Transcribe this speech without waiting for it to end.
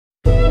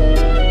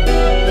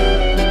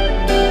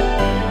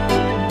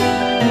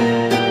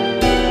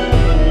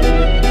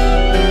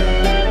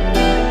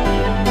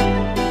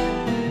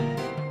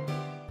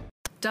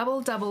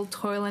double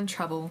toil and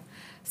trouble.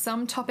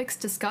 Some topics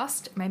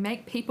discussed may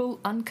make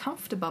people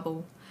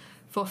uncomfortable.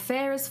 For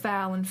fair is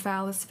foul and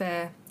foul is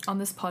fair. On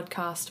this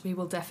podcast, we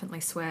will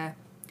definitely swear.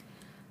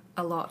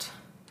 A lot.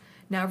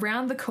 Now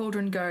round the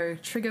cauldron go,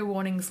 trigger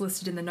warnings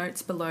listed in the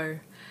notes below.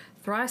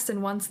 Thrice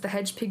and once the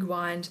hedge pig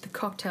whined, the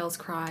cocktails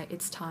cry,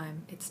 it's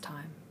time, it's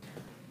time.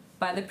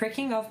 By the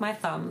pricking of my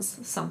thumbs,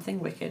 something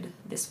wicked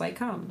this way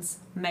comes.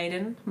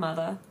 Maiden,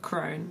 mother,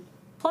 crone.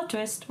 Plot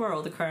twist, we're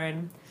all the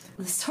crone.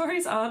 The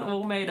stories aren't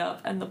all made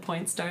up and the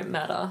points don't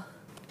matter.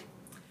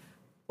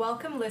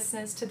 Welcome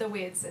listeners to The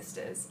Weird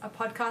Sisters, a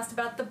podcast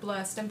about the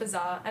blurst and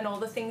bizarre and all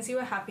the things you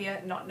were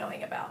happier not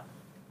knowing about.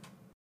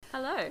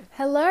 Hello.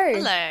 Hello.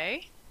 Hello.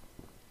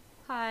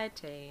 Hi,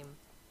 team.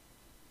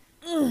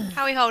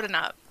 How are we holding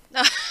up?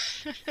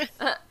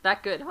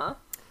 That good, huh?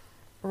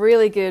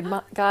 Really good,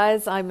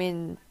 guys. I'm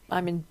in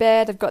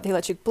bed. I've got the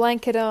electric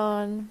blanket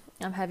on.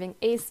 I'm having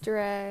Easter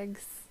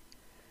eggs.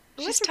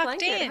 She's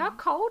tucked in. How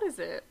cold is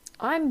it?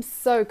 I'm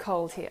so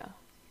cold here.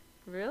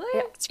 Really?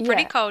 It's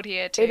pretty cold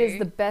here too. It is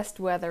the best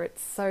weather.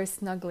 It's so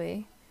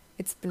snuggly.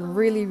 It's been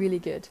really, really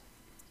good.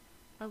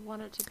 I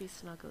want it to be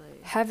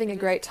snuggly. Having a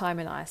great time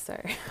in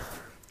ISO.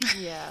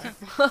 Yeah.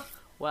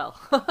 Well,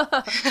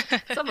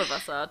 some of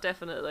us are,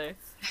 definitely.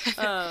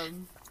 Yeah,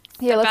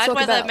 the let's bad talk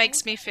weather about...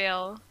 makes me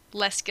feel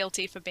less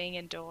guilty for being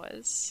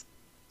indoors.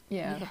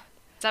 Yeah. Does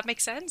that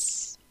make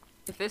sense?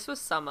 If this was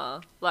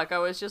summer, like I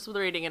was just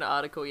reading an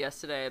article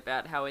yesterday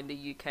about how in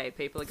the UK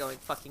people are going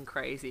fucking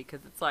crazy because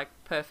it's like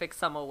perfect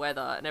summer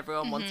weather and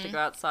everyone wants to go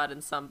outside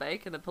and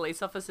sunbake, and the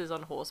police officers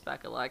on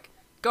horseback are like,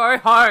 go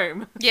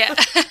home. Yeah.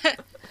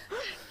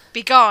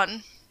 Be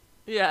gone.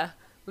 Yeah,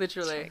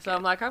 literally. So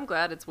I'm like, I'm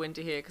glad it's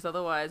winter here, because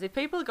otherwise, if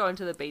people are going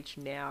to the beach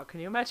now, can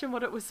you imagine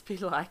what it would be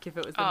like if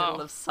it was the middle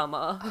of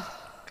summer?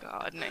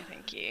 God, no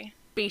thank you.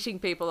 Beating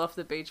people off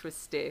the beach with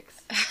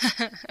sticks.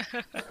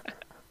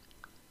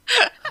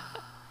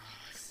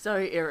 So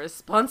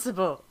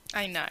irresponsible.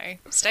 I know.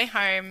 Stay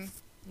home.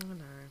 I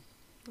know.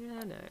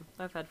 Yeah, I know.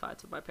 I've had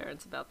fights with my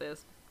parents about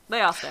this.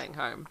 They are staying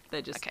home.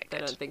 They just Okay, they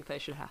good. don't think they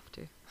should have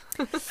to.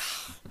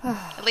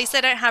 At least they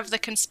don't have the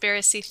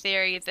conspiracy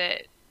theory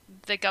that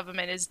the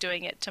government is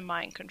doing it to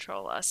mind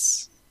control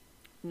us.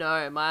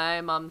 No,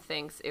 my mum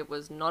thinks it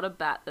was not a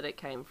bat that it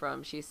came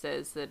from. She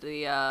says that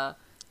the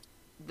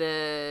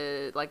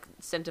like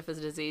Center for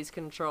Disease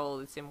Control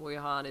that's in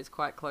Wuhan is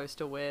quite close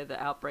to where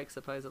the outbreak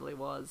supposedly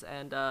was,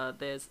 and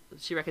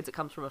she reckons it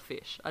comes from a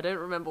fish. I don't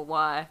remember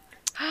why,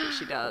 but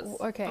she does.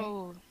 Okay.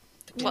 Oh,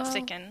 the plot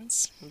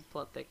thickens. The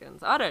plot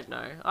thickens. I don't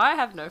know. I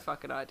have no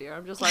fucking idea.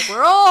 I'm just like,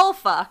 we're all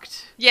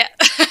fucked. Yeah.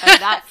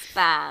 And that's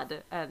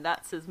bad. And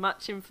that's as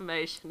much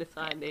information as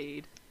I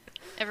need.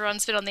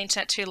 Everyone's been on the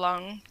internet too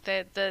long.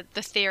 The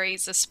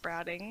theories are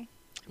sprouting.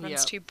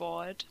 Everyone's Yep. too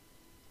bored.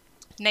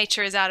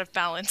 Nature is out of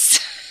balance.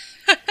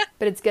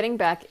 But it's getting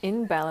back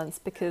in balance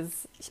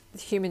because the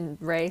human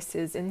race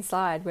is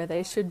inside where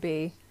they should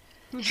be.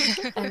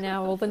 And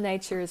now all the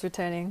nature is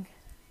returning.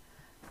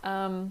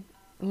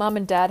 Mum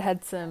and Dad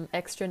had some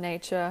extra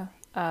nature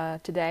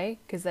today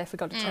because they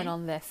forgot to turn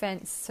on their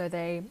fence, so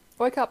they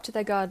woke up to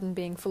their garden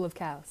being full of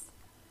cows.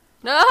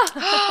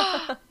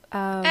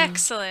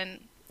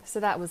 Excellent. So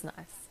that was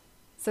nice.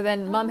 So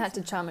then Mum had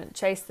to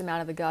chase them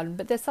out of the garden,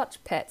 but they're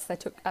such pets, they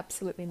took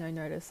absolutely no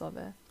notice of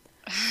it.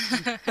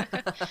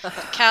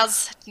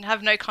 Cows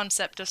have no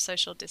concept of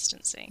social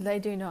distancing. They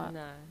do not.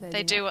 No.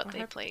 They do not. what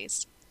they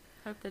please.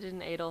 Hope they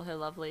didn't eat all her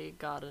lovely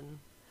garden.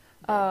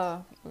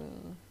 Oh,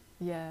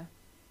 yeah.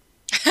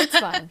 It's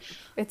fine.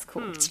 It's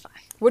cool. It's fine.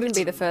 Wouldn't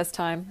be the first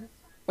time.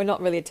 We're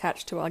not really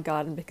attached to our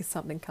garden because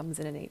something comes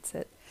in and eats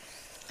it.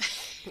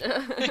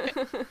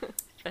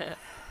 Fair.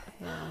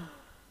 Yeah.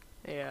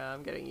 Yeah,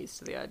 I'm getting used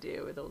to the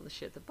idea with all the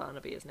shit that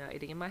Barnaby is now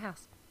eating in my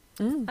house.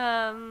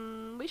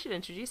 We should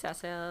introduce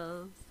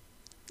ourselves.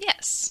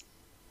 Yes.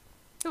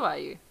 Who are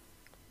you?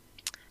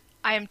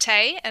 I am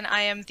Tay, and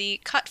I am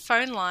the cut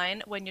phone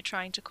line when you're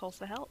trying to call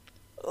for help.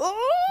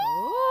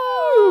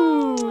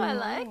 Oh, I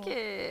like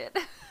it.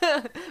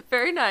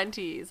 Very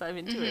 90s. I'm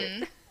into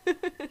it.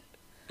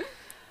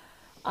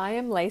 I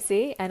am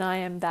Lacey, and I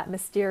am that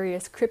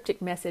mysterious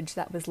cryptic message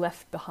that was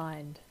left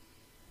behind.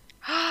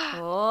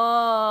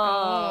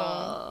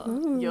 Oh.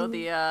 You're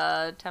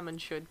the Tam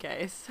and Shud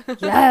case.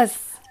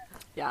 Yes!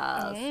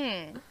 Yes.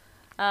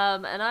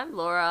 And I'm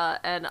Laura,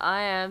 and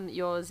I am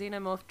your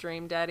Xenomorph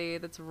dream daddy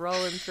that's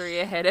rolling through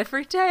your head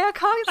every day. I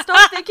can't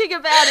stop thinking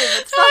about him.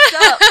 It's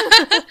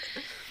fucked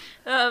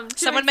up.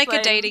 Someone make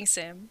a dating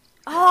sim.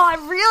 Oh, I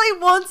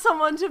really want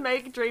someone to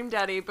make Dream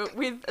Daddy, but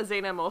with a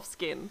Xenomorph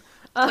skin.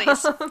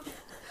 Please.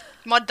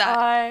 Mod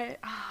that.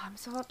 I'm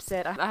so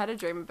upset. I had a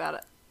dream about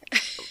it.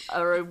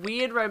 A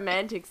weird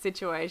romantic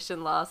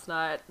situation last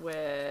night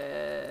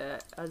where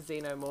a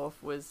Xenomorph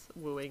was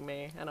wooing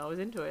me, and I was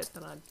into it,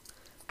 and I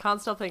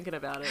can't stop thinking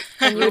about it.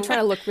 And you were trying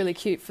to look really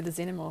cute for the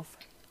Xenomorph.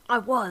 I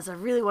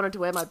really wanted to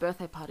wear my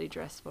birthday party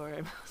dress for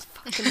him. It was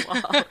fucking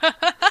wild.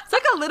 It's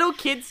like a little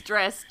kid's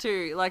dress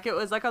too. Like it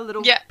was like a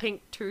little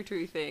pink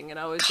tutu thing, and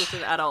I was just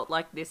an adult.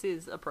 Like, this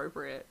is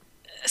appropriate.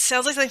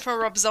 Sounds like something from a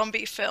Rob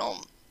Zombie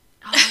film.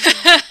 Oh,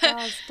 yes, it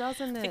does,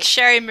 doesn't Like it?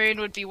 Sherry Moon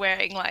would be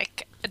wearing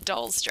like a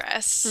doll's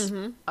dress.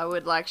 I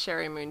would like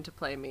Sherry Moon to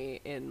play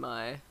me in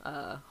my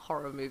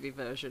horror movie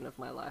version of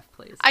my life,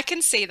 please. I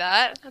can see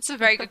that. That's a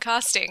very good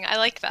casting. I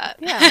like that.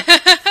 Yeah.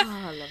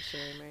 Oh, I love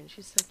Sherry Moon.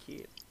 She's so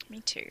cute.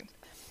 Me too.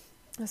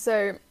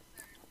 So,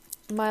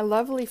 my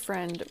lovely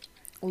friend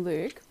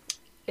Luke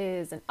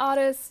is an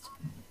artist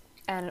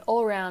and an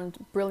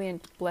all-round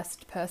brilliant,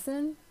 blessed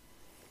person.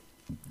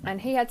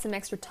 And he had some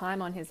extra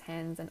time on his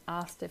hands and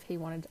asked if he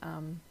wanted,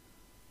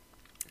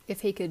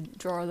 if he could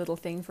draw a little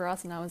thing for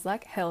us. And I was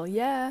like, hell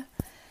yeah.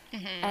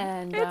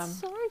 And It's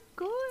so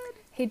good.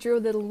 he drew a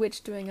little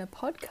witch doing a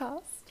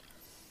podcast.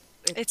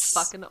 It's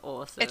fucking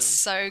awesome. It's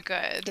so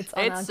good. It's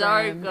on It's our so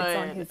gram. good. It's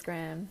on his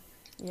gram.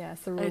 Yeah,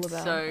 it's the rule It's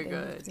about so it.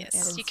 good.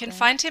 Yes, you can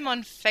find him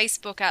on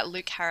Facebook at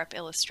Luke Harrop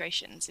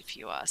Illustrations if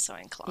you are so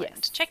inclined.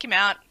 Yes. Check him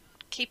out.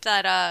 Keep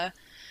that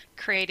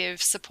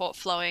creative support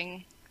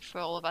flowing for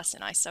all of us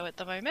in ISO at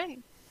the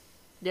moment.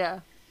 Yeah,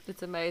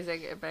 it's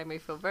amazing. It made me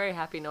feel very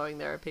happy knowing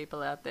there are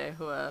people out there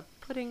who are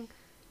putting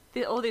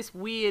all this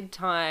weird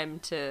time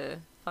to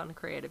fun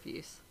creative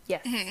use.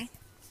 Yes.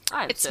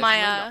 I'm It's certainly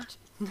my, not.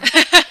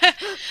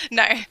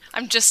 No,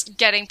 I'm just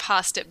getting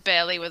past it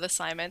barely with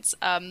assignments.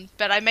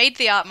 But I made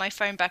the art my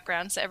phone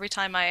background, so every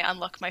time I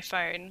unlock my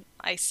phone,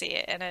 I see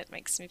it, and it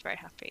makes me very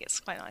happy. It's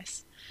quite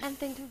nice. And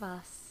think of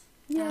us.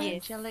 Yeah. Our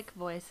angelic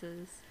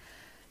voices.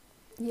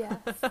 Yes.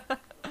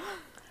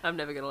 I'm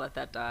never going to let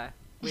that die.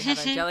 We have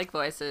angelic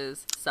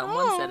voices.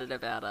 Someone said it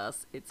about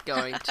us. It's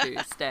going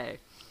to stay.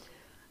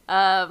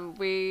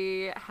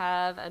 We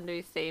have a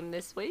new theme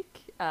this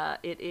week.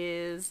 It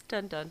is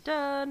dun dun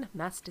dun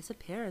mass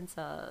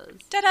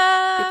disappearances.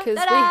 Ta-da! Because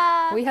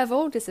Ta-da! we have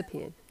all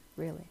disappeared,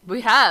 really.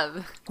 We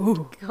have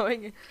Ooh.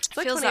 It's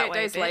like Feels 28 that way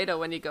a days bit. later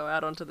when you go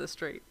out onto the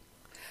street.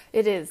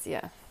 It is,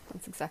 yeah.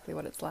 That's exactly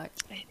what it's like.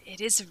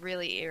 It is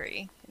really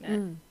eerie.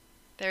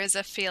 There is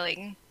a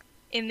feeling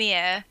in the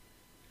air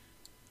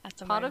at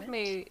the Part moment. of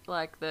me,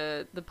 like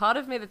the part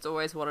of me that's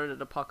always wanted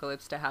an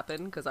apocalypse to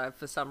happen, because I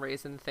for some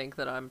reason think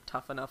that I'm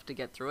tough enough to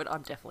get through it.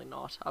 I'm definitely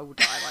not. I will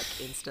die like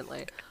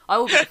instantly. I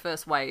will be the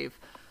first wave.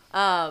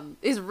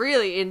 Is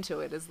really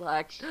into it. Is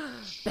like,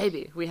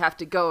 baby, we have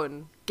to go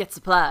and get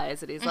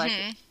supplies. And he's like,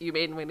 you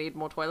mean we need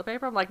more toilet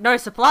paper? I'm like, no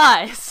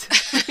supplies.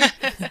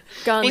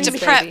 Guns, Need to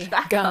baby.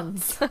 prep.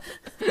 Guns.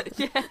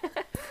 Yeah.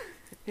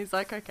 He's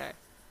like, okay,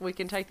 we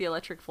can take the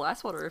electric fly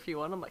swatter if you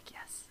want. I'm like,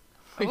 yes,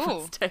 we Ooh.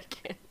 must take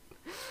it.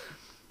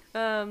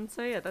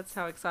 So yeah, that's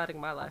how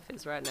exciting my life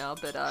is right now,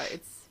 but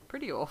it's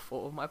pretty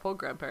awful. My poor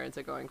grandparents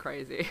are going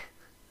crazy.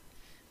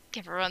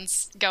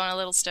 Everyone's going a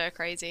little stir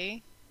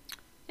crazy.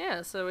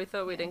 Yeah, so we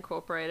thought we'd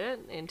incorporate it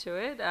into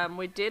it.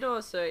 We did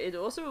also, it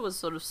also was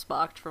sort of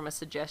sparked from a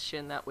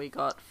suggestion that we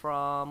got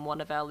from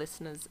one of our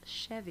listeners,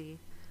 Chevy.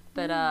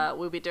 But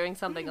we'll be doing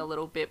something a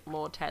little bit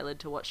more tailored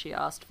to what she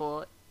asked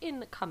for in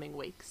the coming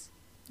weeks.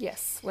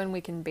 Yes, when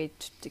we can be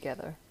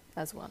together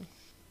as one.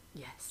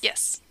 Yes.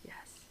 Yes. Yes.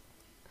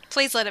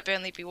 Please let it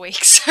only be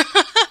weeks.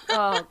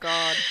 Oh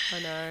god,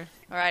 I know.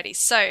 Alrighty,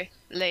 so,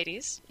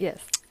 ladies, Yes.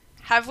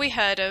 have we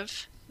heard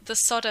of the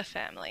Sodder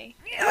family?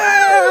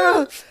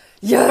 Yes!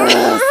 But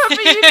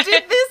you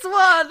did this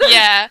one!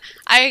 Yeah,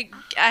 I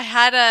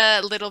had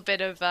a little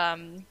bit of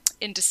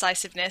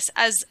indecisiveness.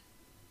 As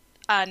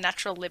a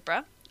natural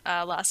Libra,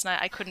 last night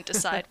I couldn't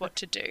decide what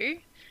to do.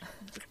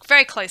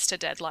 Very close to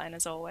deadline,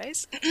 as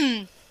always.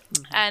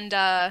 And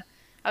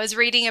I was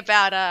reading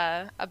about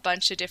a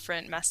bunch of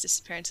different mass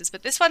disappearances,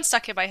 but this one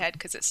stuck in my head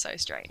because it's so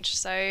strange.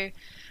 So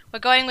we're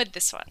going with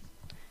this one.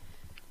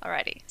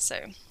 Alrighty,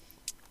 so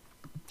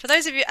for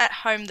those of you at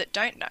home that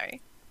don't know,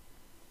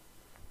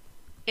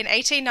 in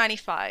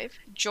 1895,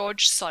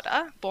 George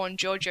Sodder, born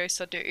Giorgio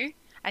Soddu,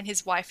 and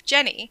his wife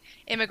Jenny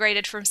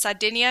immigrated from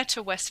Sardinia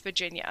to West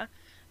Virginia.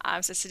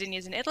 So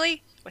Sardinia's in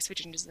Italy, West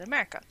Virginia's in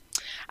America.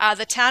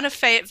 The town of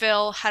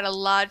Fayetteville had a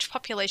large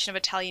population of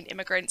Italian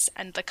immigrants,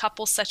 and the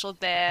couple settled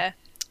there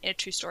in a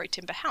 2-story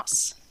timber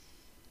house.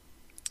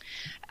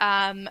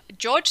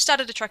 George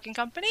started a trucking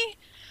company,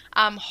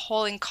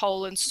 hauling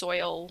coal and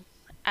soil,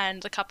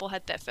 and the couple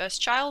had their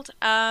first child,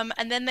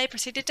 and then they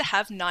proceeded to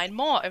have 9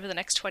 more over the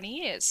next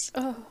 20 years.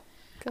 Oh,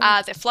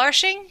 God. They're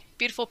flourishing,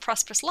 beautiful,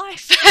 prosperous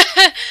life.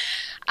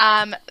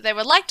 They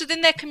were liked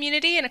within their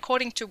community, and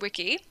according to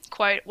Wiki,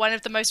 quote, one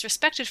of the most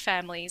respected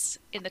families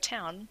in the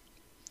town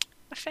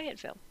of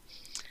Fayetteville.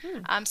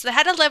 So they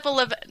had a level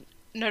of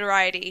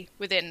notoriety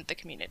within the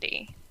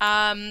community.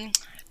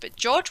 But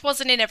George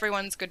wasn't in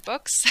everyone's good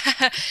books.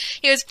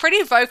 He was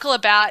pretty vocal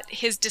about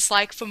his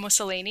dislike for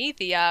Mussolini,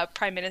 the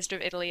Prime Minister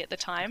of Italy at the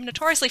time.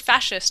 Notoriously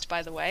fascist,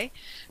 by the way,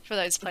 for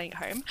those playing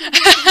at home.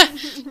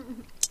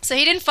 So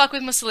he didn't fuck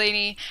with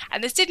Mussolini,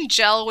 and this didn't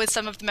gel with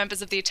some of the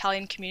members of the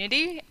Italian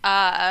community,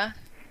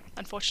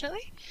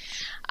 unfortunately.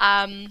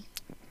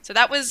 So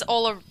that was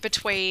all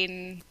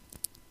between,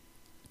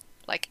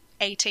 like,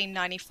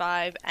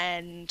 1895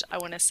 and, I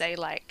want to say,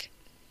 like,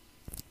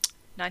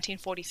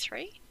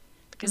 1943.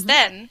 Because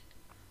then,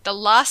 the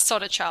last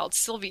Sodder child,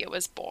 Sylvia,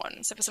 was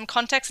born. So for some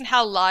context on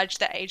how large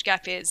the age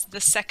gap is, the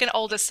second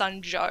oldest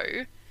son,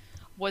 Joe,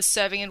 was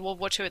serving in World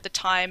War II at the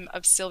time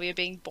of Sylvia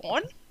being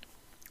born.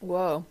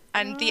 Whoa.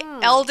 And the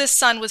eldest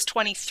son was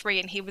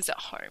 23 and he was at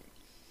home.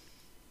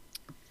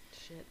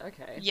 Shit,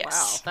 okay.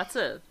 Yes. Wow,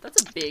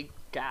 that's a big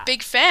gap.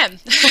 Big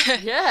fan.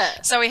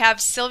 Yeah. So we have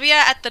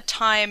Sylvia at the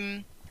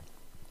time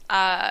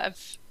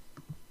of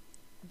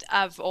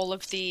all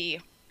of the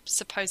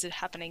supposed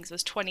happenings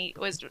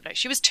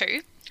she was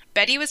 2.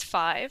 Betty was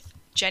 5.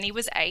 Jenny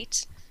was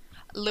 8.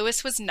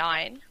 Lewis was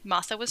 9,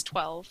 Martha was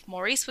 12,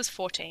 Maurice was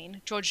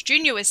 14, George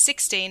Jr. was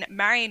 16,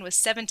 Marion was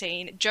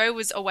 17, Joe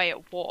was away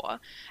at war,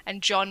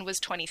 and John was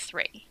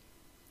 23.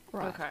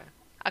 Right. Okay.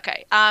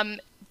 Okay,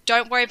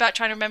 don't worry about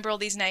trying to remember all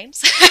these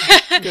names.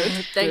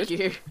 Good. Thank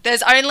you.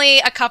 There's only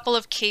a couple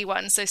of key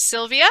ones. So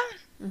Sylvia,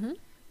 Mm-hmm.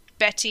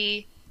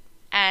 Betty,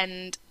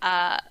 and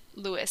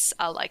Lewis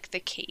are like the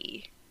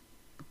key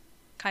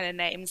kind of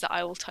names that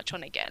I will touch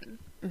on again.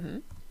 Mm-hmm.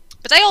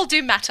 But they all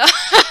do matter.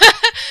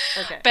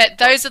 Okay. But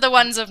those are the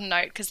ones of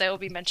note because they will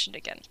be mentioned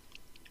again.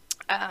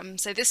 In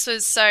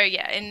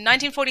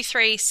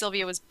 1943,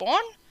 Sylvia was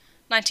born.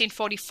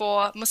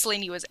 1944,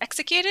 Mussolini was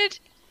executed.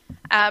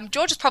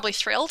 George is probably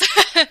thrilled,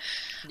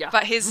 Yeah.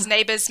 but his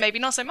neighbours maybe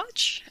not so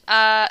much.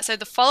 So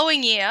the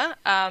following year,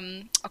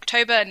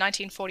 October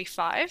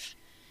 1945,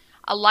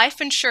 a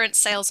life insurance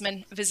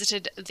salesman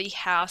visited the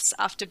house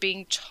after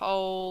being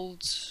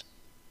told,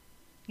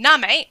 "Nah,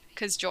 mate,"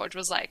 because George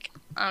was like,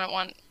 I don't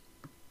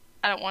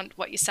want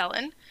what you're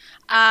selling.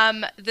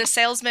 The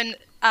salesman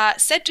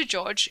said to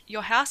George,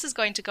 "Your house is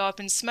going to go up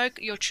in smoke.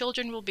 Your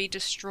children will be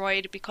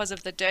destroyed because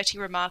of the dirty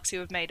remarks you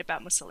have made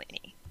about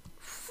Mussolini."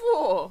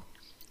 Whoa.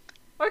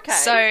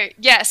 Okay.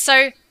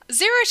 So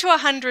 0 to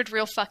 100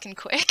 real fucking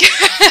quick.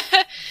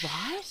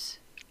 What?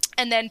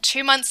 And then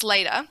 2 months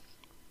later,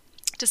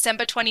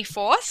 December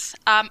 24th,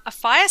 a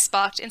fire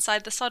sparked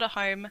inside the Sodder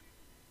home,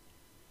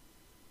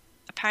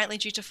 apparently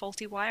due to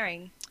faulty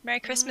wiring. Merry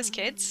Christmas,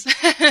 kids.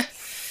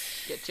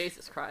 Yeah,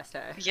 Jesus Christ,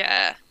 eh?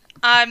 Yeah.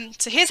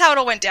 So here's how it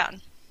all went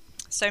down.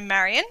 So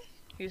Marion,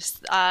 who's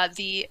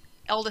the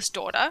eldest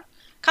daughter,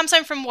 comes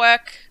home from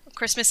work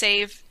Christmas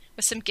Eve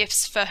with some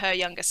gifts for her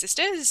younger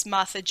sisters,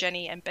 Martha,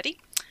 Jenny, and Betty.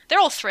 They're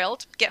all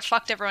thrilled. Get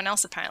fucked everyone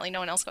else, apparently. No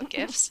one else got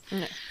gifts.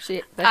 No,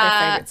 they're her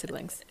favourite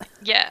siblings.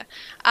 Yeah.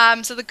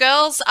 So the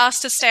girls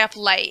asked to stay up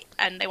late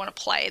and they want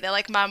to play. They're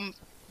like, "Mum,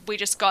 we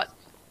just got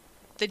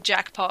the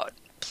jackpot.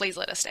 Please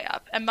let us stay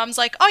up." And Mum's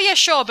like, "Oh, yeah,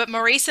 sure, but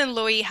Maurice and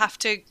Louis have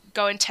to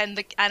go and tend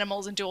the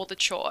animals and do all the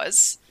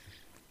chores.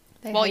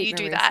 They While hate you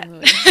do Maurice that. and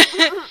Louis.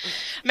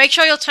 Make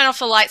sure you'll turn off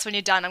the lights when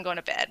you're done. I'm going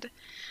to bed."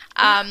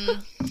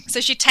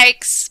 So she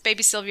takes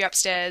baby Sylvia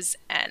upstairs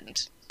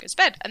and goes to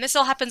bed. And this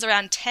all happens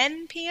around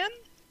 10 p.m.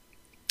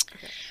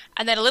 Okay.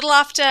 And then a little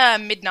after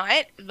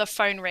midnight, the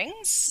phone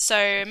rings.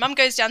 So Mum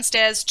goes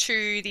downstairs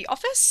to the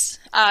office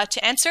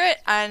to answer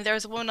it. And there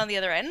is a woman on the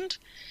other end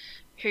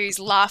who's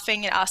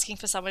laughing and asking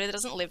for somebody that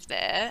doesn't live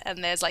there.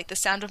 And there's like the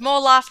sound of more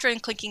laughter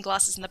and clinking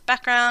glasses in the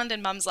background.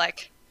 And Mum's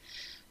like,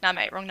 "Nah,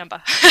 mate, wrong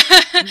number."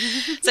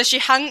 So she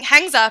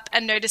hangs up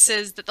and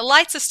notices that the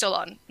lights are still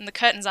on and the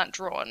curtains aren't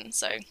drawn.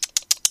 So,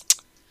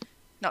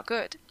 not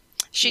good.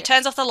 She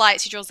turns off the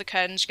lights, she draws the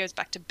curtains, she goes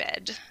back to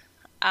bed.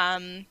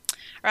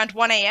 Around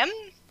 1 a.m.,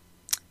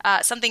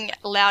 something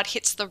loud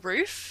hits the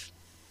roof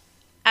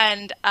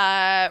and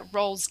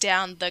rolls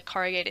down the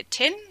corrugated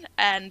tin.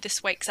 And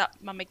this wakes up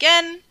Mum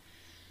again.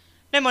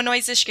 No more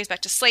noises, she goes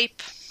back to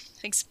sleep.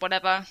 Thinks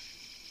whatever,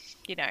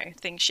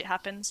 shit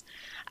happens.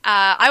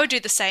 I would do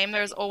the same.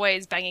 There's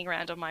always banging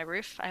around on my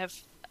roof. I have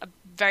a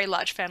very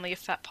large family of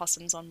fat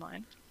possums on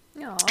mine.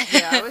 Aw.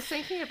 Yeah, I was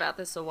thinking about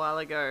this a while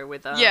ago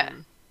with,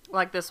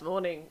 like this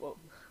morning. Well,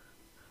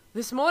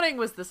 this morning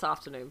was this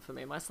afternoon for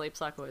me. My sleep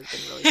cycle has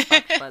been really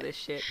fucked by this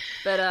shit.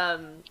 But,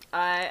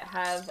 I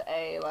have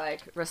a,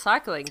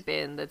 recycling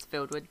bin that's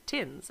filled with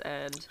tins,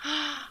 and,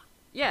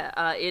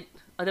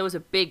 there was a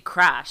big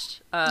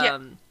crash,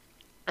 and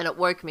it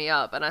woke me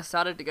up, and I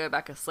started to go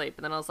back asleep,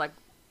 and then I was like,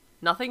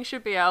 nothing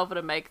should be able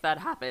to make that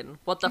happen.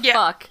 What the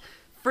fuck?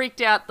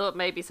 Freaked out, thought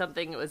maybe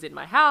something was in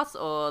my house,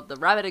 or the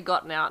rabbit had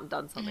gotten out and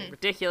done something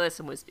ridiculous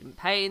and was in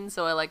pain.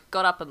 So I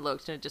got up and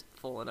looked, and it had just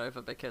fallen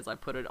over because I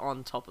put it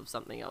on top of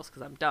something else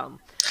because I'm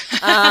dumb.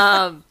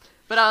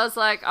 But I was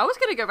like, I was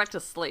going to go back to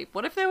sleep.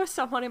 What if there was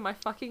someone in my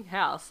fucking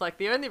house?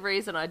 The only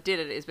reason I did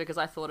it is because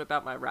I thought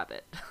about my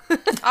rabbit.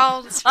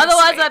 Oh, that's very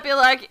Otherwise, sweet. I'd be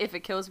like, if it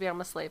kills me, I'm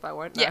asleep. I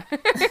won't know.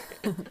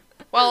 Yeah.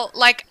 Well,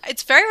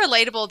 it's very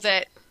relatable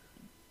that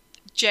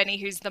Jenny,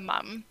 who's the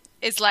mum,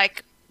 is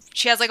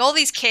she has all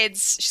these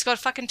kids. She's got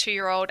a fucking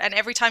 2-year-old, and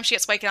every time she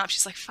gets waken up,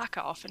 she's like, "Fuck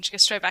off," and she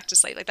goes straight back to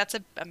sleep. That's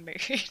a mood.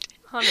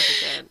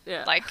 100%,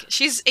 yeah.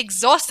 She's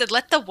exhausted.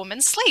 Let the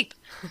woman sleep.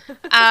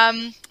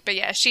 But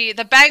yeah,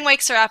 the bang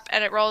wakes her up,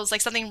 and it rolls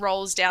something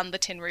rolls down the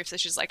tin roof. So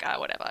she's like, "Ah,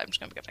 whatever. I'm just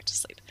gonna go back to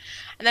sleep."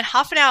 And then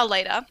half an hour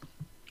later,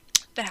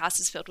 the house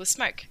is filled with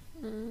smoke.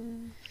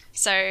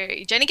 So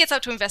Jenny gets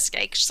up to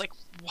investigate. She's like,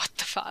 "What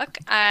the fuck?"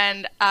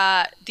 And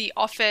the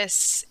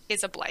office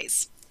is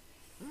ablaze.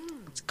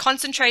 It's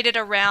concentrated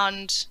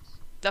around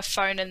the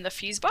phone and the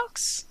fuse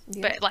box,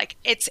 but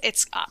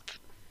it's up.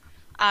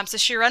 So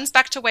she runs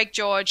back to wake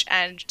George,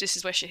 and this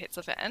is where she hits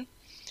the fan.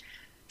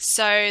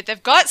 So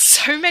they've got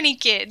so many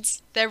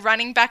kids. They're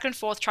running back and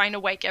forth trying to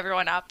wake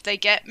everyone up. They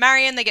get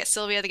Marion, they get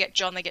Sylvia, they get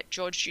John, they get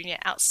George Jr.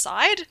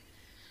 outside.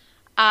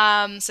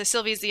 So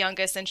Sylvia's the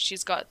youngest, and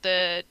she's got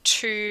the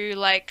two,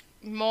 like,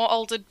 more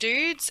older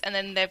dudes, and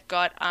then they've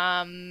got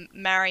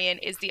Marion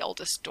is the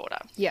oldest daughter.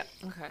 Yeah.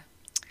 Okay.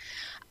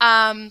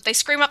 They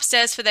scream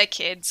upstairs for their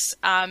kids.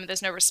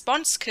 There's no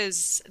response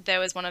because there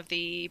was one of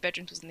the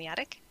bedrooms was in the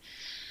attic.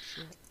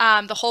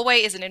 The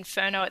hallway is an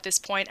inferno at this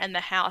point, and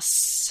the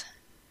house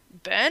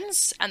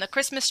burns, and the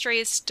Christmas tree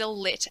is still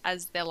lit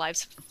as their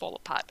lives fall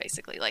apart,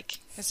 basically. Like,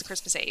 it's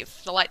Christmas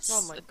Eve. The lights...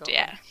 Oh my God.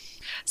 Yeah.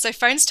 So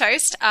phone's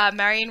toast.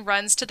 Marion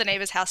runs to the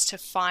neighbour's house to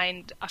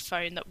find a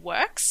phone that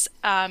works.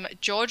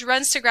 George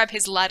runs to grab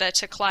his ladder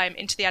to climb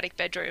into the attic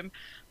bedroom,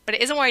 but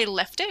it isn't where he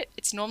left it.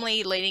 It's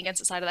normally leaning against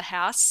the side of the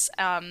house.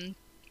 So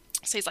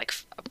he's like,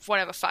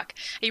 whatever, fuck.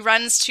 He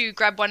runs to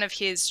grab one of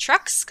his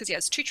trucks, because he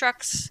has two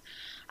trucks,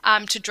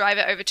 to drive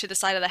it over to the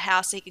side of the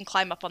house so he can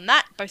climb up on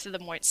that. Both of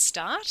them won't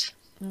start.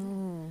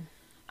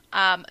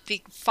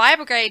 The fire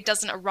brigade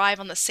doesn't arrive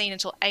on the scene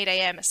until 8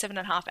 a.m,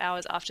 7.5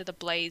 hours after the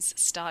blaze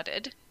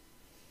started.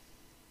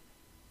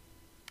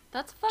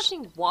 That's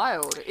fucking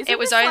wild. Isn't It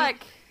was this only-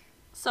 like...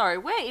 Sorry,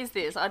 where is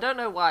this? I don't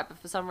know why, but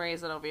for some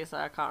reason, obviously,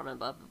 I can't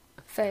remember.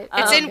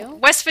 It's in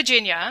West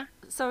Virginia.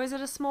 So is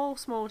it a small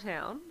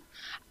town?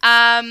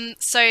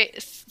 So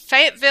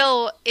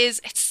Fayetteville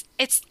is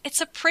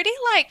it's a pretty,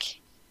 like,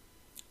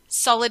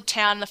 solid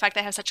town. The fact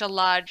they have such a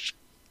large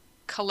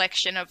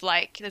collection of,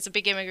 like, there's a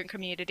big immigrant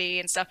community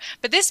and stuff.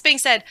 But this being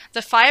said,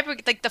 the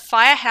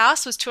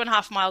firehouse was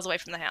 2.5 miles away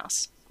from the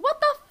house. What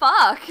the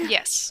fuck?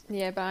 Yes.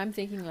 Yeah, but I'm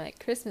thinking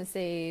like Christmas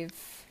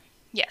Eve.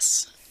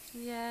 Yes.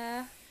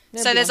 Yeah.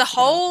 So there's a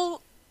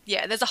whole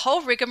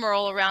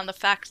rigmarole around the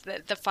fact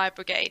that the fire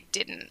brigade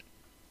didn't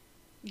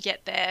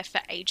get there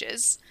for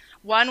ages.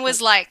 One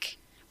was like,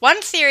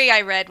 one theory I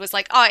read was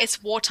like, oh,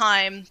 it's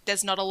wartime.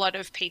 There's not a lot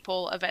of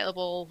people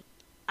available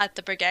at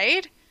the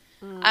brigade.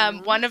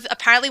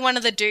 Apparently one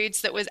of the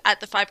dudes that was at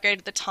the fire brigade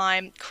at the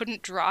time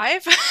couldn't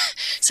drive,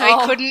 so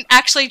he couldn't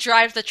actually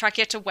drive the truck.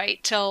 He had to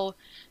wait till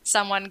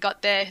someone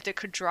got there that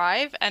could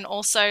drive. And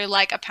also,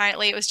 like,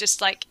 apparently it was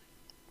just like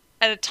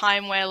at a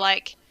time where,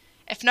 like,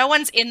 if no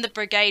one's in the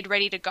brigade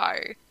ready to go,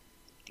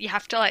 you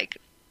have to, like,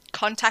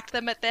 contact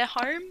them at their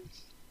home.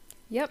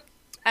 Yep.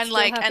 And Still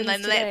like, and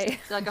happens then today.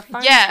 Like a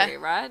phone Yeah. tree,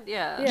 right?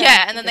 Yeah.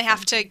 yeah, and then they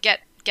have to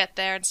get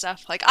there and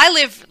stuff. Like, I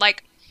live,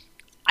 like,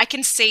 I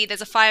can see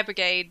there's a fire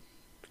brigade.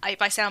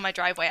 If I stand on my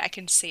driveway, I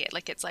can see it.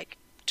 Like, it's like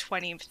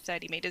 20,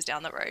 30 meters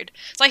down the road.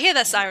 So I hear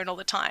that siren all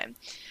the time.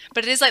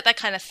 But it is like that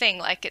kind of thing.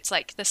 Like, it's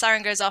like the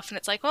siren goes off and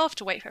it's like, well, I have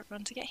to wait for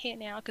everyone to get here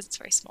now because it's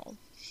very small.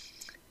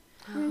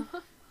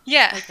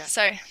 Yeah. Okay.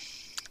 So,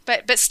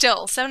 but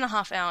still,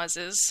 7.5 hours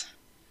is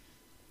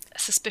a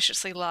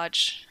suspiciously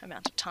large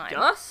amount of time.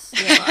 Yes.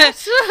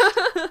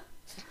 Yeah.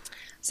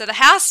 So the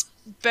house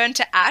burned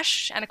to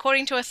ash, and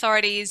according to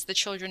authorities, the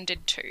children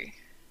did too.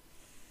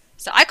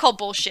 So I call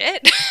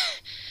bullshit.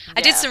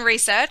 I did some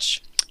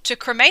research. To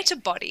cremate a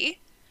body,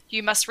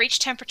 you must reach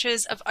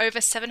temperatures of over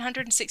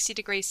 760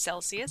 degrees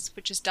Celsius,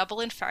 which is double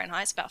in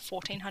Fahrenheit, it's about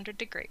 1400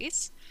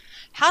 degrees.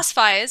 House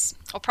fires,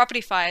 or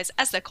property fires,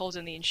 as they're called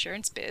in the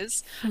insurance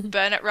biz,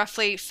 burn at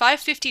roughly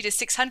 550 to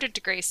 600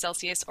 degrees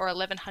Celsius, or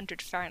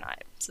 1100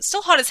 Fahrenheit. So it's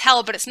still hot as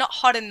hell, but it's not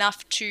hot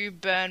enough to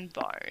burn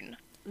bone.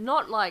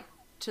 Not like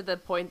to the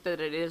point that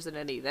it isn't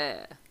any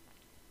there.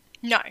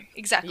 No,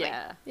 exactly.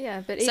 Yeah.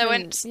 Yeah, but So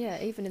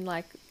even in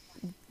like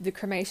the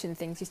cremation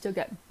things, you still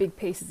get big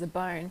pieces of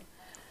bone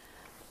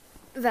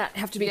that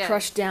have to be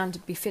crushed down to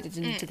be fitted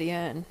into the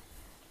urn.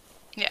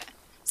 Yeah.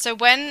 So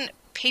when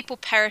people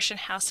perish in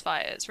house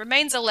fires,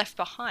 remains are left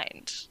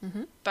behind.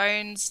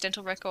 Bones,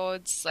 dental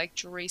records, like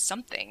jewelry,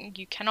 something.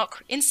 You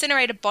cannot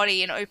incinerate a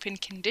body in open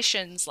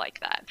conditions like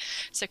that.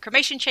 So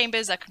cremation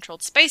chambers are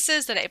controlled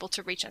spaces that are able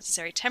to reach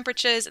necessary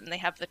temperatures, and they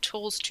have the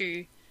tools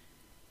to,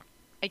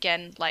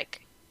 again,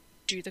 like,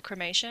 do the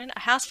cremation.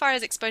 A house fire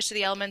is exposed to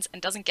the elements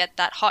and doesn't get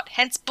that hot,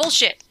 hence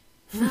bullshit.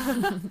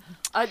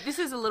 This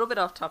is a little bit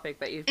off topic,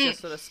 but you've just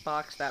sort of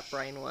sparked that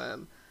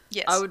brainworm.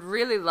 Yes. I would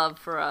really love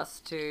for us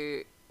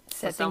to...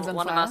 Set things on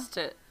one fire. of us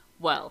to...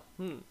 Well,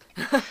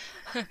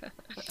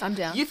 I'm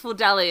down. youthful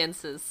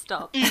dalliances,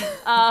 stop.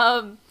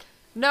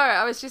 No,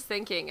 I was just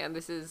thinking, and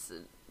this is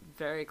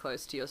very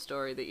close to your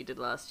story that you did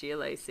last year,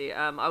 Lacey.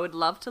 I would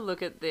love to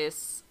look at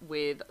this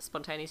with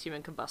spontaneous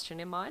human combustion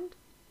in mind.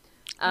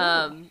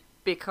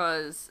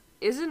 Because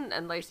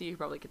and Lacey, you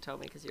probably could tell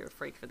me because you're a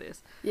freak for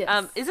this.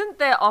 Yes. Isn't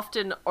there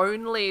often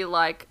only,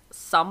 like,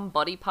 some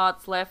body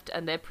parts left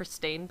and they're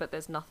pristine, but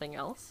there's nothing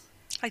else?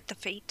 Like the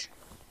feet.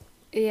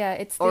 Yeah,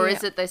 it's Or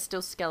is it there's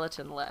still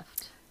skeleton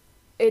left?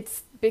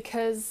 It's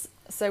because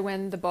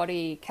when the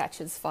body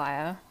catches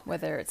fire,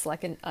 whether it's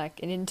like an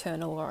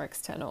internal or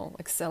external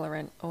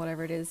accelerant or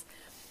whatever it is,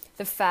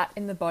 the fat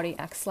in the body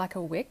acts like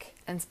a wick,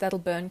 and that'll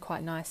burn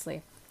quite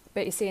nicely.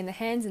 But you see, in the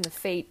hands and the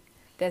feet,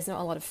 there's not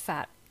a lot of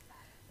fat.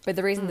 But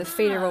the reason the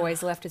feet are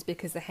always left is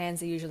because the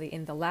hands are usually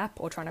in the lap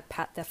or trying to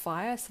pat their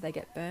fire so they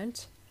get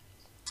burnt.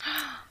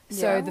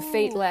 So the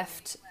feet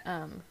left,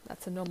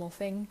 that's a normal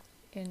thing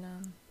in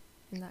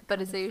that.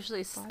 But is there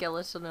usually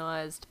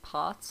skeletonized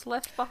parts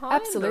left behind?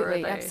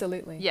 Absolutely,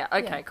 absolutely. Yeah,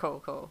 okay,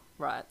 cool.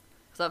 Right.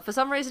 So for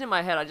some reason in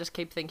my head, I just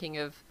keep thinking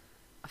of,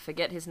 I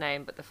forget his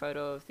name, but the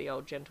photo of the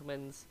old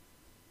gentleman's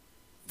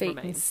feet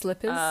remains. and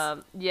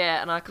slippers.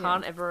 Yeah, and I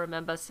can't ever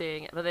remember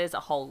seeing it, but there's a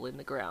hole in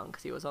the ground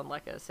because he was on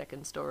like a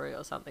second story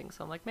or something.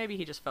 So I'm like, maybe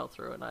he just fell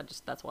through, and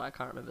that's why I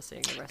can't remember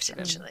seeing the rest of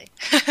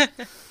him.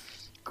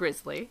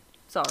 Grisly.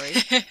 Sorry.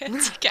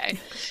 It's okay.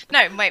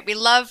 No, wait, we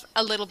love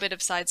a little bit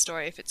of side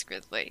story if it's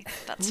grisly.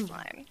 That's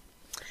fine.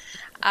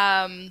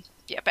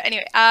 Yeah, but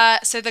anyway,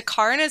 so the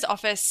coroner's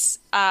office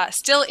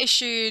still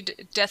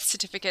issued death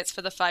certificates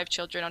for the 5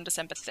 children on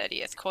December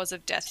 30th. Cause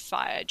of death,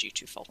 fire due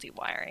to faulty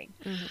wiring.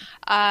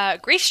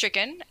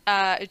 Grief-stricken,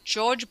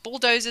 George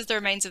bulldozes the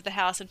remains of the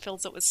house and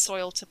fills it with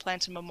soil to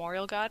plant a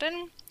memorial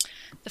garden.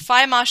 The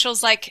fire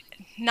marshal's like,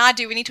 nah,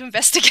 dude, we need to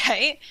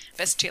investigate.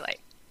 But it's too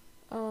late.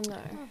 Oh,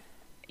 no.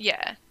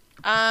 Yeah.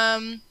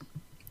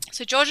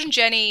 So George and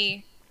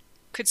Jenny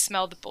could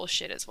smell the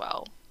bullshit as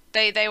well.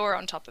 They were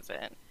on top of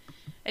it.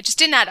 It just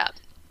didn't add up.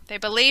 They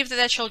believed that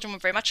their children were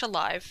very much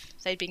alive.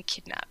 They'd been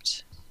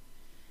kidnapped.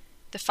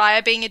 The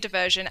fire being a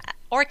diversion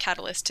or a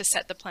catalyst to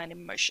set the plan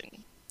in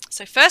motion.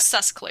 So first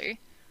sus clue,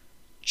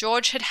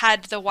 George had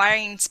had the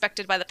wiring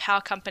inspected by the power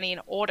company in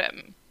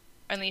autumn,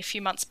 only a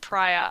few months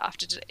prior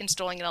after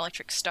installing an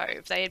electric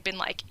stove. They had been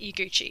like, "You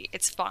Gucci,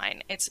 it's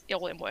fine. It's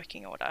all in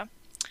working order."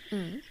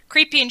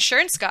 Creepy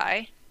insurance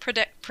guy,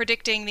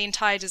 predicting the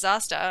entire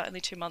disaster only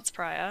 2 months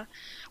prior,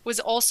 was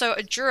also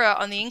a juror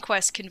on the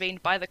inquest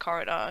convened by the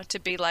coroner to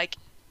be like,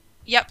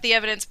 yep, the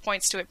evidence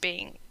points to it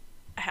being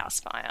a house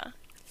fire.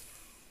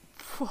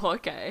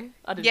 Okay,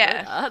 I didn't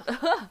know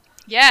that.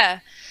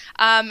 Yeah.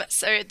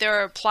 So there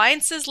are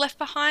appliances left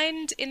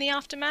behind in the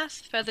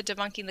aftermath, further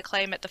debunking the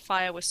claim that the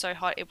fire was so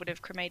hot it would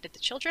have cremated the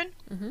children.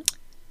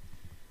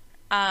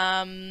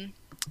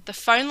 The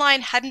phone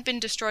line hadn't been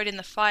destroyed in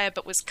the fire,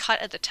 but was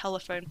cut at the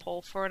telephone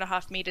pole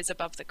 4.5 meters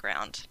above the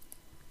ground.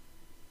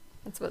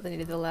 That's what they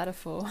needed the ladder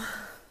for.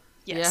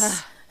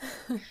 Yes.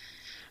 Yeah.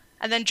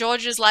 And then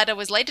George's ladder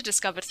was later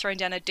discovered thrown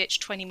down a ditch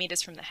 20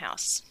 meters from the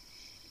house.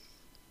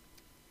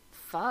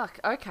 Fuck,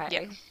 okay.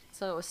 Yep.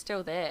 So it was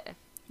still there.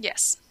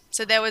 Yes.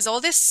 So there was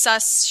all this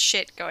sus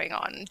shit going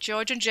on.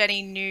 George and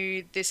Jenny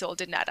knew this all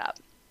didn't add up.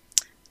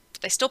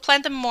 But they still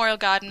planned the memorial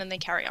garden and they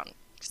carry on.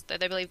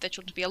 They believed their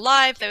children to be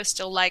alive. They were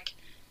still, like,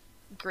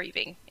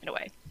 grieving, in a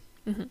way.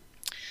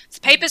 So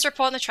papers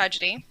report on the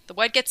tragedy. The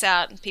word gets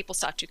out and people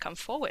start to come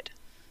forward.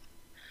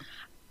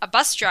 A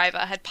bus driver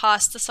had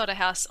passed the Sodder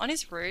house on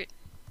his route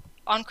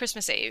on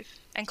Christmas Eve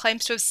and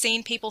claims to have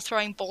seen people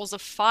throwing balls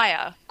of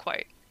fire,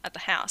 quote, at the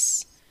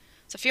house.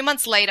 So a few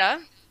months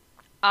later,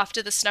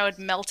 after the snow had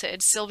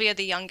melted, Sylvia,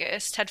 the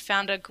youngest, had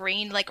found a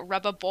green, like,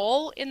 rubber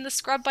ball in the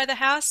scrub by the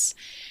house,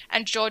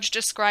 and George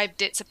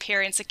described its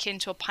appearance akin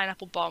to a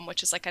pineapple bomb,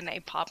 which is like a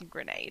napalm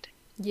grenade.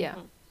 Yeah.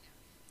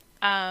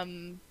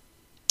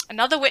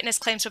 Another witness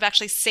claims to have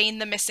actually seen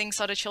the missing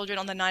Sodder children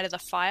on the night of the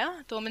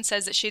fire. The woman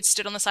says that she had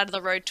stood on the side of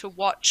the road to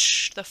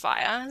watch the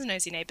fire, as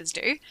nosy neighbours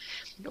do.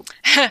 Nope.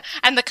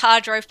 And the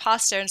car drove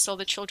past her and saw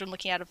the children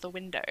looking out of the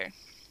window.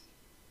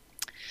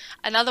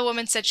 Another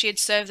woman said she had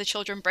served the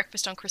children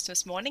breakfast on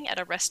Christmas morning at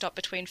a rest stop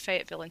between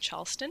Fayetteville and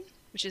Charleston,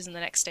 which is in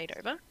the next state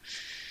over.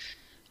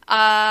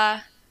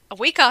 A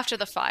week after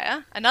the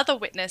fire, another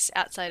witness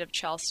outside of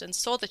Charleston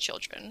saw the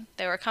children.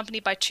 They were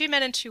accompanied by 2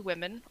 men and 2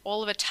 women,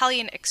 all of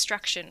Italian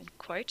extraction,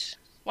 quote.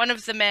 One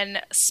of the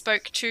men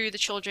spoke to the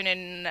children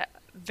in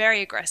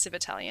very aggressive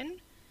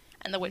Italian,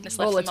 and the witness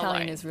left them alone. All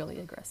Italian is really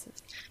aggressive.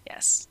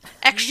 Yes.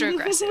 Extra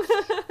aggressive.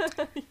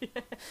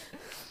 Yeah.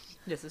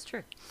 This is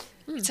true.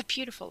 It's a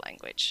beautiful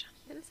language.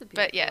 It is a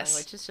beautiful yes.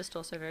 language. It's just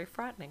also very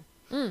frightening.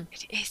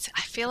 It is.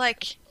 I feel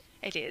like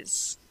it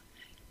is.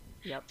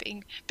 Yep.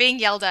 Being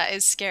yelled at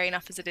is scary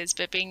enough as it is,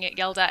 but being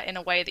yelled at in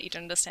a way that you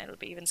don't understand would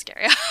be even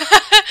scarier.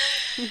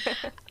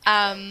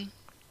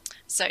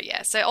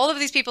 So all of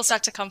these people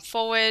start to come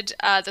forward.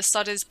 The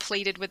Sodders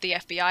pleaded with the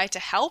FBI to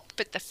help,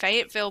 but the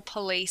Fayetteville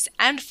police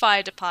and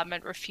fire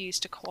department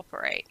refused to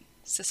cooperate.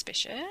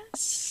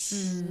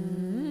 Suspicious.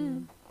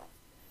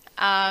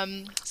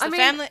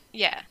 Family,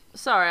 yeah.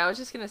 Sorry, I was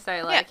just going to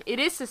say, it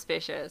is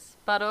suspicious,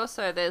 but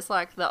also there's,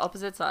 like, the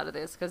opposite side of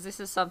this, because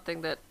this is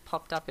something that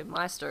popped up in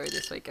my story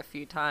this week a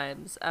few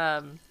times.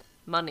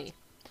 Money.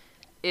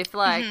 If,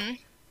 like,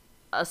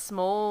 a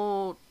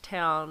small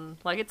town,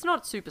 like, it's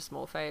not super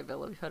small,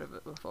 Fayetteville, we've heard of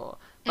it before,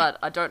 but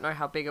I don't know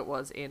how big it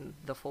was in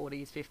the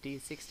 40s,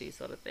 50s, 60s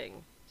sort of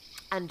thing.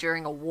 And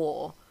during a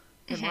war,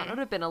 there might not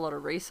have been a lot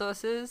of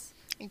resources.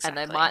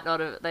 Exactly. And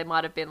they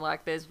might have been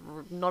like, there's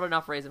not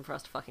enough reason for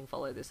us to fucking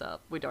follow this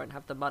up. We don't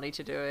have the money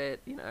to do it,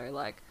 you know,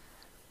 like.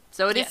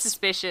 So it is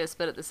suspicious,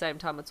 but at the same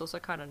time, it's also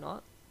kind of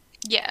not.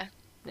 Yeah.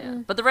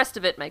 Yeah. But the rest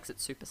of it makes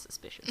it super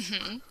suspicious.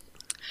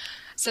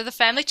 So the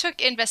family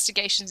took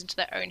investigations into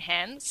their own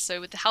hands. So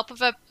with the help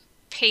of a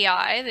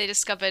PI. They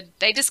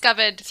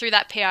discovered through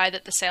that PI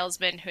that the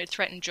salesman who had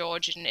threatened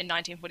George in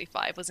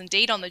 1945 was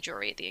indeed on the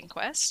jury at the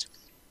inquest.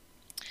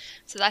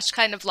 So that's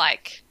kind of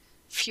like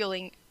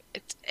fueling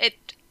it.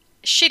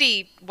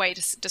 Shitty way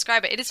to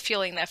describe it. It is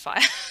fueling their fire.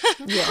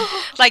 Yeah.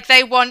 Like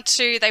they want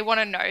to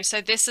know.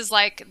 So this is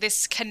like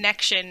this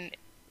connection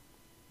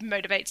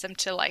motivates them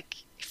to like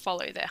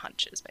follow their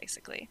hunches,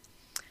 basically.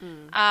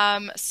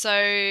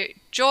 So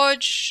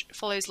George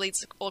follows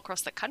leads all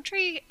across the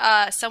country.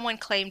 Someone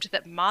claimed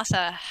that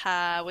Martha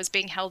was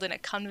being held in a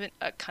convent.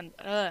 A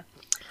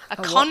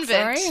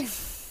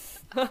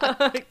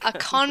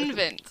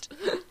convent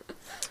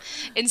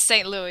in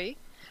St. Louis.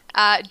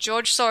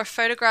 George saw a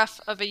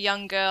photograph of a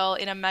young girl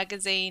in a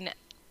magazine.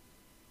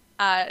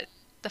 The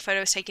photo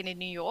was taken in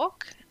New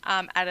York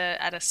at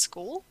a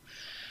school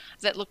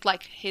that looked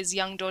like his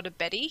young daughter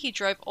Betty. He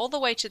drove all the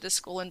way to the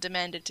school and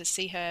demanded to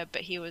see her,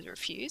 but he was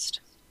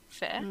refused.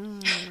 Fair.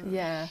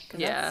 Yeah.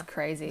 That's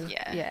crazy.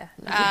 Yeah.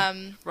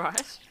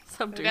 Right.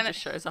 Some dude just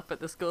shows up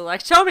at the school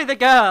like, show me the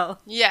girl!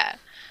 Yeah.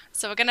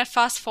 So we're going to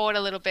fast forward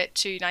a little bit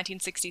to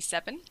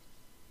 1967.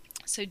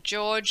 So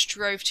George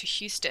drove to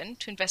Houston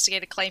to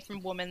investigate a claim from a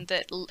woman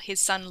that his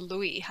son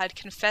Louis had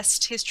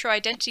confessed his true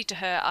identity to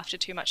her after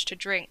too much to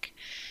drink.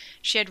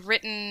 She had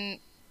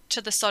written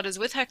to the Sodders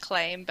with her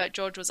claim, but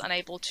George was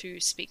unable to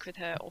speak with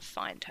her or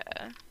find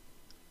her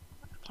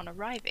upon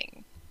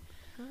arriving.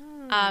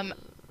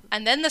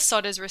 And then the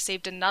Sodders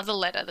received another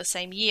letter the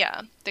same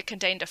year that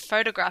contained a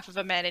photograph of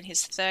a man in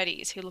his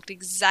 30s who looked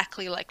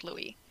exactly like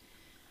Louis.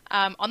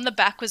 On the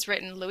back was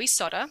written Louis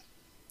Sodder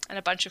and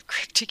a bunch of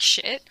cryptic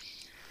shit.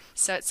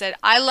 So it said,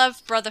 I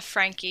love brother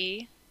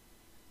Frankie,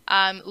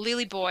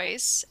 Lily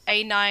Boys,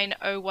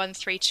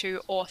 A90132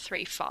 or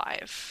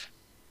 35.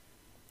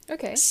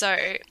 Okay.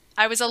 So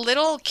I was a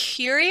little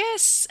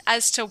curious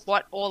as to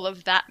what all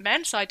of that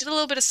meant, so I did a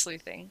little bit of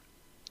sleuthing.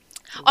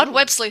 On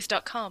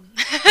websleuth.com.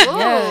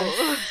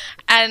 Yeah.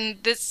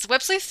 And this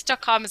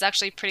websleuth.com is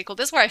actually pretty cool.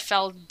 This is where I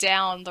fell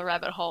down the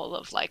rabbit hole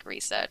of like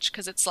research,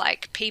 because it's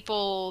like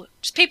people,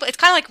 it's kind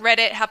of like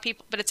Reddit,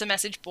 but it's a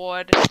message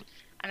board.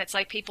 And it's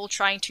like people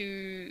trying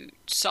to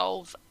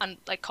solve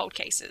like cold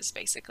cases,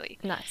 basically.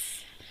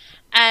 Nice.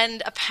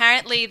 And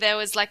apparently there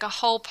was like a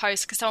whole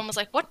post because someone was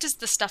like, what does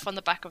the stuff on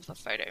the back of the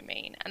photo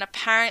mean? And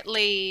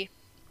apparently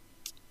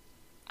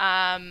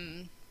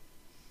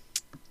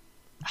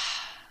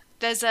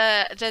there's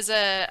a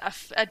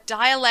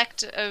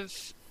dialect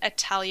of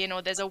Italian,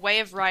 or there's a way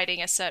of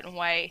writing a certain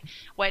way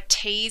where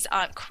T's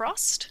aren't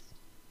crossed.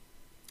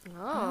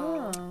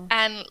 Oh.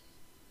 And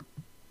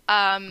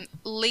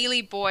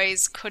Lily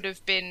Boys could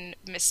have been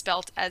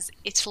misspelt as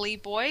Italy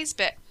Boys,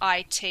 but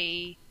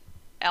ITLI.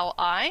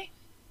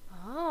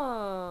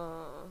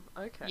 Oh,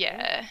 okay.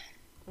 Yeah.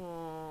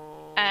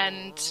 Oh.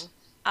 And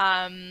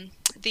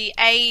the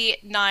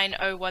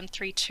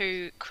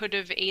A90132 could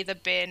have either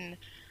been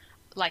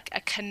like a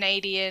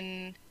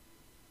Canadian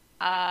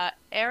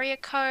area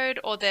code,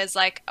 or there's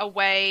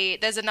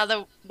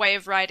another way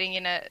of writing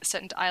in a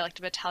certain dialect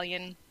of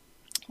Italian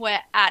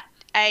where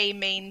A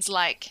means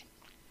like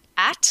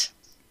at.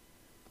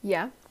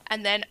 Yeah.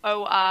 And then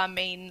OR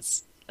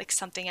means like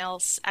something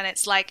else, and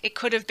it's like it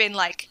could have been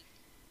like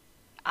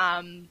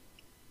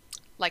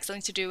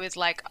something to do with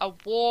like a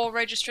war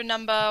register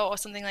number or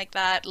something like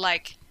that,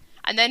 like.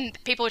 And then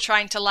people were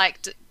trying to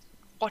like,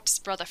 what does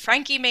brother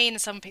Frankie mean?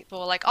 And some people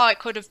were like, oh, it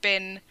could have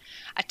been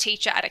a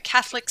teacher at a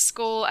Catholic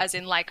school, as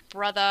in like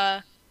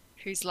brother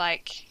who's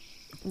like,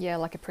 yeah,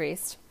 like a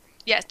priest.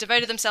 Yes,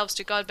 devoted themselves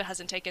to God but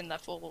hasn't taken the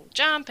full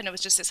jump, and it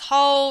was just this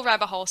whole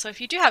rabbit hole. So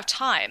if you do have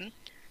time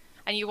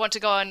and you want to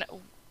go on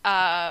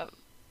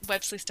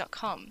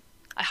websleuth.com,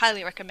 I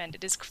highly recommend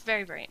it. It is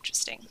very, very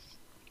interesting.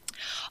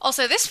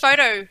 Also, this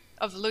photo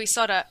of Louis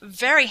Sodder,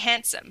 very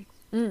handsome.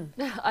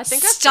 I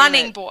think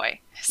stunning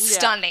boy.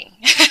 Stunning.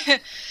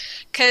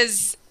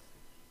 Because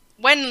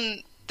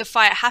when the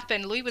fire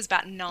happened, Louis was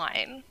about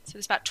 9. So it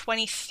was about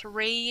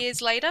 23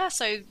 years later.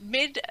 So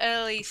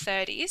mid-early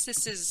 30s.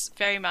 This is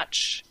very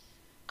much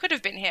could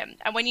have been him.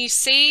 And when you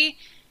see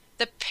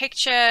the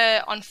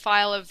picture on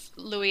file of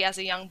Louis as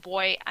a young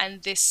boy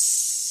and this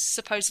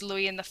supposed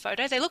Louis in the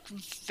photo, they look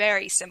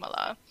very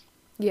similar.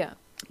 Yeah.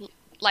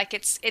 Like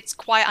it's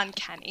quite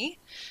uncanny.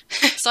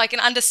 So I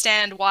can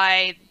understand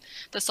why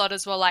the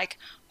Sodders were like,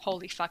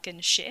 holy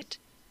fucking shit.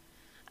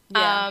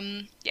 Yeah.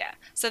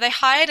 So they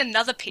hired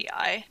another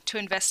PI to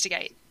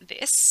investigate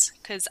this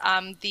because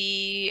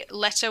the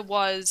letter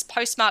was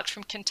postmarked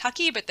from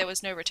Kentucky, but there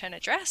was no return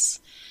address.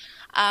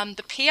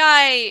 The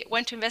PI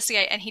went to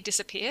investigate and he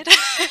disappeared.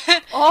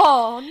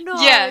 Oh,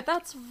 no. Yeah.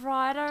 That's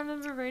right. I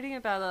remember reading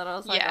about that. I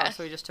was like, Yeah. oh,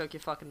 so he just took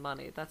your fucking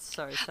money. That's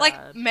so sad.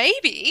 Like,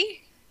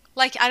 maybe.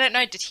 Like, I don't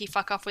know, did he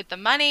fuck off with the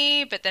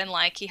money, but then,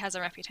 like, he has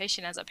a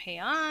reputation as a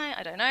PI?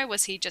 I don't know.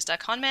 Was he just a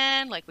con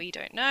man? Like, we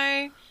don't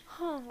know.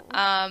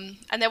 And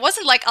there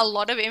wasn't, like, a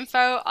lot of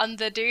info on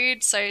the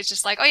dude, so it's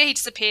just like, oh, yeah, he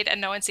disappeared, and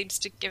no one seems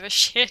to give a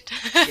shit.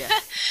 Yeah.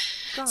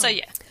 So,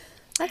 yeah.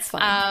 That's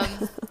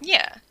fine.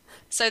 Yeah.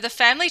 So the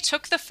family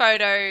took the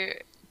photo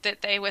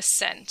that they were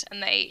sent,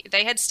 and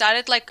they had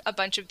started like a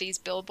bunch of these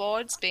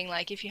billboards being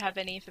like, if you have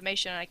any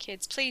information on our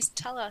kids, please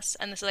tell us.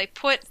 And so they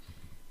put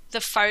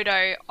the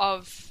photo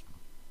of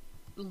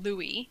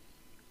Louis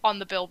on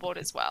the billboard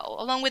as well,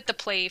 along with the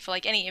plea for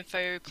like, any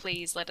info,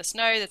 please let us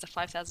know. There's a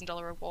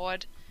 $5,000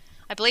 reward.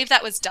 I believe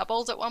that was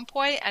doubled at one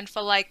point, and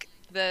for like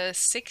the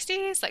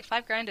 60s, like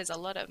 $5,000 is a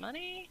lot of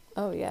money.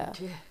 Oh yeah.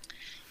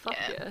 Fuck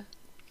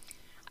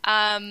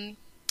yeah.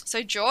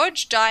 So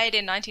George died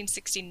in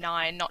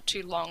 1969, not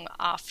too long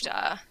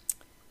after.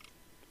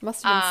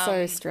 Must have been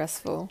so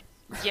stressful.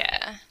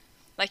 Yeah,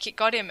 like it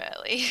got him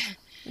early.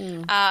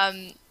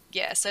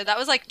 Yeah, so that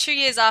was like 2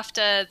 years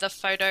after the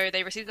photo.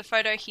 They received the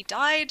photo, he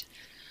died.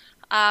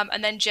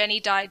 And then Jenny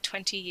died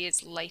 20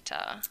 years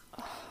later,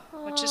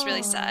 which is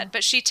really sad.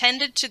 But she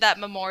tended to that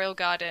memorial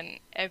garden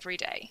every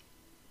day,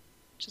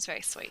 which is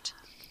very sweet.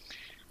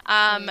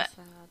 Very sad.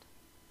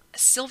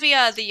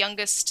 Sylvia, the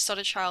youngest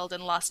Sodder child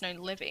and last known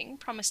living,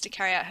 promised to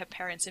carry out her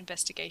parents'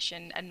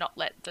 investigation and not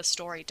let the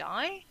story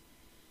die.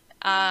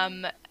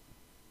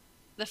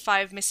 The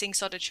 5 missing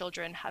Sodder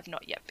children have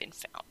not yet been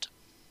found.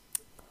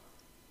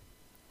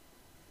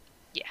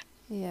 Yeah.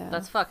 Yeah.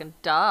 That's fucking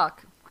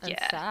dark and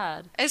Yeah.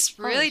 sad. It's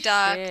really Holy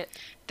dark. shit.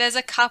 There's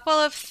a couple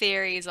of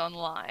theories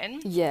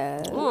online.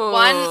 Yeah. Ooh.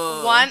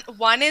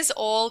 One is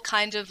all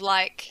kind of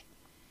like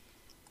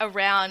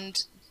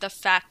around the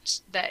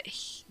fact that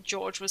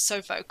George was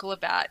so vocal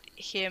about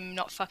him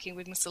not fucking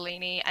with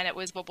Mussolini, and it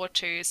was World War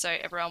II, so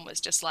everyone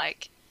was just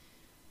like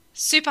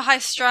super high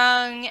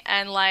strung,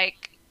 and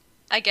like,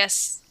 I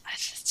guess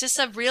it's just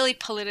a really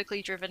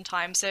politically driven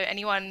time, so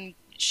anyone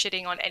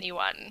shitting on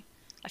anyone,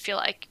 I feel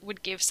like,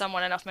 would give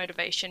someone enough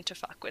motivation to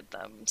fuck with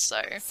them.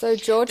 So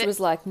George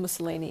was like,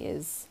 Mussolini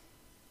is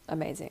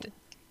amazing.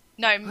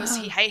 No,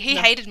 he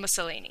hated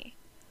Mussolini.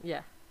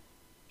 Yeah.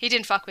 He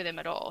didn't fuck with him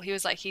at all. He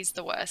was like, he's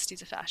the worst.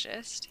 He's a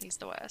fascist. He's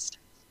the worst.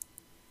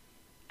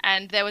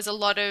 And there was a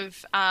lot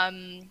of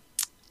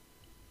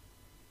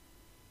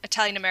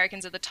Italian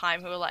Americans at the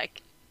time who were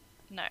like,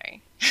 no.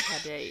 How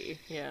dare you?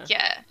 Yeah.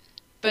 Yeah.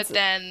 But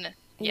then,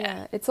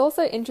 yeah. It's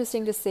also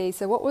interesting to see.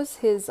 So what was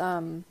his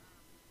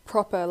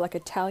proper, like,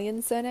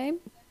 Italian surname?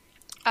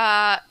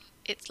 Let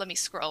me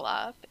scroll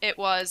up. It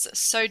was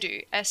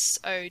Soddu.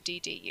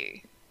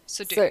 Soddu.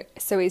 Soddu.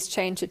 So he's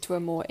changed it to a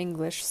more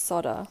English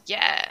Sodder.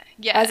 Yeah.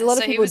 Yeah. As a lot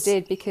of people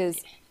did,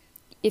 because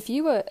if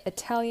you were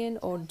Italian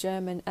or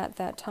German at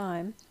that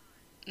time,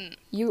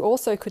 you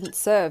also couldn't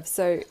serve.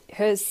 So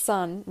her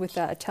son with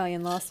that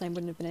Italian last name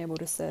wouldn't have been able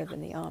to serve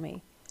in the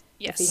army.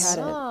 Yes. If he had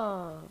it.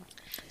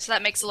 So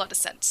that makes a lot of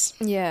sense.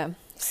 Yeah.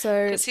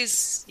 So because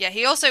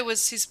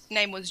his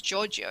name was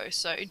Giorgio.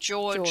 So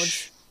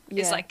George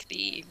is like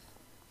the.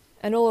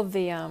 And all of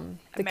the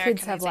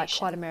kids have like Americanization.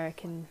 quite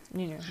American,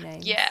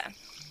 names. Yeah.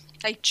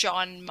 Like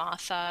John,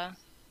 Martha,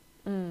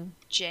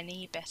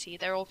 Jenny, Betty.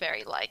 They're all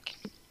very like.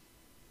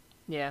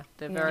 Yeah,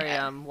 they're very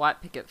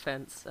white picket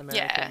fence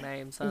American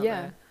names, aren't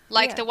they?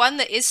 Like the one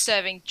that is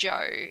serving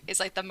Joe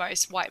is like the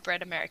most white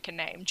bread American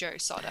name, Joe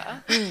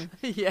Sodder.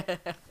 Yeah.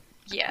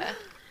 Yeah.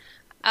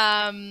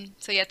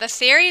 So yeah, the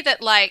theory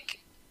that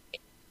like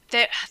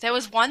there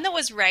was one that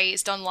was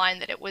raised online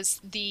that it was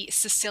the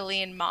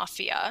Sicilian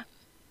Mafia.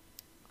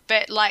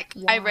 But like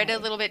I read a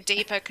little bit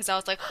deeper because I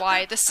was like,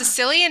 why? The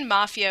Sicilian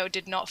Mafia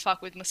did not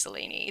fuck with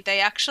Mussolini. They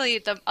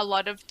actually a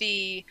lot of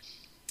the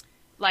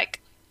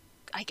like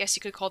I guess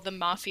you could call them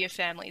mafia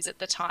families at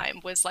the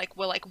time were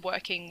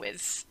working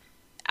with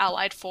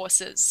Allied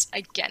forces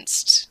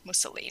against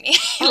Mussolini.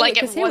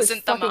 Like it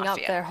wasn't the fucking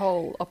mafia. Up their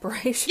whole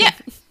operation.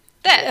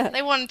 Yeah,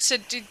 they wanted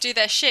to do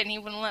their shit, and he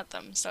wouldn't let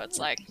them. So it's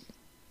like,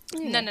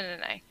 no.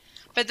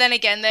 But then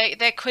again,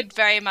 there could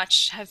very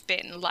much have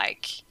been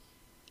like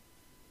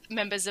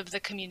members of the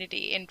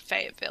community in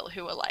Fayetteville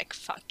who were like,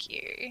 "Fuck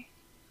you,"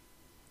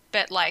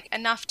 but like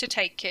enough to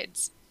take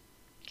kids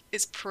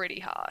is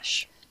pretty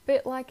harsh.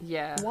 But like,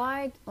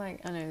 why? Like,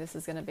 I know this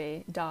is gonna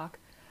be dark.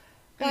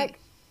 Like,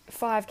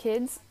 5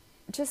 kids,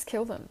 just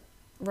kill them,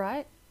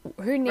 right?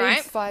 Who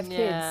needs 5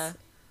 kids?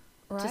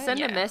 Right? To send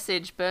a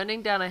message,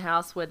 burning down a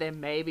house where they're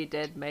maybe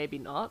dead, maybe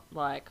not.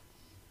 Like,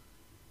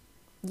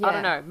 I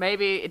don't know.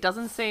 Maybe it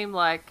doesn't seem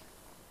like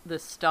the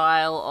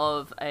style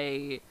of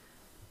a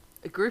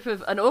group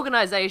of an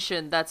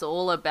organization that's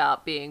all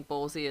about being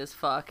ballsy as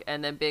fuck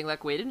and then being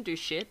like, we didn't do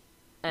shit.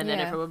 And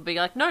then everyone would be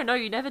like, no,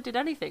 you never did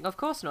anything. Of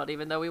course not,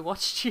 even though we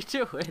watched you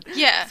do it.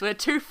 Yeah. So we're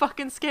too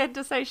fucking scared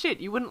to say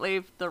shit. You wouldn't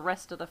leave the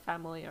rest of the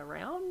family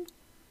around?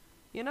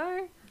 You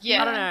know?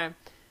 Yeah. I don't know.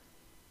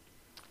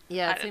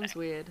 Yeah, it seems know.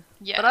 weird.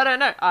 Yeah. But I don't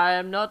know. I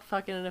am not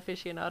fucking an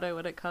aficionado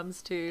when it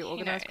comes to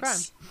organised crime.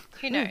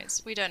 Who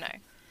knows? We don't know.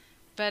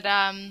 But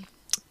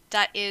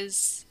that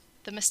is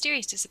the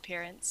mysterious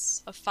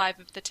disappearance of 5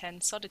 of the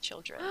 10 Sodder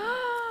children.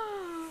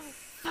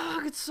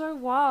 Fuck, it's so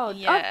wild.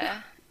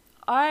 Yeah.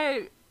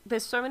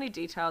 There's so many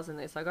details in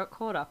this. I got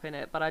caught up in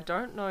it, but I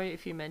don't know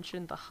if you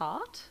mentioned the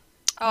heart.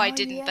 Oh, I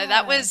didn't.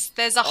 Yeah.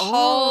 There's a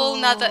whole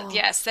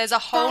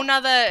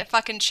nother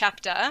fucking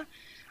chapter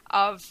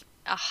of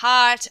a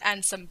heart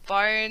and some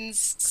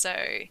bones. So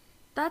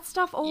That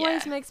stuff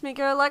always Yeah. makes me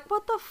go like,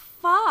 what the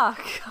fuck?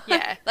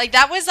 Yeah, like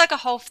that was like a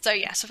whole. So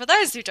yeah, so for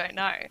those who don't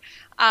know,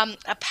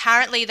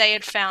 apparently they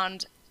had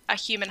found a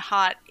human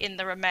heart in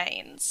the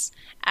remains,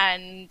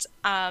 and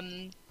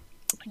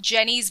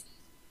Jenny's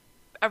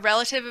a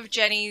relative of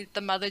Jenny,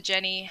 the mother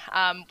Jenny,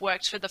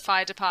 worked for the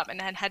fire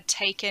department and had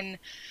taken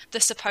the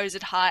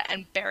supposed heart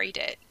and buried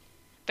it.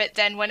 But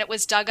then when it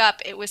was dug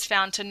up, it was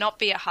found to not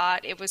be a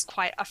heart. It was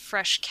quite a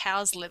fresh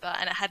cow's liver,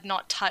 and it had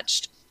not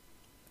touched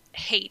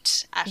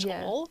heat at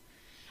all.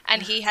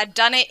 And he had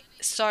done it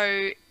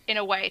so in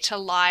a way to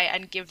lie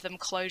and give them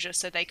closure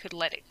so they could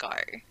let it go,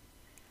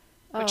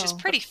 which is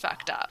pretty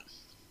fucked up.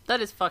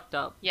 That is fucked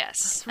up.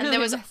 Yes. Really And there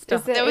was messed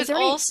up. there was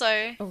any-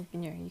 also Oh,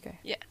 no, you go.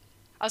 yeah,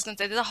 I was going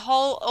to say,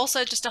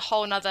 there's just a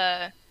whole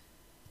nother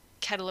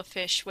kettle of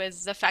fish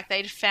was the fact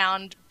they'd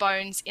found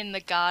bones in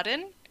the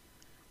garden,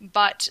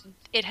 but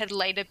it had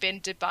later been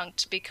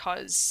debunked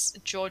because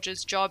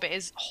George's job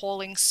is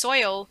hauling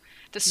soil.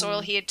 The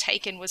soil he had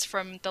taken was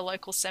from the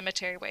local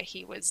cemetery where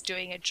he was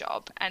doing a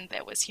job, and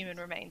there was human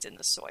remains in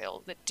the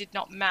soil that did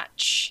not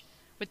match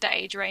with the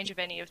age range of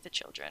any of the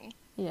children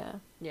Yeah.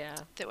 Yeah.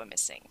 that were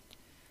missing.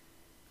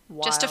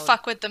 Wild. Just to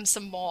fuck with them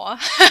some more.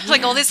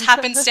 Like all this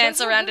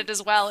happenstance around it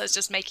as well is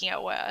just making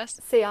it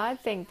worse. See, I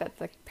think that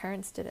the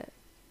parents did it.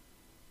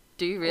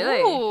 Do you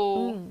really?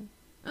 Ooh,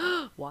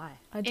 Why?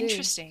 I do.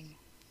 interesting.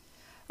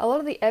 A lot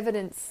of the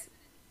evidence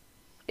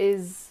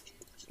is,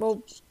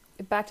 well,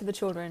 back to the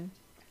children.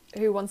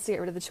 Who wants to get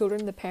rid of the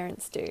children? The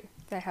parents do.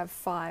 They have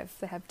 5.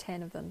 They have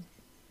 10 of them.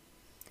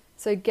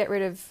 So get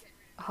rid of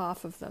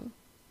half of them.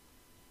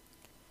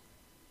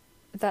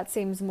 That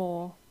seems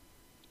more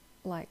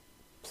like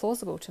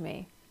plausible to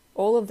me.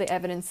 All of the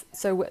evidence.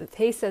 So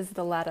he says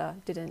the ladder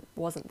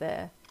wasn't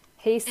there.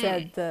 He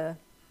said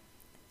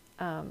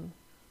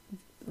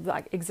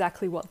like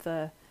exactly what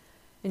the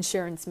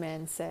insurance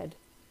man said,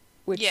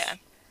 which Yeah.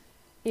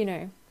 you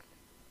know,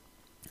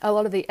 a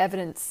lot of the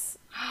evidence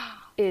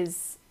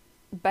is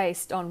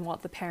based on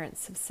what the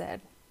parents have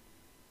said.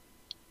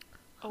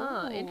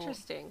 Oh, Ooh.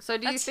 interesting. So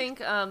do you That's- think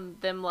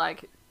them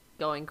like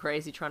going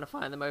crazy trying to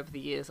find them over the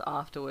years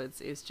afterwards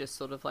is just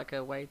sort of like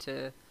a way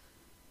to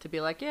be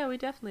like, yeah, we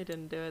definitely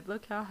didn't do it.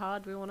 Look how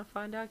hard we want to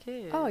find our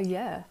kids. Oh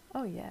yeah.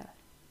 Oh yeah.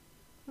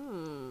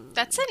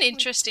 That's an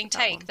interesting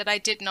take that I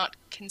did not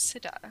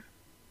consider.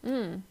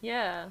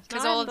 Yeah.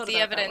 Because No, I all hadn't of thought the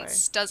about it that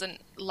evidence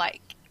doesn't,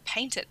 like,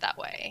 paint it that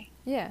way.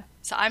 Yeah.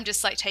 So I'm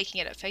just, like, taking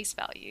it at face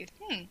value.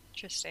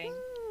 Interesting.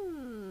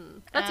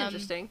 way. That's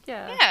interesting.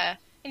 Yeah. Yeah.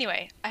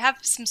 Anyway, I have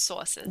some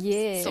sources.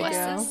 Yeah,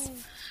 Sources. girl.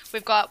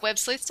 We've got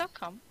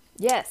websleuths.com.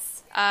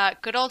 Yes.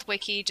 Good old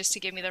wiki, just to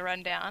give me the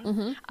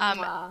rundown.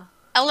 Wow.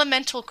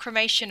 Elemental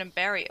cremation and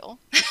burial.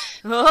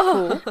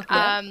 Cool.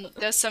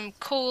 There's some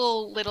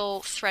cool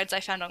little threads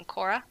I found on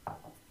Quora.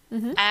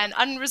 And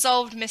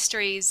unresolved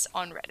mysteries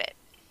on Reddit.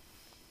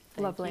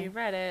 Lovely. You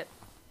read it.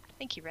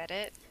 Thank you,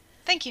 Reddit.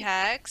 Thank you,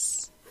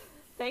 Hags.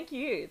 Thank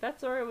you. That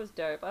story was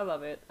dope. I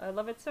love it. I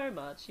love it so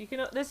much. You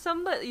can. There's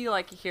some that you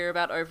like hear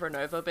about over and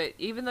over, but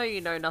even though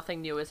you know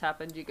nothing new has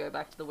happened, you go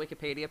back to the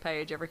Wikipedia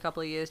page every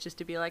couple of years just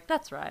to be like,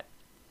 "That's right.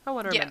 I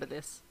want to Yeah. remember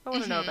this. I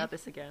want to know about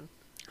this again."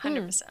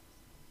 100%.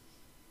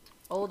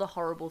 All the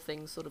horrible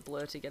things sort of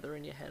blur together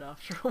in your head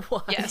after a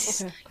while.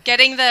 Yes.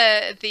 Getting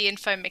the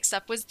info mixed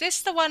up. Was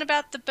this the one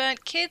about the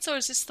burnt kids, or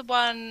is this the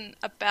one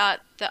about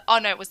the... Oh,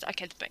 no, it was...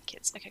 Okay, the burnt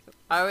kids. Okay, cool.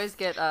 I always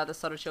get the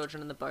Sutter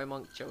children and the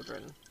Beaumont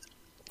children.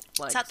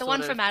 Like, Is that the sort one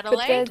of from they're-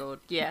 Adelaide? tangled.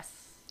 Yes.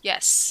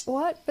 Yes.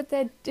 What? But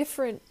they're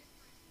different.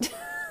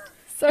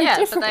 So Yeah,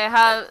 different. but they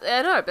have...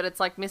 I know, but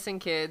it's like missing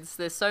kids.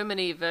 There's so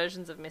many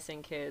versions of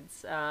missing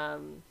kids.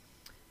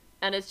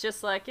 And it's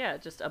just like, yeah,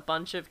 just a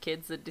bunch of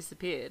kids that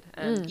disappeared.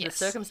 And the Yes.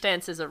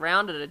 circumstances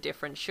around it are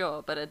different,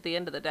 sure, but at the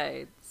end of the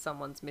day,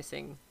 someone's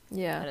missing.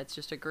 Yeah. And it's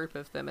just a group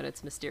of them, and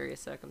it's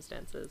mysterious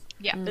circumstances.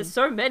 Yeah. There's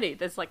so many.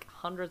 There's like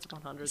hundreds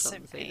upon hundreds So of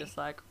them. So many. you're just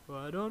like, well,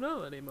 I don't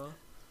know anymore.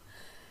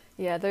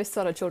 Yeah, those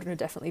sort of children are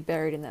definitely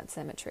buried in that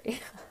cemetery.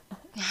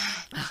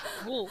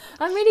 Cool.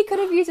 I mean, he could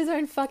have used his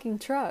own fucking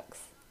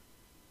trucks.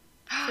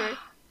 True.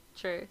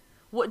 True.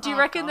 What do you Oh,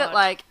 reckon that God.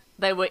 like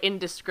they were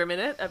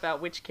indiscriminate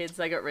about which kids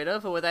they got rid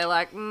of, or were they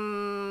like,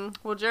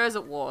 well, Joe's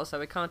at war, so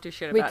we can't do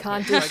shit We about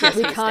can't him, do so I guess shit.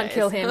 We he can't stays."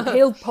 kill him.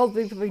 He'll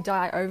probably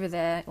die over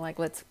there. Like,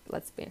 let's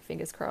be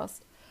fingers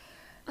crossed.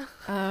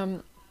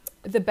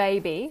 The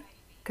baby,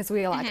 because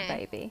we like a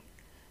baby.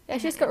 Yeah,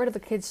 she just got rid of the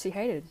kids she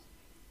hated.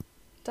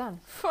 Done.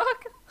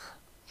 Fuck.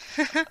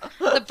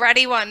 The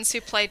bratty ones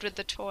who played with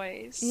the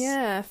toys.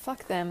 Yeah,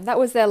 fuck them. That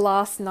was their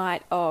last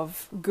night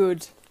of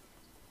good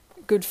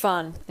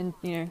fun, and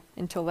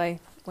until they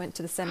went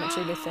to the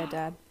cemetery with their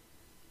dad.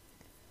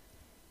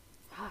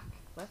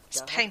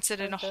 Just paints it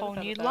in a whole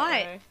new that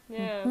light. way.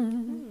 Yeah.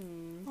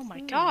 Oh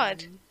my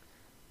god.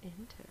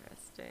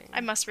 Interesting.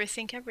 I must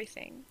rethink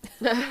everything.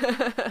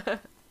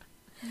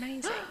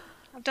 Amazing.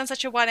 I've done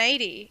such a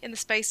 180 in the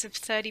space of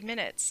 30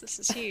 minutes. This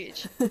is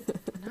huge.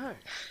 No.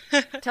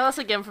 Tell us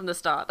again from the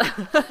start.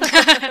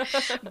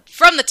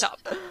 From the top.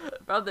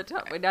 From the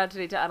top. We now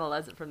need to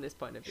analyze it from this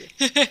point of view.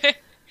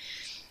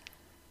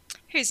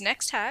 Who's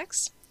next,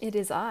 Hags? It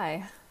is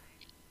I.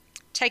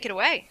 Take it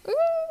away.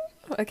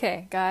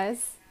 Okay,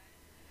 guys.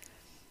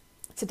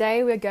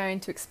 Today we're going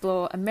to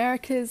explore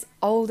America's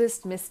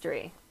oldest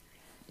mystery,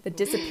 the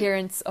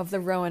disappearance of the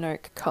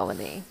Roanoke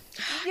colony.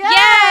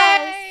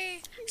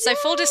 Yay! So,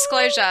 full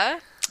disclosure,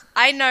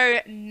 I know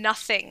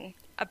nothing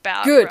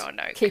about Good.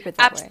 Roanoke. Keep it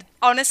that way.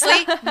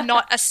 Honestly,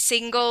 not a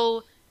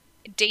single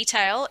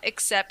detail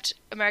except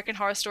American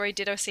Horror Story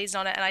did a season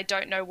on it, and I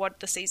don't know what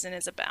the season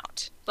is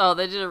about. Oh,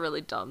 they did a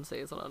really dumb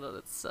season on it.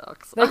 It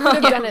sucks. They could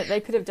have done it. They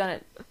could have done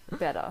it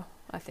better,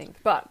 I think.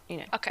 But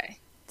Okay.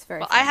 it's very.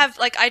 Well, fun.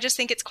 I just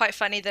think it's quite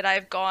funny that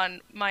I've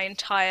gone my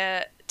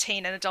entire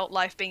teen and adult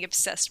life being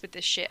obsessed with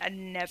this shit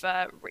and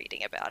never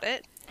reading about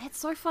it. It's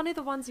so funny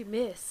the ones you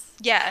miss.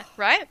 Yeah,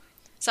 right?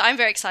 So I'm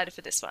very excited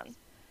for this one.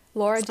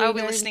 Laura, do you I'll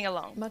be know listening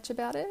along. much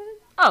about it?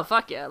 Oh,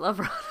 fuck yeah, I love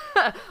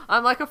Ron.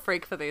 I'm like a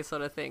freak for these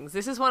sort of things.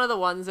 This is one of the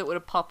ones that would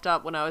have popped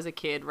up when I was a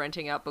kid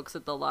renting out books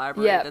at the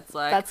library. Yeah, that's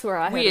like that's where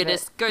I heard of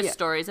weirdest it. ghost Yeah.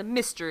 stories and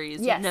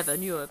mysteries Yes. you never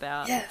knew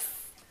about. Yes.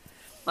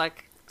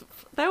 Like,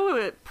 they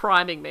were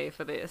priming me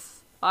for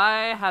this.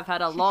 I have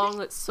had a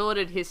long,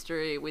 sordid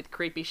history with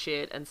creepy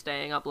shit and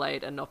staying up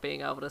late and not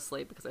being able to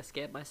sleep because I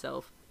scared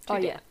myself to Oh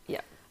death.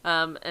 yeah.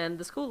 And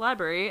the school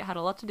library had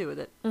a lot to do with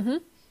it.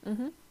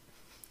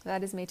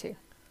 That is me too.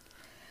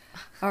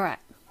 All right.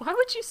 Why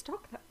would you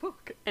stock that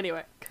book?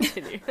 Anyway,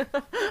 continue.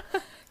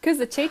 Because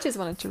the teachers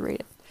wanted to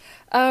read it.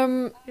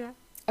 Yeah.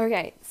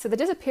 Okay, so the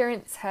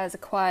disappearance has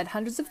acquired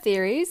hundreds of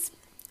theories,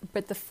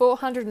 but the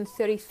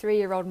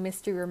 433-year-old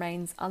mystery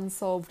remains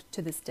unsolved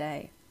to this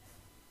day.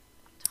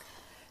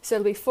 So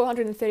it'll be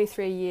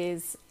 433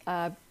 years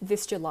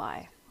this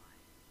July.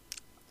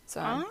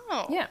 So,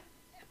 Oh. yeah.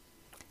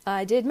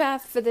 I did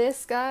math for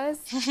this, guys.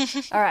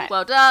 All right,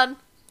 Well done.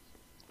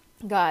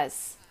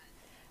 guys.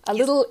 A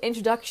little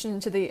introduction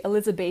to the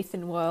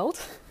Elizabethan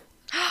world.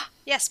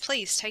 Yes,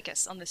 please take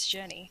us on this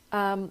journey.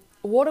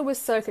 Water was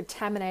so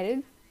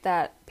contaminated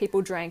that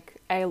people drank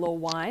ale or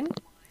wine,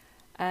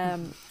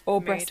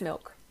 or breast Mood.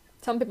 milk.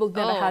 Some people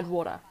never Oh. had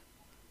water.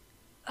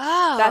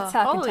 Oh. That's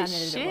how Holy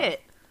contaminated it was.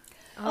 shit.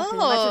 Oh, can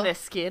you imagine their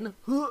skin?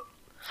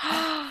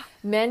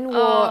 Men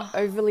wore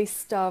overly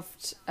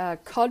stuffed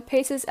cod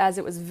pieces as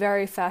it was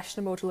very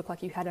fashionable to look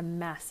like you had a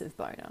massive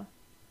boner.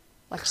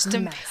 Like Just a,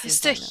 massive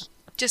just,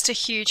 boner. just a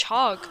huge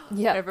hog.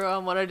 Yeah.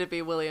 Everyone wanted to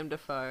be William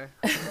Dafoe.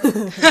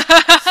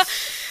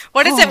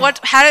 What is it?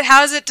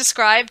 How is it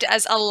described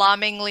as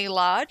alarmingly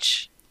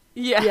large?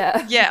 Yeah.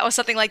 Yeah. Yeah, or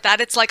something like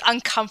that. It's like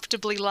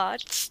uncomfortably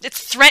large.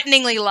 It's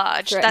threateningly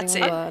large. That's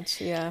Threateningly it.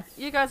 large, yeah.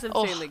 You guys have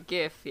Oh. seen the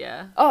GIF,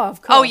 yeah? Oh,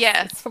 of course. Oh,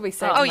 yeah. It's probably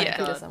saved Oh, on my yeah.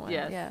 computer God, somewhere.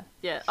 yes. Yeah.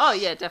 Yeah. Oh,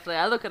 yeah, definitely.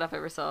 I look it up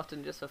every so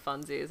often just for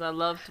funsies. I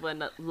loved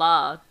when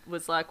La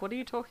was like, "What are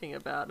you talking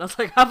about?" And I was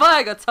like, "Have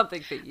I got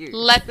something for you?"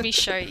 Let me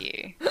show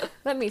you.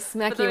 Let me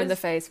smack For you in the those-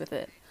 face with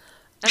it.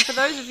 And for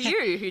those of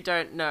you who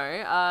don't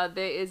know,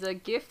 there is a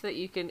GIF that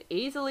you can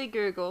easily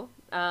Google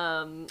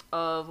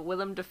of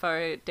Willem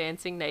Dafoe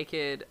dancing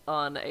naked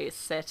on a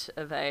set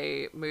of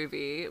a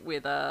movie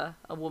with a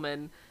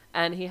woman,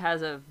 and he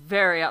has a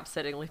very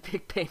upsettingly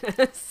big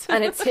penis.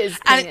 And it's his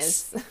And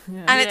penis.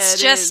 Yeah. And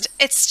Yeah,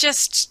 it's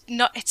just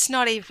not. It's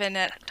not even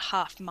at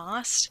half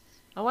mast.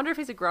 I wonder if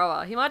he's a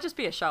grower. He might just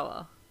be a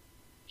shower.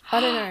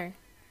 I don't know.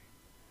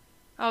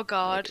 Oh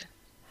God.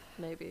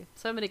 Maybe.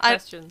 So many I-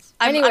 questions.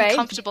 I'm Anyway,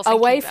 uncomfortable thinking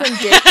away about from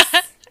it.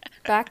 dicks,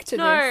 back to this.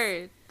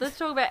 No, let's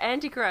talk about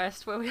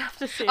Antichrist, where we have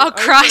to see it Oh, over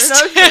Christ.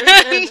 and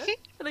over again,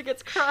 and it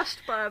gets crushed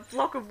by a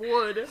block of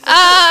wood.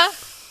 Ah.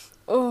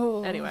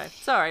 Oh. Anyway,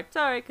 sorry,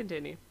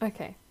 continue.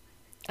 Okay.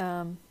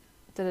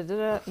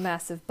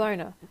 Massive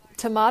boner.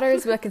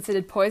 Tomatoes were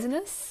considered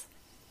poisonous,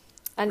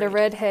 and a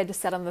redhead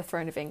sat on the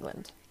throne of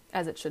England,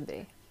 as it should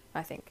be,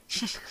 I think.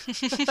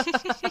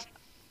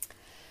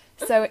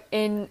 So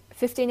in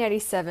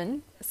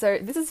 1587, so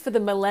this is for the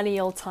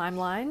millennial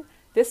timeline.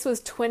 This was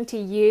 20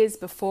 years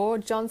before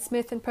John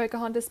Smith and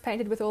Pocahontas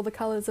painted with all the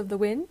colours of the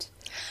wind,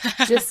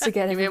 just to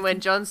get You mean everything. when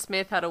John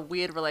Smith had a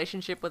weird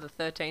relationship with a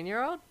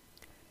 13-year-old?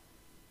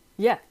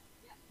 Yeah.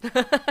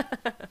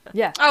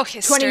 Yeah. Oh,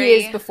 history. 20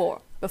 years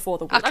before the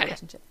weird Okay.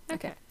 relationship.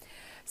 Okay.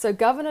 So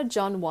Governor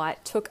John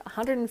White took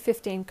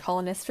 115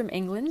 colonists from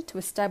England to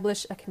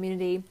establish a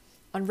community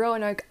on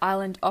Roanoke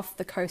Island off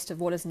the coast of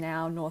what is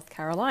now North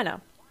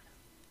Carolina.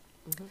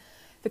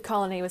 The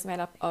colony was made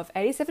up of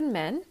 87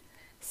 men,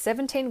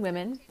 17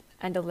 women,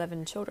 and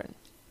 11 children.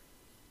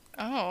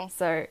 Oh.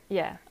 So,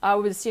 yeah, I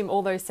would assume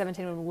all those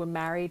 17 women were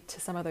married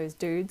to some of those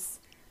dudes,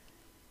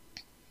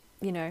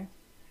 you know,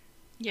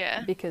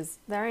 Yeah. because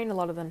there ain't a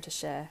lot of them to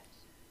share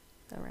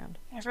around.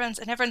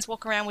 Everyone's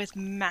walking around with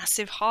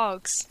massive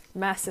hogs.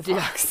 Massive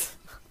hogs.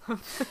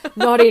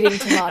 Not eating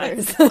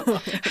tomatoes.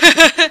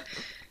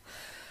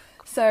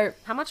 So,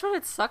 How much would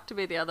it suck to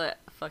be the other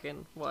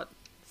fucking,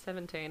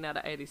 17 out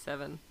of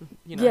 87?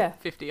 You know, Yeah.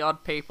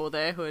 50-odd people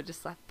there who are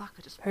just like, fuck,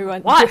 I just who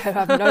what?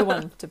 have no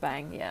one to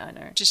bang. Yeah, I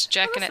know. Just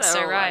jerking it They're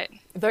so all right.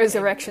 Those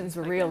erections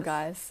were I real,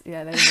 guess. guys.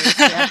 Yeah, they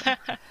were.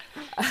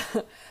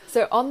 Yeah.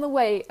 So on the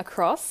way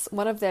across,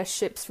 one of their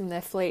ships from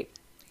their fleet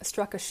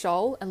struck a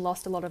shoal and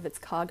lost a lot of its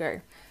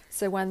cargo.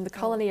 So when the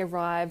colony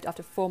arrived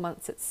after 4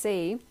 months at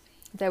sea,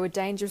 they were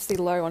dangerously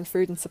low on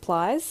food and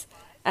supplies,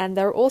 and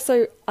they were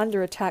also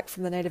under attack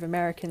from the Native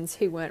Americans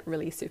who weren't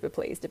really super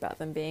pleased about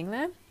them being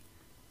there.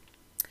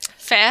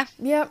 Fair.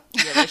 Yep.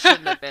 Yeah, they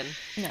shouldn't have been.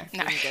 No.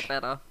 Didn't get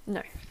better.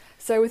 No.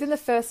 So within the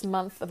first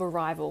month of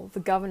arrival, the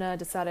governor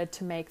decided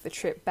to make the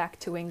trip back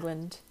to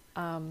England,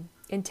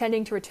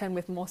 intending to return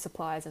with more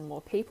supplies and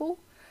more people.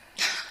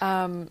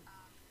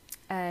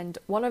 And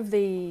one of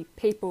the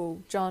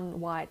people John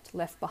White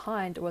left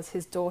behind was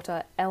his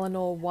daughter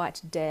Eleanor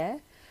White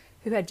Dare,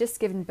 who had just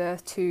given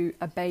birth to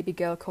a baby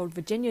girl called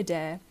Virginia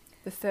Dare,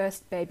 the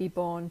first baby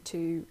born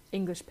to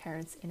English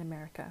parents in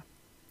America.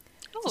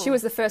 So she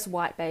was the first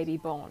white baby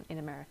born in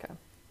America.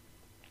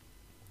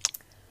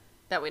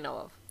 That we know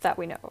of. That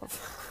we know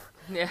of.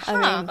 Yeah. I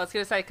mean- I was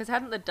going to say, because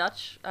hadn't the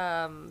Dutch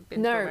been to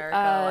No,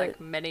 America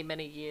like many,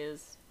 many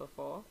years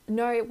before?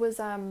 No, it was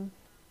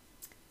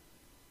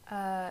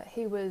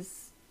he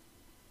was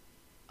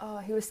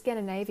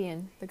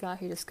Scandinavian, the guy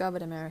who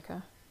discovered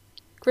America.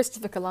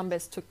 Christopher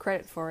Columbus took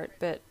credit for it,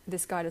 but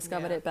this guy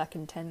discovered Yeah. it back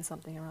in 10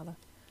 something or other.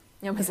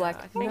 And was Yeah,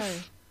 like, I think- no.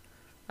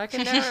 I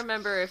can never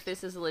remember if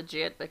this is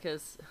legit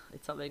because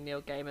it's something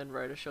Neil Gaiman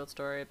wrote a short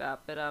story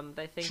about, but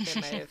they think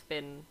there may have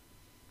been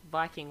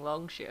Viking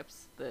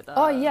longships that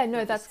Oh, yeah, no,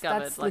 that that's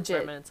discovered, like, legit.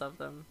 remnants of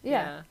them.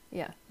 Yeah.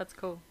 That's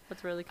cool.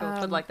 That's really cool.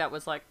 But like that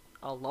was like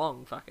a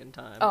long fucking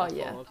time Oh, before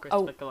yeah.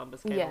 Christopher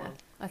Columbus came Yeah. along.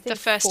 I think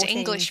The first 14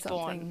 English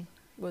something born.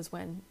 was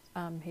when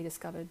he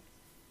discovered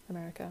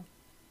America.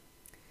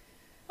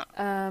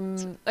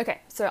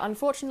 Okay, so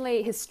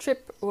unfortunately his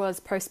trip was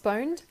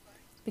postponed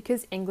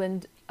because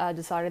England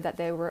decided that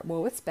they were at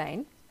war with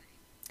Spain.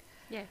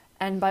 Yeah.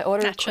 And by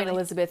order of Naturally. Queen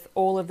Elizabeth,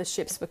 all of the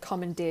ships were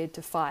commandeered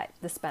to fight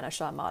the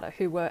Spanish Armada,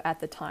 who were at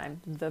the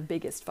time the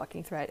biggest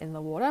fucking threat in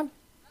the water.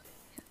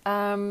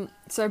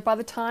 So by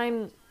the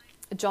time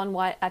John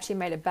White actually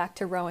made it back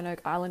to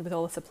Roanoke Island with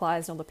all the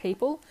supplies and all the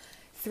people,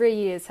 3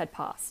 years had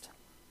passed.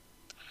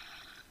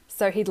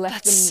 So he'd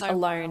left That's them so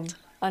alone, wild.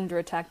 under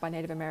attack by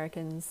Native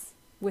Americans,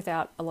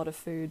 without a lot of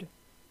food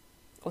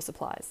or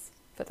supplies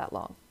for that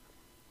long.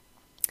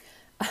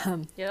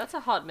 Yeah, that's a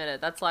hot minute.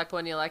 That's like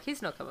when you're like,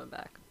 he's not coming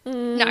back.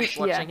 No.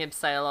 Watching him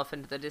sail off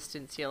into the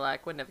distance, you're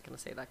like, we're never going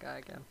to see that guy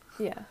again.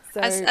 Yeah.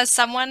 So As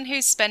someone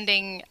who's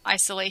spending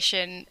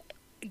isolation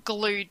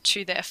glued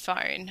to their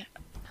phone,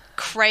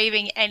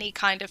 craving any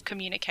kind of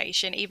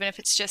communication, even if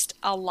it's just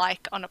a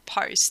like on a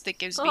post that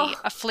gives me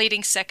a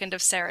fleeting second of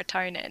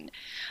serotonin,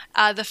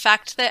 the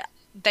fact that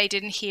they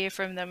didn't hear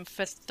from them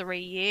for 3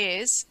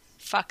 years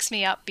fucks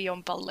me up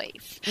beyond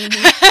belief.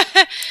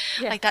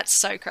 Like, that's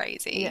so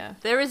crazy. yeah.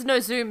 There is no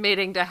Zoom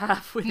meeting to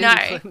have with No.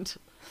 England.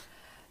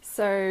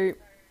 So,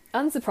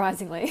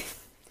 unsurprisingly,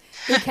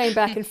 he came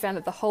back and found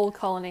that the whole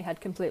colony had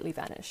completely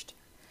vanished.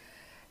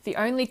 The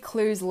only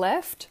clues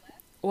left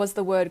was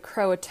the word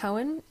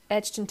CROATOAN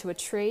etched into a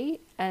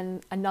tree,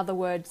 and another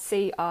word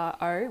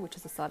CRO, which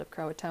is the site of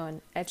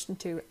CROATOAN, etched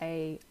into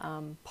a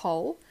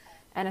pole,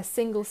 and a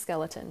single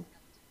skeleton.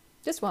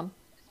 Just one.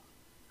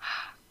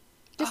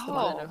 Just the I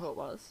one. don't know who it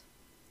was.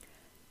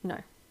 No.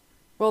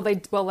 Well,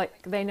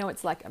 they know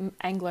it's like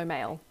Anglo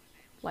male.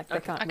 Like, they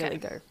can't Okay. really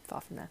go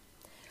far from there.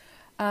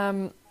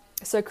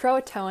 So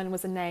Croatoan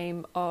was a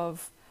name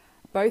of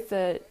both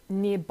a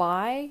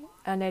nearby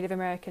Native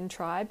American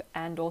tribe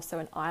and also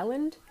an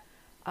island,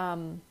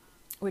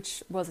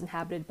 which was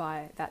inhabited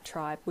by that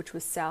tribe, which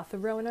was south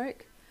of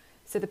Roanoke.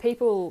 So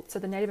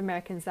the Native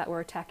Americans that were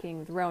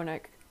attacking the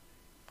Roanoke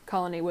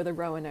colony were the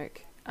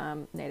Roanoke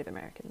Native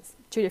Americans,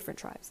 two different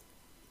tribes.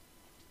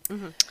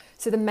 Mm-hmm.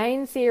 So the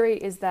main theory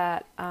is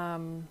that,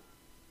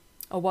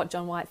 or what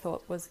John White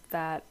thought, was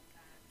that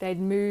they'd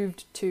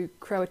moved to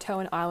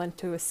Croatoan Island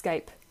to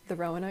escape the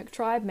Roanoke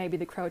tribe. Maybe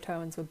the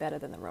Croatoans were better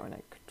than the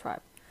Roanoke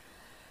tribe.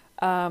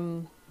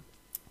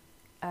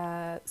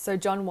 So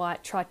John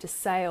White tried to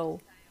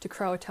sail to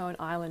Croatoan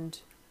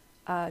Island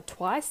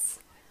twice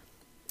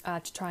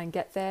to try and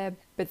get there,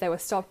 but they were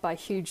stopped by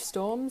huge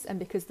storms, and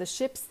because the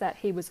ships that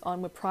he was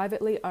on were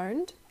privately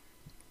owned,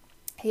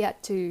 he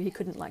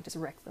couldn't like just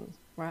wreck them,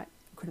 right?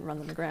 Couldn't run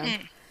them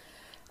aground.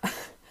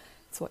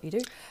 That's what you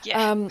do.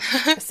 Yeah.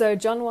 So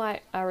John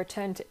White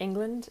returned to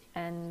England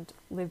and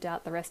lived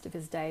out the rest of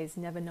his days,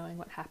 never knowing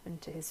what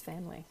happened to his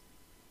family.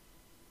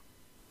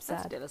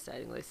 That's Sad.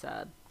 devastatingly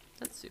sad.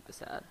 That's super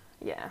sad.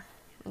 Yeah,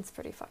 it's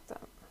pretty fucked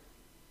up.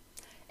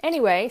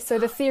 Anyway, so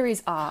the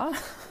theories are...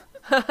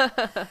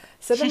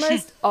 So the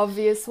most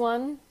obvious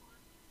one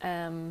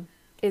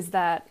is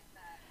that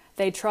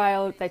they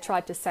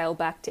tried to sail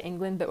back to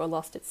England but were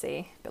lost at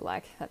sea. But,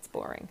 like, that's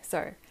boring.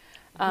 So...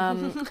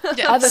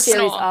 other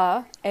theories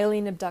are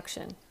alien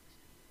abduction,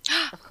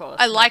 Of course.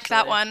 I like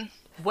that naturally. one.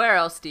 Where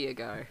else do you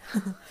go?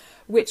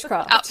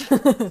 witchcraft.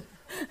 Ooh,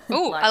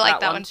 I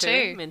like that one too.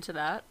 too. I'm into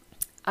that.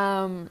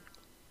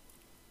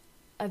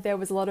 There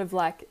was a lot of,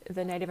 like,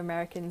 the Native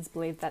Americans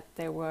believed that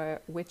there were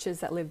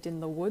witches that lived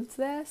in the woods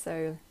there,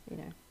 so, you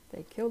know,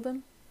 they killed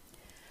them.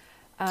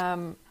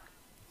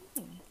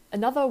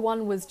 Another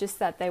one was just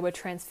that they were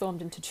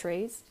transformed into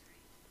trees.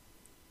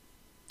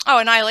 Oh,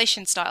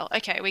 Annihilation style.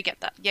 Okay, we get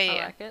that. Yeah, yeah, I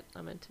yeah. like it.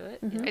 I'm into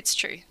it. Mm-hmm. Yeah. It's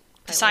true.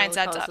 The Paint science with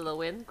all adds colours up. of the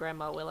wind,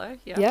 Grandma Willow.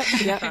 Yeah. Yep,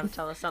 yep. Trying to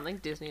tell us something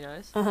Disney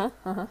knows.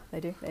 They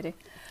do.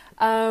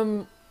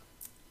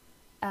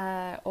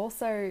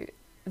 Also,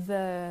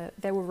 there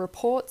were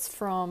reports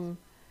from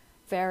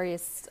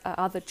various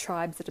other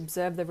tribes that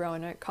observed the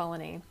Roanoke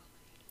colony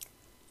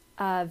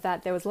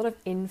that there was a lot of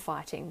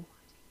infighting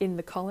in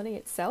the colony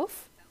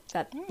itself.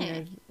 That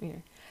you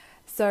know.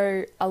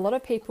 So a lot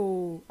of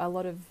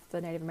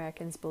the Native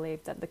Americans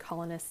believed that the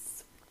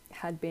colonists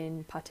had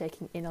been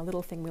partaking in a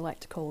little thing we like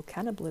to call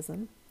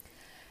cannibalism.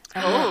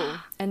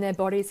 And their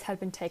bodies had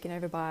been taken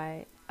over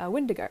by a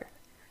Wendigo.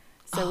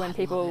 So when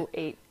people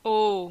eat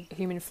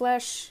human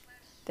flesh,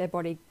 their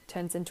body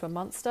turns into a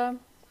monster.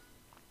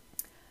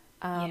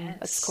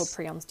 It's called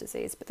Prion's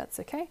disease, but that's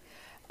okay.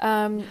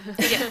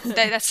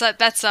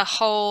 That's a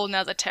whole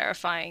nother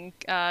terrifying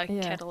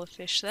kettle of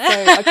fish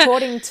there. So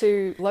according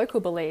to local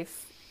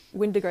belief,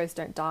 Wendigos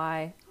don't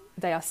die.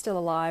 They are still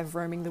alive,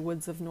 roaming the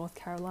woods of North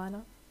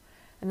Carolina.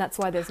 And that's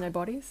why there's no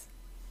bodies.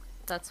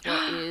 That's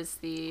what is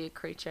the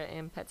creature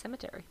in Pet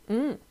Sematary.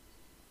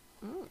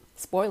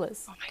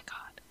 Spoilers. Oh my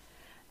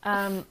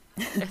god.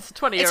 It's a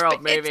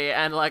 20-year-old movie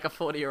and like a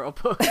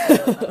 40-year-old book.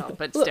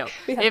 But still,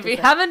 we if you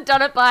haven't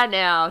done it by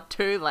now,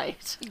 too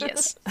late.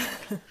 Yes.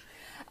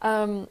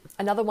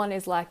 Another one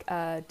is like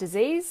a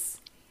disease,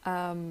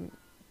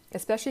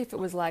 especially if it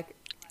was like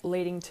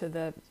leading to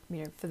the,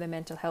 for the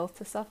mental health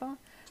to suffer.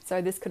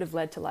 So this could have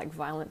led to like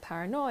violent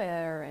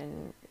paranoia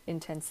and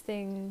intense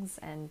things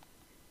and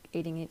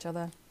eating each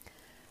other,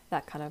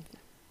 that kind of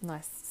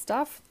nice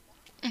stuff.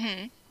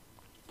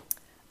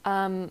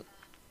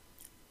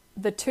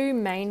 The two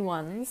main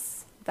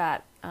ones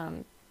that,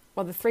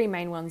 the three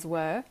main ones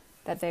were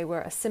that they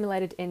were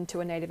assimilated into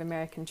a Native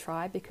American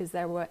tribe because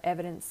there were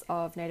evidence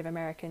of Native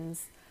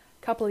Americans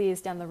a couple of years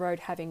down the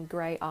road having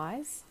grey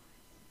eyes.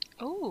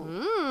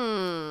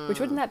 Oh. Which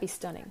wouldn't that be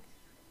stunning?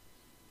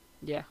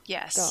 Yeah.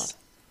 Yes. God,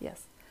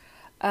 yes.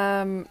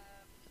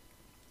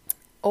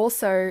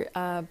 Also,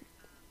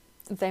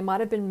 they might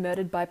have been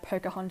murdered by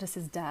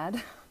Pocahontas'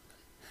 dad.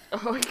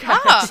 Oh my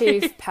god.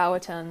 Chief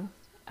Powhatan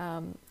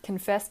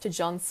confessed to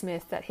John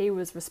Smith that he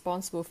was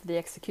responsible for the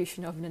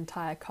execution of an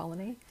entire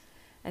colony.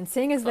 And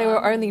seeing as they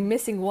were only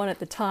missing one at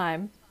the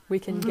time, we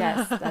can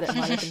guess that it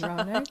might have been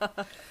Roanoke.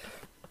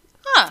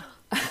 Huh.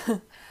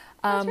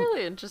 That's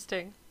really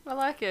interesting. I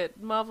like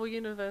it. Marvel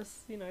Universe,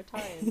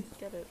 tie-ins.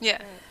 Get it.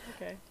 Yeah.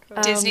 Okay,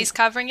 cool. Disney's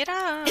covering it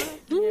up.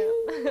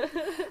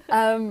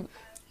 Yeah.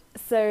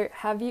 So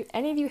have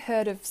any of you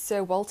heard of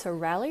Sir Walter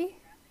Raleigh?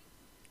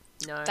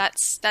 No.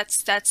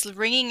 That's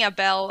ringing a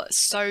bell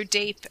so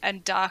deep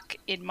and dark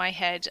in my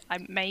head.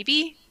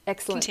 Maybe.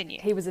 Excellent. Continue.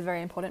 He was a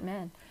very important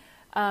man.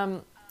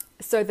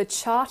 So the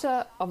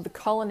charter of the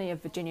colony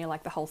of Virginia,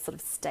 like the whole sort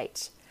of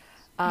state,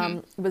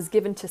 was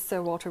given to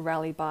Sir Walter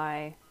Raleigh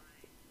by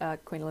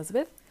Queen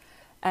Elizabeth.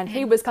 And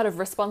he was kind of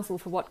responsible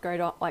for what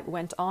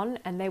went on,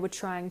 and they were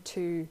trying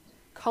to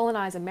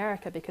colonize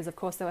America because, of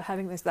course, they were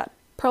having that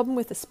problem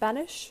with the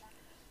Spanish.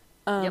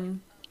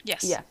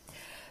 Yes. Yeah.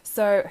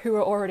 So who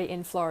were already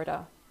in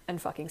Florida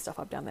and fucking stuff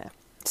up down there.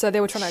 So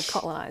they were trying to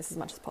colonize as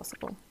much as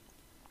possible.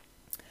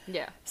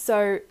 Yeah.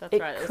 So That's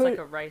right. It was like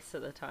a race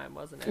at the time,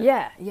 wasn't it?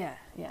 Yeah.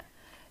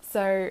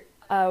 So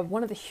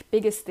one of the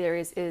biggest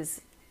theories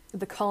is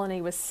the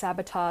colony was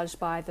sabotaged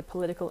by the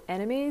political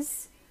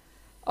enemies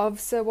of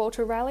Sir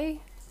Walter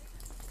Raleigh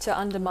to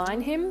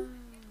undermine him.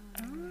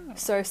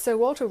 So Sir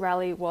Walter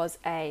Raleigh was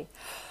a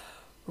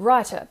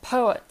writer,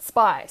 poet,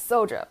 spy,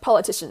 soldier,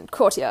 politician,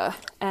 courtier,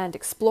 and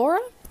explorer.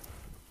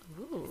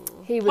 Ooh.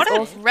 What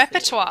a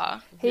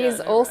repertoire. He is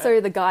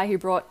also the guy who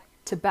brought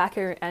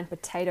tobacco and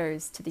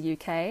potatoes to the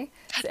UK.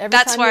 So every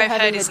That's time where you're I've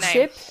having heard his a name.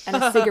 chip and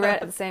a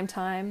cigarette at the same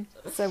time,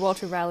 Sir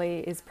Walter Raleigh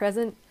is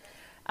present.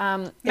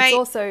 Mate, It's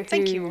also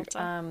thank you, who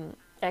Walter.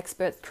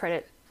 experts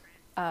credit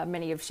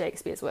many of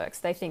Shakespeare's works.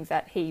 They think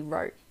that he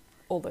wrote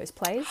all those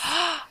plays.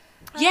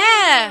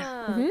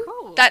 Yeah.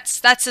 Cool.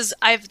 That's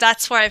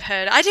where I've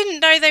heard. I didn't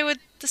know they were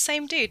the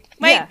same dude.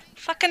 Wait, Yeah.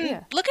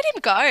 look at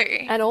him go.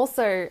 And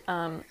also,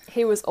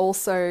 he was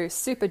also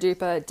super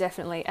duper,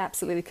 definitely,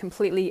 absolutely,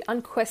 completely,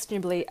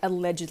 unquestionably,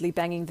 allegedly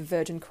banging the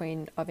Virgin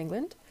Queen of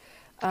England.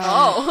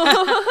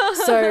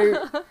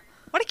 So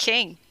What a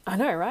king. I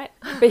know, right?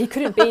 But he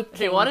couldn't be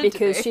king wanted to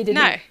because be. she didn't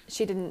No.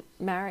 she didn't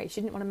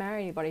want to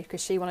marry anybody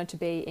because she wanted to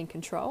be in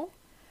control.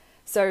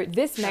 So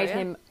this made yeah.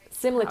 him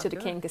similar to the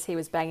good. king because he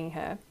was banging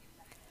her.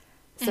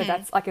 So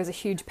that's like, it was a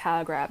huge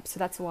power grab. So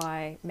that's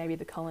why maybe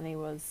the colony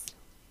was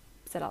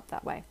set up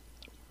that way.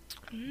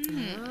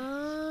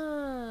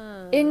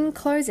 In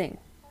closing,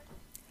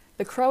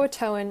 the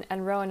Croatoan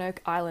and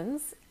Roanoke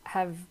Islands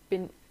have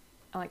been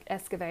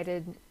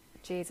excavated,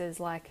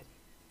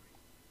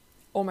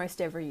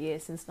 almost every year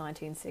since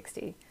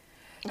 1960.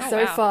 Oh,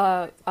 wow.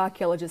 Far,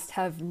 archaeologists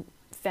have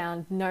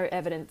found no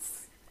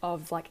evidence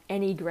of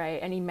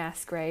any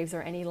mass graves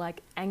or any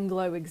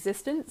Anglo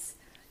existence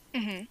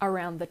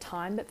around the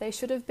time that they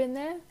should have been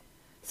there.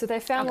 So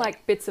they found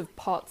bits of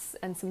pots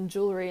and some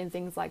jewelry and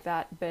things like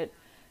that, but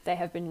they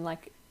have been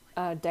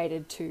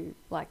dated to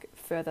like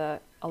further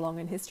along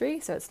in history,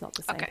 so it's not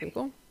the same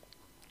people.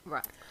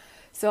 Right.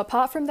 So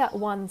apart from that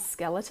one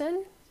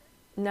skeleton,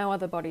 no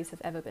other bodies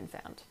have ever been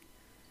found.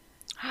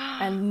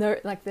 And no,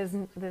 like there's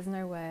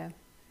nowhere.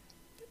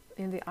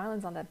 The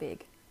islands aren't that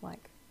big.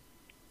 Like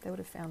they would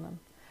have found them.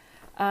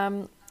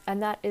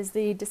 And that is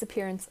the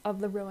disappearance of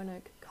the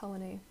Roanoke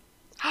colony.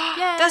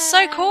 That's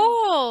so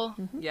cool.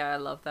 Yeah, I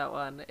love that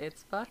one.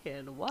 It's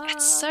fucking wild.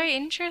 It's so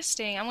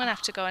interesting. I'm going to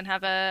have to go and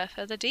have a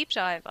further deep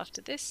dive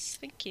after this.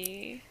 Thank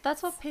you.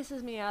 That's what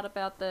pisses me out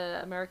about the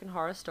American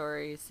Horror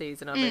Story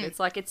season of it. It's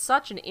like, it's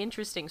such an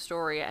interesting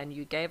story, and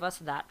you gave us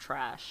that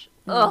trash.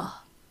 Ugh.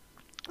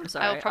 I'm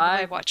sorry. I will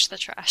probably watch the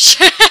trash.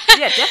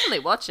 Yeah, definitely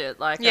watch it.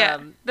 Like, Yeah.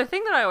 The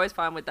thing that I always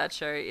find with that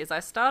show is I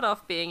start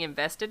off being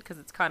invested because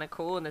it's kind of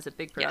cool and there's a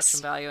big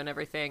production value and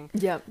everything.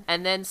 Yep.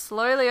 And then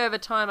slowly over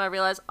time I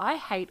realize I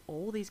hate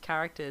all these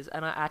characters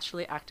and I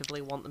actually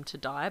actively want them to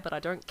die, but I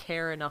don't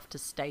care enough to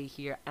stay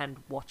here and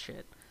watch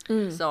it.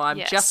 So I'm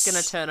just going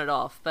to turn it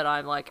off, but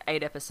I'm like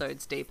 8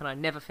 episodes deep and I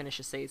never finish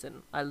a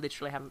season. I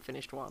literally haven't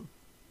finished one.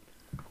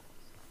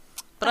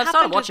 But I've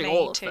started watching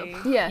all of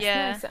them. Yes.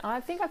 Yeah. No, so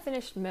I think I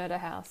finished Murder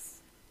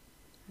House.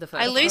 The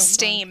first I lose one.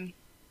 steam.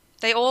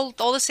 They all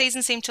the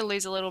seasons seem to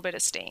lose a little bit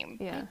of steam.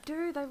 Yeah. They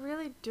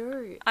really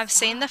do. I've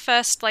seen the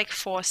first like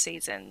 4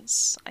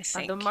 seasons, I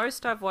think. The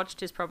most I've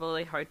watched is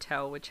probably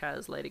Hotel, which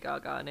has Lady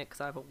Gaga in it,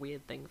 because I have a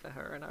weird thing for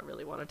her, and I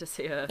really wanted to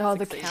see her Oh,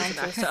 the succeed as an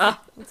Countess.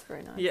 actor. That's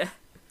very nice.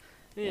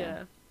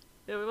 Yeah.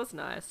 It was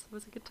nice. It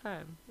was a good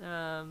time.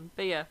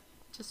 But yeah,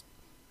 just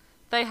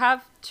they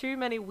have too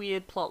many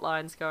weird plot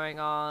lines going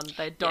on.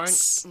 They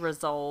don't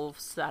resolve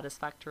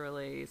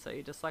satisfactorily, so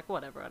you're just like,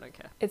 whatever, I don't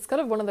care. It's kind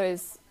of one of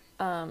those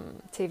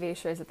TV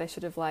shows that they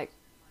should have, like,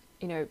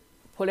 you know,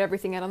 put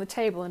everything out on the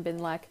table and been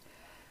like,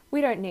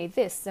 we don't need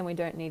this and we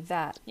don't need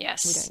that.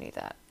 Yes. We don't need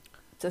that.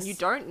 Just, You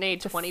don't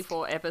need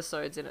 24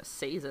 episodes in a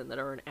season that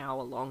are an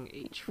hour long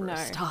each for a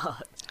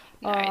start.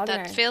 No, I don't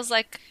that know. feels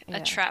like a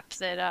Yeah. trap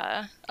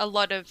that a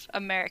lot of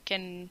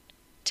American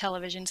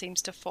television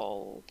seems to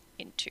fall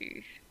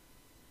into.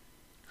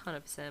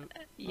 100%.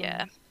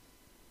 Yeah.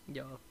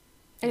 Yeah.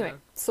 Anyway, Yeah.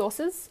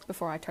 sources,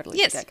 before I totally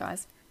Yes. forget,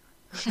 guys.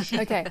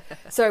 Okay,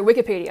 so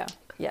Wikipedia,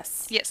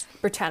 yes. Yes.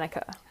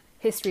 Britannica,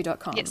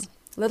 history.com, Yes.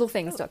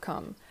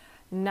 littlethings.com,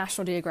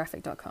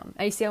 nationalgeographic.com.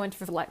 ACO went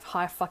for like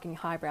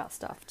highbrow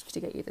stuff to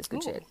get you this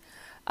good shit.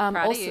 Proud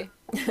of Also, you.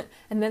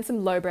 and then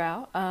some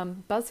lowbrow,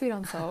 BuzzFeed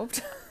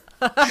Unsolved,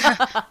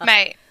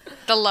 Mate,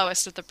 the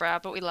lowest of the brow,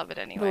 but we love it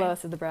anyway. the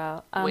lowest of the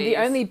brow. The Weave.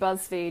 only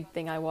BuzzFeed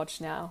thing I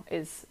watch now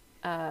is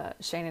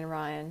Shane and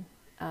Ryan,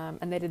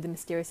 and they did the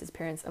mysterious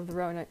disappearance of the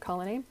Roanoke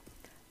colony.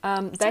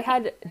 They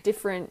had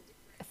different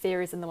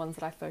theories than the ones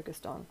that I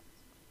focused on.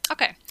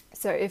 Okay.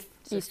 So if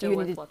So you still you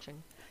worth needed,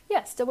 watching.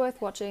 yeah, still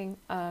worth watching.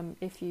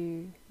 If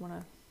you want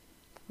to,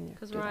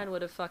 Because Ryan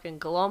would have fucking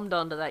glommed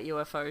onto that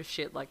UFO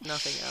shit like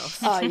nothing else.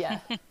 Oh yeah,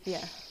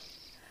 yeah.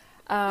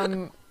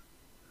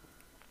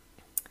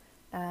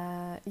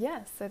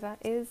 Yeah. So that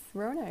is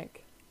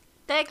Roanoke.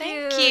 Thank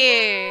you.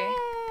 Yay.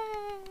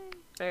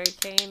 Very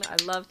keen. I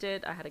loved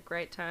it. I had a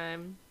great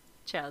time.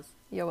 Cheers.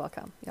 You're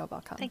welcome. You're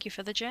welcome. Thank you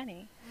for the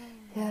journey.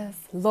 Yes,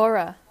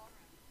 Laura.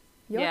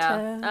 Your yeah.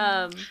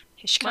 turn.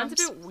 Here she Mine's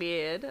comes. a bit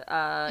weird.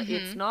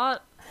 It's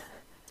not.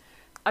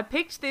 I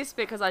picked this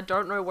because I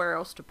don't know where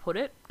else to put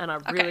it, and I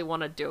really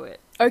want to do it.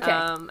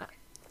 Okay.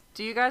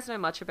 Do you guys know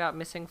much about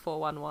Missing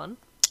 411?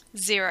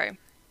 0.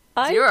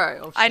 Zero.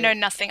 Oh, I shit. know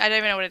nothing. I don't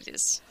even know what it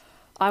is.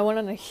 I went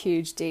on a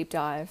huge deep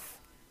dive.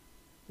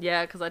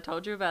 Yeah, because I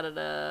told you about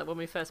it when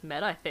we first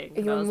met, I think.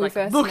 And I When was we like,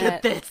 first look met,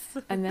 at this.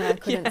 And then I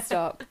couldn't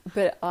stop.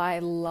 But I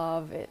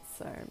love it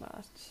so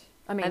much.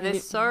 I mean, And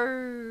there's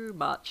so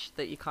much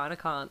that you kind of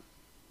can't.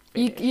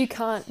 you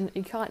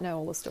can't know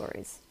all the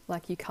stories.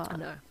 Like you can't. I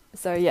know.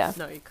 So yeah,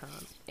 No, you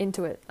can't.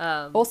 into it.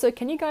 Um, Also,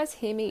 can you guys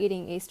hear me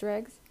eating Easter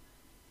eggs?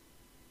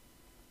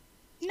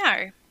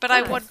 No, but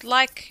I would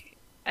like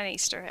an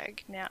Easter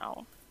egg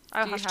now.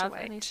 I'll do you have to have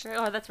wait. any stray?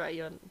 Oh, that's right.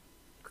 Your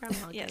grandma.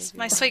 Yes, gave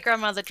my you sweet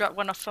grandmother dropped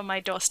one off on my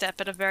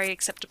doorstep at a very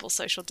acceptable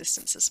social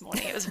distance this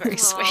morning. It was very Aw,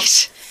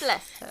 sweet.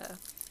 Bless her.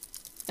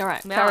 All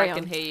right, Now carry I on.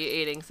 can hear you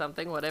eating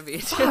something, whatever you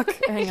do. Fuck,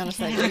 hang on a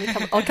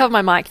second. I'll cover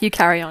my mic. You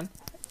carry on.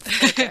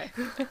 Okay.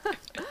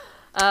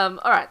 All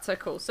right. So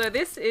cool. So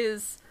this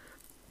is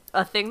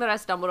a thing that I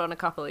stumbled on a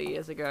couple of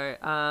years ago.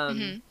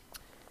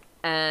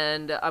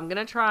 And I'm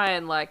gonna try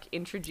and like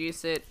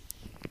introduce it,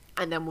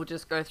 and then we'll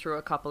just go through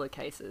a couple of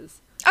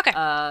cases. Okay.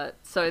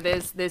 So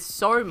there's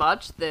so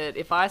much that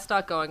if I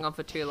start going on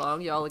for too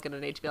long, y'all are gonna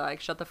need to be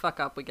like, shut the fuck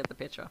up. We get the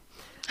picture.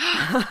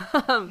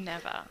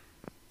 Never.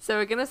 So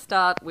we're gonna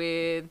start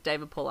with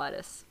David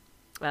Paulides.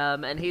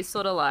 And he's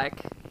sort of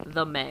like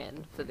the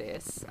man for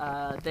this.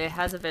 There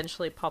has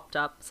eventually popped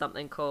up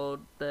something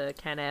called the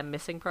Can-Am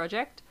Missing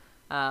Project.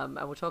 And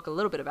we'll talk a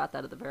little bit about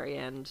that at the very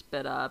end.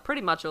 But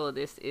pretty much all of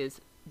this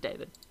is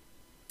David.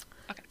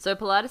 Okay. So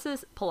Paulides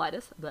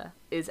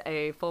is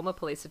a former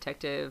police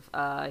detective.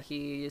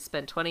 He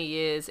spent 20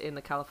 years in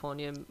the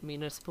California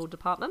Municipal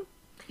Department.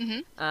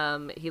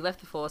 He left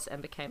the force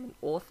and became an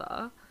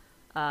author.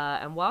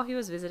 And while he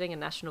was visiting a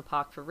national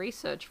park for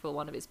research for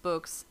one of his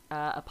books,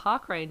 a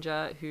park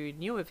ranger who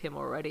knew of him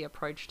already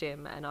approached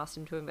him and asked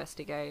him to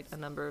investigate a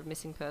number of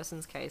missing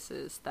persons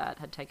cases that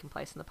had taken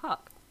place in the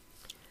park.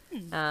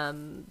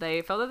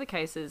 They felt that the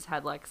cases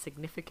had like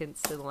significant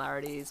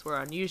similarities, were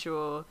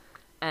unusual,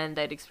 and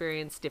they'd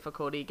experienced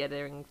difficulty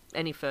getting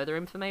any further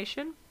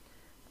information.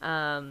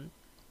 And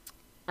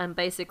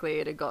basically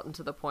it had gotten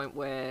to the point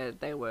where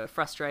they were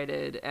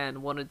frustrated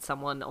and wanted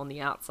someone on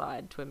the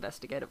outside to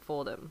investigate it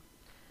for them.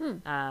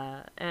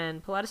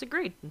 And Paulides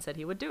agreed and said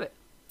he would do it.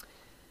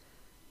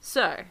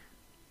 So,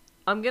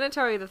 I'm going to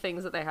tell you the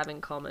things that they have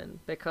in common,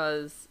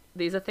 because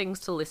these are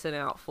things to listen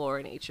out for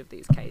in each of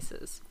these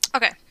cases.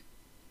 Okay.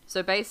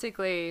 So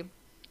basically,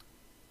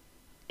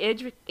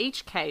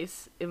 each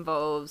case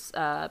involves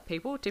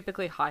people,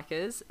 typically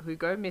hikers, who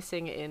go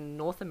missing in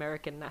North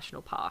American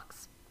national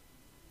parks.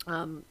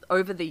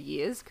 Over the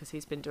years, because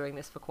he's been doing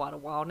this for quite a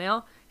while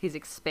now, he's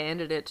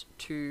expanded it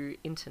to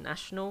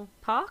international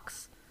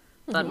parks.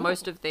 But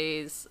most of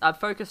these, I've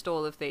focused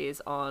all of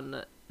these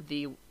on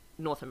the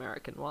North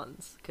American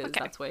ones, because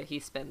that's where he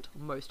spent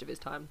most of his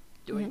time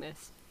doing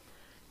this.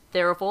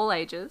 They're of all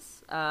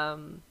ages.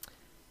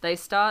 They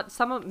start,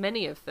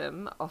 many of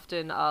them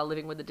often are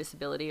living with a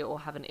disability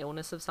or have an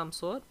illness of some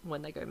sort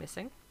when they go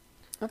missing.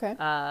 Okay.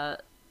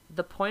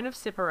 The point of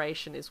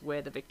separation is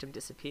where the victim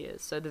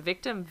disappears. So the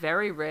victim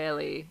very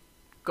rarely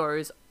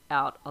goes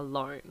out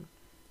alone.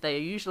 They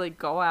usually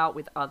go out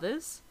with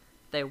others.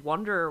 They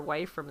wander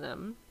away from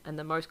them, and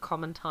the most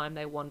common time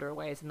they wander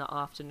away is in the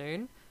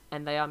afternoon,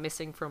 and they are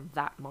missing from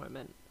that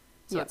moment.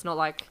 So it's not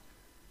like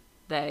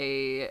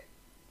they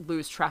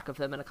lose track of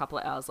them and a couple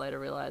of hours later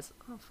realize,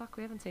 oh fuck,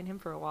 we haven't seen him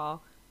for a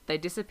while. They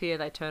disappear,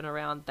 they turn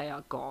around, they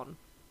are gone.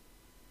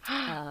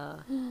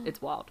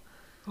 It's wild.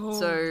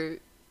 So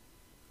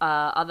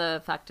other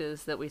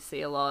factors that we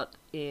see a lot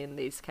in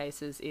these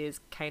cases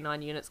is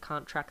canine units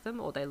can't track them,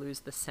 or they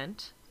lose the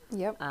scent.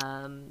 Yep.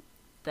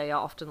 They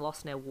are often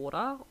lost near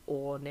water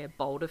or near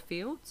boulder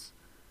fields.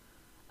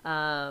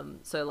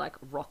 So like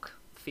rock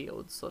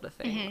fields sort of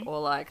thing, or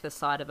like the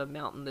side of a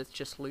mountain that's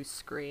just loose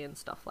scree and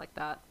stuff like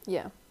that.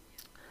 Yeah.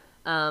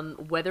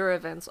 Weather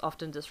events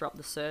often disrupt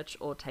the search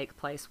or take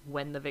place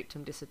when the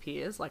victim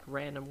disappears, like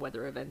random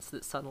weather events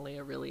that suddenly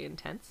are really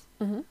intense.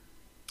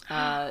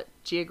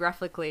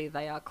 Geographically,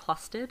 they are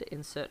clustered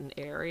in certain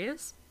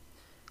areas.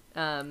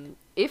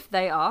 If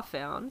they are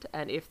found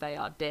and if they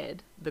are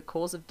dead, the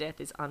cause of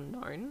death is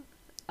unknown,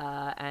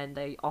 and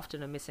they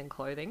often are missing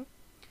clothing.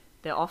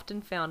 They're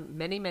often found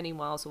many, many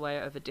miles away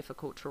over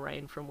difficult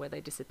terrain from where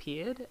they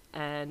disappeared,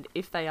 and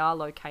if they are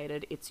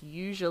located, it's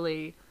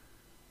usually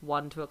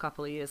 1 to a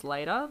couple of years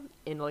later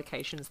in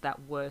locations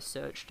that were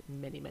searched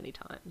many, many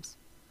times.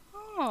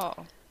 Oh.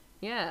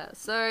 Yeah,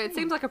 so it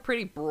seems like a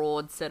pretty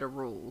broad set of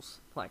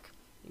rules. Like,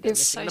 you go It's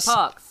missing in the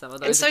parks, some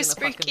of those It's so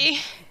are gonna spooky.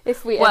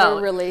 If we Well-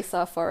 ever release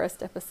our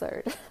forest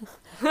episode,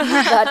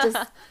 that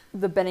just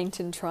the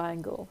Bennington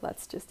Triangle.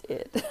 That's just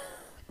it.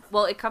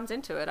 Well, it comes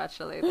into it,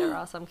 actually. There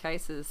are some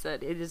cases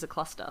that it is a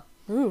cluster.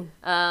 Ooh.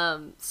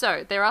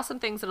 So there are some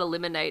things that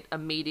eliminate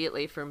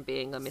immediately from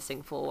being a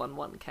missing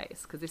 411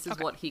 case, because this is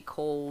what he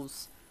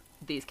calls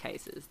these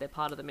cases. They're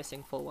part of the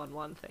missing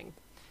 411 thing.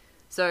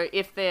 So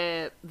if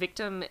their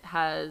victim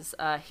has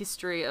a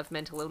history of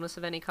mental illness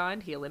of any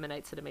kind, he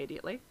eliminates it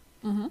immediately.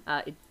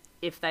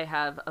 If they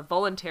have a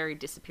voluntary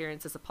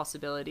disappearance as a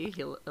possibility,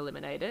 he'll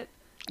eliminate it.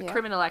 Yeah.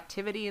 Criminal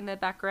activity in their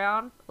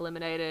background,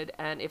 eliminated.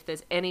 And if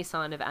there's any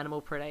sign of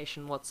animal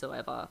predation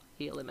whatsoever,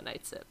 he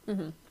eliminates it.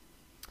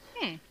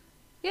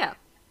 Yeah.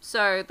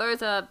 So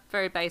those are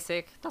very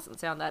basic. Doesn't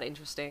sound that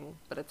interesting,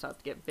 but it starts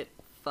to get a bit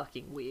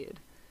fucking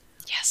weird.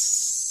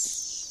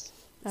 Yes.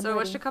 So I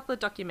watched a couple of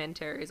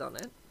documentaries on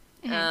it.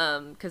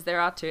 Because there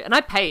are 2. And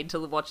I paid to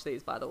watch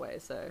these, by the way,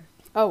 so...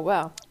 Oh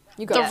wow,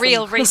 you got The some-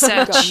 real you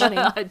research. got money.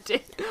 I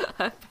did.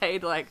 I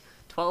paid like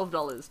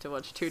 $12 to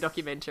watch 2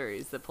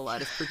 documentaries that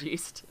Paulides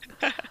produced.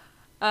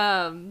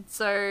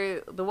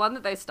 So the one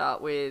that they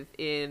start with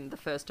in the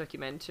first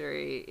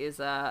documentary is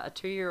a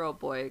 2-year-old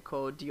boy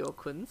called Dior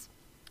Kunz.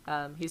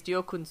 He's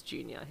Dior Kunz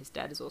Jr. His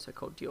dad is also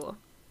called Dior.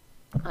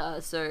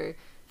 So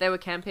they were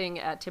camping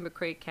at Timber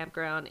Creek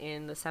Campground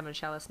in the Salmon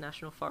Challis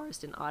National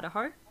Forest in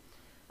Idaho.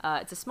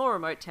 It's a small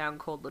remote town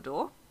called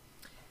Lador.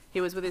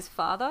 He was with his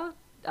father,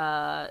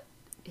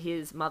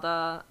 his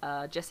mother,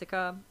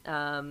 Jessica,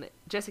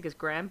 Jessica's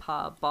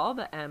grandpa,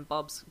 Bob, and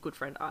Bob's good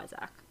friend,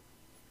 Isaac.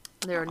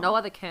 There are no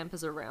other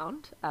campers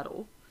around at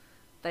all.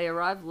 They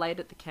arrive late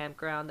at the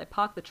campground, they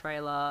park the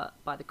trailer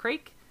by the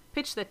creek,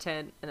 pitch their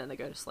tent, and then they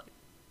go to sleep.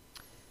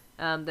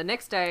 The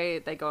next day,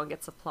 they go and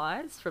get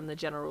supplies from the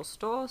general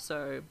store,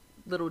 so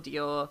little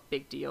Dior,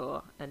 big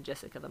Dior, and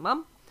Jessica the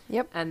mum.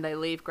 Yep. And they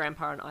leave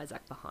Grandpa and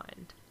Isaac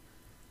behind.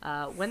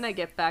 When they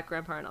get back,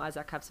 Grandpa and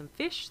Isaac have some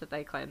fish that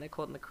they claim they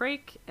caught in the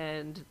creek,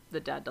 and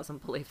the dad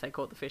doesn't believe they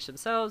caught the fish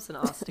themselves and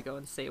asks to go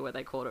and see where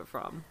they caught it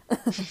from.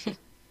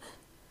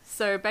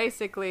 So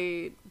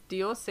basically,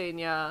 Dior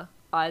Sr.,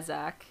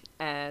 Isaac,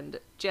 and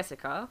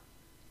Jessica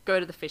go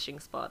to the fishing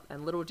spot,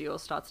 and little Dior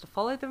starts to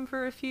follow them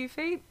for a few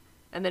feet,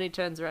 And then he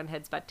turns around and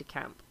heads back to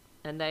camp.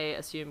 And they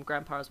assume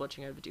Grandpa is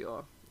watching over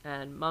Dior.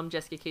 And Mum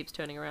Jessica keeps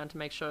turning around to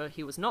make sure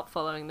he was not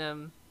following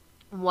them.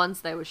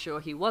 Once they were sure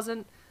he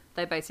wasn't,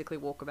 they basically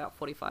walk about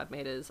 45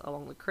 metres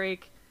along the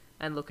creek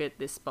and look at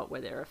this spot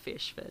where there are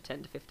fish for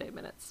 10 to 15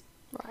 minutes.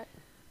 Right.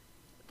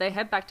 They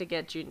head back to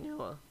get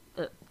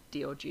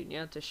Dior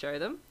Jr. to show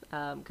them,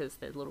 because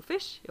there's little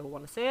fish, you'll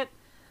want to see it.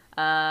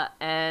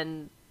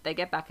 And they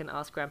get back and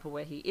ask Grandpa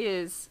where he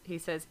is. He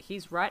says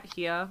he's right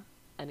here,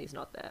 and he's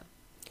not there.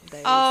 They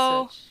search.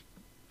 Oh,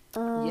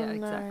 Yeah, no.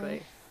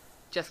 exactly.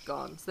 Just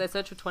gone. So they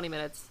search for 20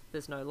 minutes.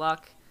 There's no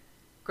luck.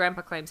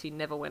 Grandpa claims he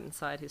never went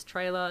inside his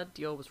trailer.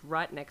 Dior was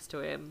right next to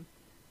him.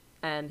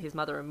 And his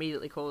mother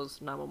immediately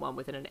calls 911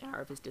 within an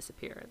hour of his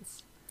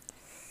disappearance.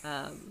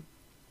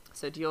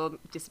 So Dior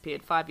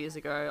disappeared 5 years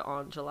ago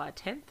on July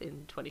 10th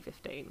in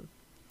 2015.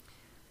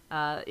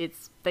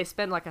 They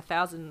spend like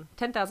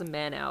 10,000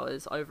 man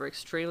hours over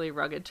extremely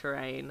rugged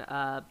terrain,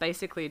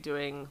 basically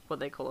doing what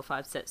they call a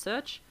 5-step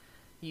search.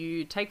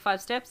 You take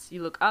 5 steps,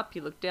 you look up,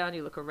 you look down,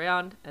 you look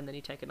around, and then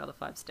you take another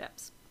 5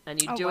 steps.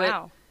 And you do it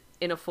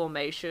in a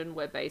formation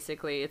where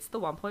basically it's the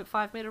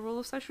 1.5 meter rule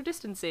of social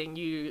distancing.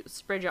 You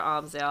spread your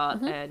arms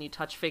out and you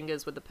touch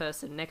fingers with the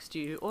person next to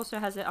you who also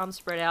has their arms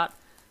spread out,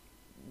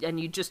 and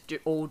you just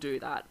all do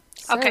that.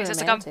 So Okay, so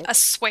it's like romantic. a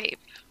sweep.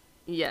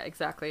 Yeah,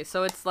 exactly.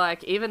 So it's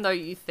like, even though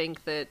you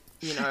think that,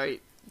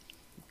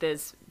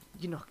 there's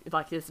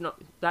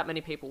not that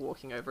many people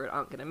walking over it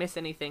aren't going to miss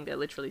anything, they're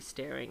literally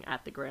staring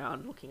at the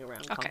ground, looking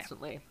around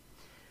constantly.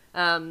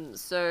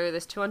 So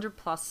there's 200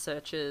 plus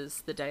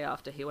searches the day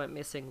after he went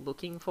missing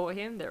looking for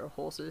him. There are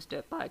horses,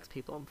 dirt bikes,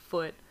 people on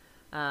foot.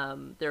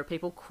 There are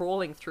people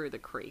crawling through the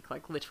creek,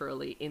 like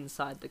literally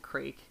inside the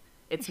creek.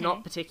 It's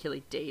not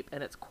particularly deep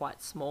and it's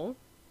quite small.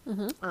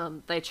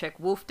 They check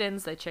wolf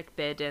dens, they check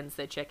bear dens,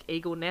 they check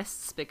eagle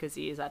nests because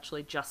he is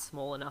actually just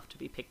small enough to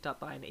be picked up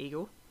by an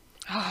eagle.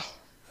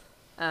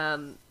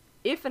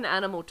 If an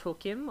animal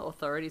took him,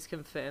 authorities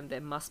confirm there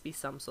must be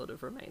some sort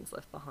of remains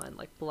left behind,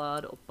 like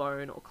blood or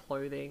bone or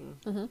clothing.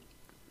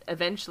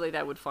 Eventually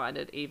they would find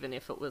it, even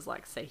if it was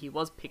like, say he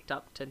was picked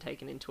up and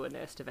taken into a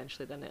nest,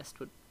 eventually the nest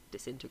would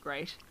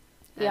disintegrate.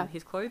 And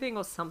his clothing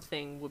or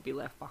something would be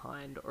left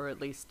behind, or at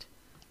least,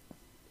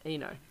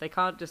 they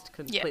can't just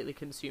completely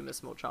consume a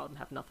small child and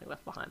have nothing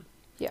left behind.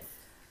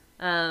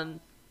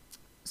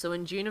 So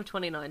in June of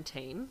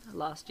 2019,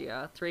 last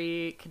year,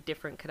 3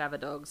 different cadaver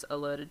dogs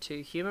alerted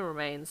to human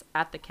remains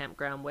at the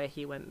campground where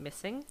he went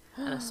missing,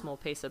 and a small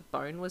piece of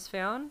bone was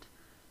found.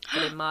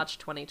 But in March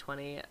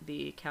 2020,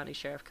 the county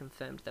sheriff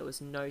confirmed there was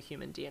no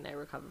human DNA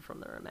recovered from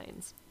the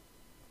remains.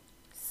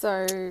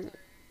 So,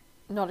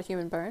 not a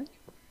human bone?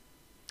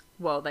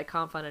 Well, they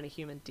can't find any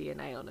human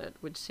DNA on it,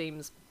 which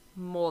seems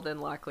more than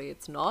likely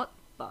it's not,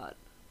 but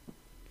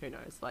who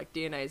knows? Like,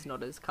 DNA is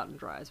not as cut and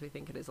dry as we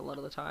think it is a lot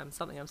of the time.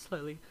 Something I'm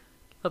slowly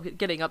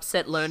getting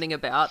upset learning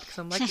about, because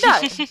I'm like,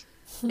 no,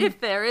 if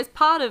there is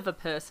part of a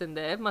person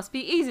there, it must be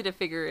easy to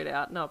figure it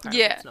out. No,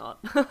 apparently it's not.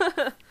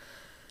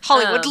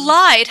 Hollywood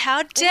lied,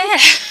 how dare!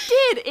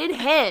 It did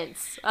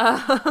enhance.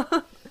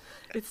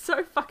 It's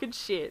so fucking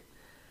shit.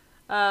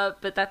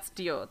 But that's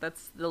Dior.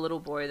 That's the little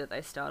boy that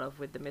they start off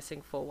with, the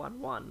missing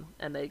 411,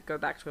 and they go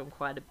back to him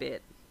quite a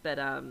bit. But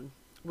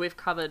we've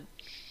covered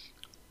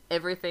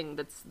everything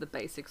that's the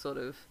basic sort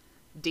of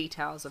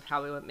details of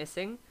how we went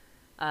missing.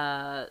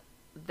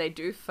 They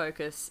do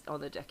focus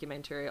on the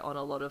documentary on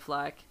a lot of,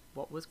 like,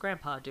 what was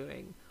Grandpa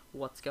doing?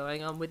 What's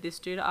going on with this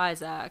dude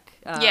Isaac?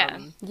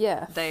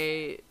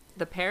 The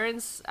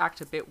parents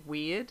act a bit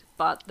weird,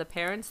 but the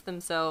parents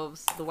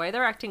themselves, the way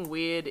they're acting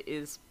weird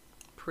is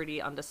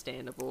pretty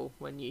understandable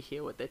when you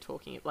hear what they're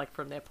talking, like,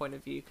 from their point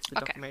of view, because the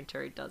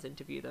documentary does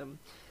interview them.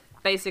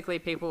 Basically,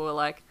 people were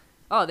like,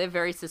 oh, they're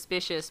very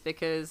suspicious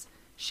because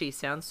she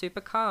sounds super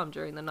calm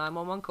during the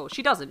 911 call.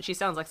 She doesn't. She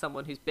sounds like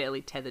someone who's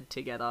barely tethered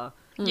together,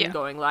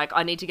 going like,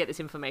 I need to get this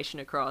information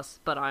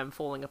across, but I'm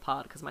falling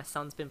apart because my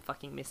son's been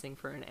fucking missing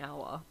for an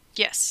hour.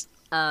 Yes.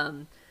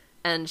 And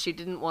they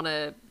didn't want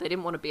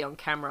to be on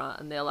camera,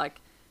 and they're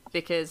like,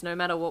 because no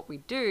matter what we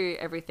do,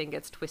 everything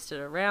gets twisted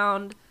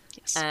around.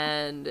 Yes.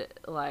 And,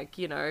 like,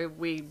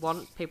 we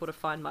want people to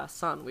find my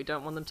son. We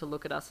don't want them to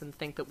look at us and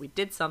think that we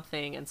did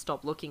something and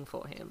stop looking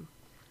for him.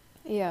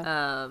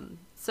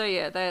 So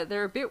yeah,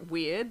 they're a bit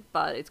weird,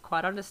 but it's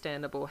quite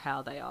understandable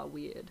how they are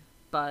weird.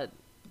 But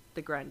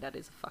the granddad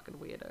is a fucking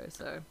weirdo,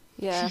 so...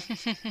 Yeah.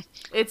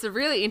 It's a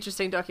really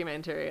interesting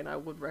documentary, and I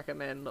would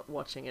recommend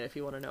watching it if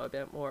you want to know a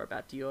bit more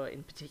about Dior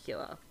in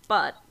particular.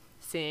 But,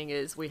 seeing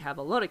as we have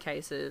a lot of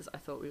cases, I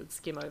thought we would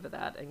skim over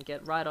that and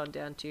get right on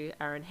down to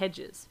Aaron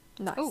Hedges.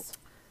 Nice. Ooh.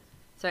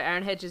 So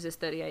Aaron Hedges is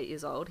 38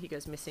 years old. He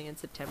goes missing in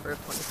September of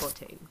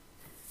 2014.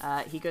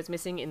 He goes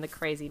missing in the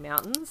Crazy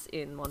Mountains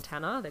in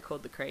Montana. They're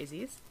called the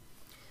Crazies.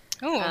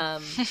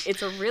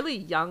 It's a really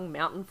young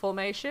mountain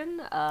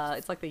formation.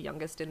 It's like the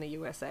youngest in the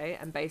USA,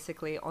 and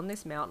basically on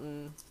this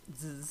mountain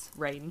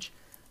range,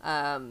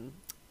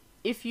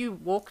 if you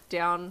walk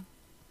down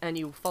and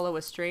you follow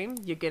a stream,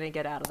 you're gonna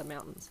get out of the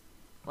mountains.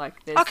 Like,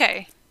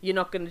 you're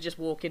not gonna just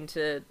walk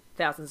into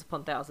thousands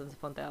upon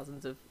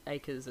thousands of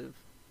acres of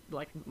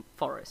like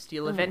forest.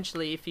 You'll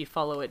eventually, if you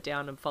follow it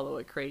down and follow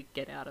a creek,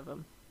 get out of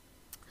them.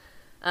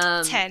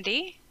 It's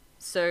handy.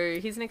 So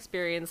he's an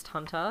experienced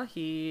hunter.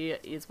 He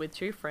is with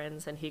 2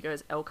 friends, and he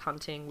goes elk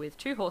hunting with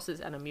 2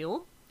 horses and a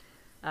mule.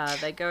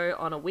 They go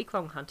on a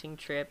week-long hunting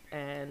trip,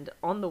 and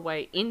on the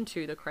way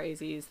into the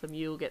crazies, the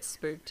mule gets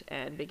spooked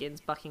and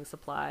begins bucking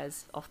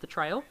supplies off the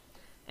trail,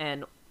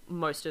 and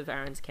most of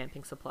Aaron's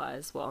camping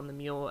supplies were on the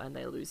mule, and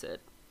they lose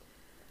it.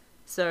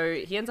 So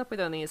he ends up with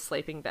only his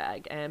sleeping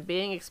bag, and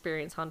being an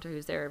experienced hunter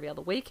who's there every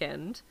other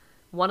weekend,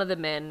 one of the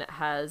men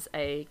has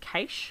a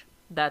cache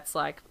that's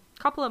like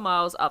couple of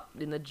miles up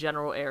in the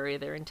general area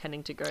they're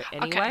intending to go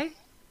anyway. Okay.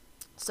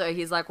 So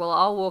he's like, well,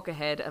 I'll walk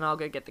ahead and I'll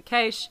go get the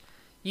cache.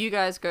 You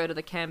guys go to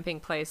the camping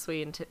place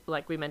we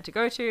meant to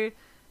go to,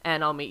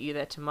 and I'll meet you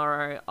there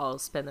tomorrow. I'll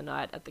spend the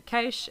night at the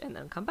cache and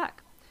then come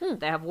back.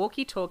 They have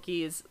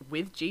walkie-talkies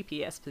with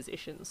GPS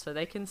positions, so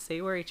they can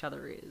see where each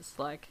other is.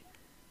 Like,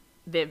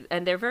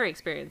 they're very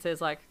experienced.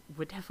 There's like,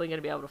 we're definitely going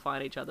to be able to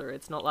find each other.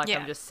 It's not like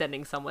I'm just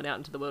sending someone out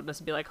into the wilderness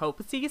and be like, hope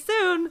to see you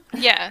soon.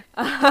 Yeah.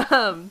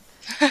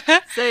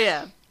 So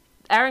yeah,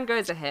 Aaron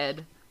goes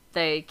ahead.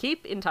 They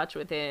keep in touch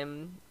with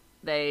him.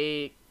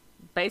 They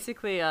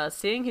basically are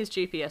seeing his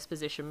GPS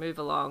position move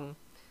along,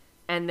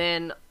 and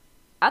then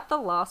at the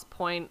last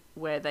point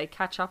where they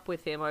catch up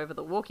with him over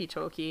the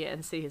walkie-talkie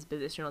and see his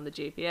position on the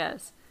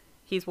GPS,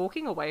 he's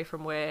walking away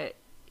from where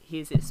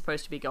he's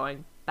supposed to be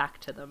going back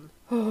to them.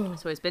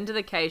 So he's been to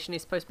the cache and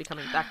he's supposed to be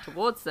coming back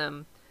towards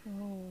them,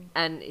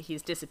 and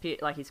he's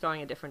disappeared. Like, he's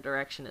going a different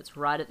direction. It's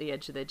right at the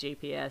edge of their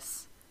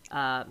GPS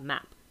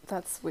map.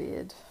 That's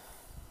weird.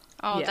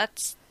 Oh, Yeah.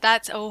 that's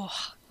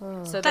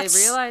So That's- they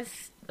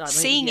realize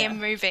seeing him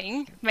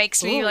moving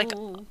makes me like,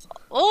 Ooh.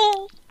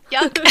 oh,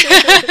 yuck.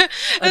 I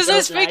That's so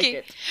don't spooky. Like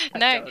it.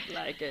 No. I don't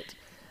like it.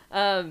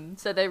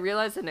 So they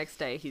realize the next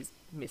day he's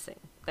missing.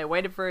 They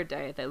waited for a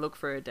day, they looked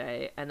for a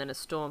day, and then a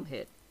storm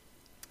hit.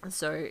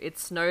 So it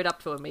snowed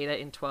up to a meter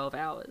in 12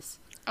 hours.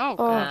 Oh,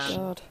 Oh, gosh.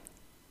 God.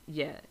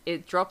 Yeah,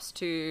 it drops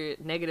to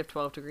negative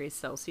 12 degrees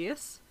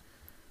Celsius.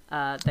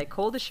 They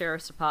call the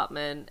sheriff's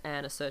department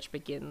and a search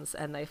begins,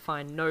 and they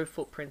find no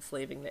footprints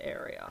leaving the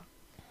area.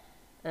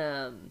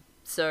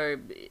 So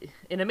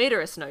in a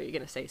meter of snow, you're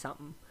going to see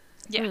something.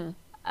 Yeah.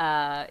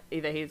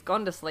 Either he's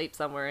gone to sleep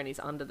somewhere and he's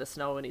under the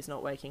snow and he's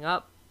not waking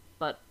up,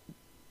 but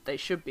they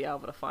should be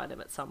able to find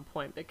him at some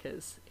point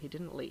because he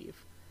didn't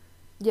leave.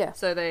 Yeah.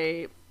 So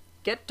they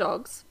get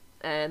dogs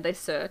and they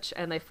search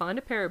and they find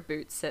a pair of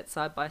boots set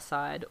side by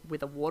side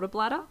with a water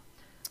bladder,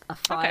 a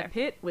fire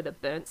pit with a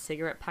burnt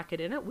cigarette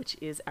packet in it, which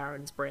is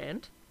Aaron's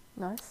brand.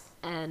 Nice.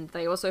 And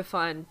they also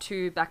find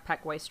 2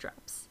 backpack waist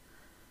straps.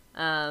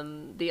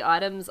 The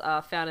items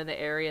are found in the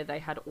area they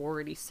had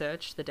already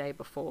searched the day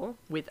before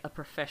with a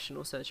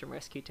professional search and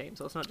rescue team.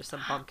 So it's not just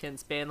some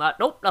bumpkins being like,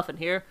 nope, nothing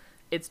here.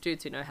 It's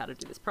dudes who know how to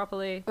do this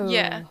properly.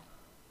 Yeah.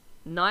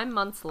 9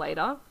 months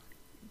later,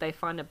 they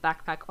find a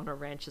backpack on a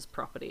rancher's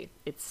property.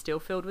 It's still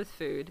filled with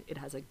food. It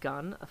has a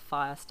gun, a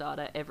fire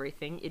starter,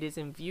 everything. It is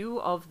in view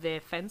of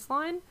their fence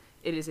line.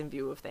 It is in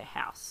view of their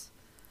house.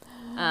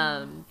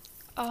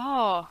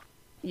 Oh.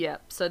 Yeah,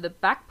 so the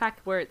backpack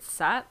where it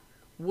sat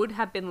would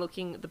have been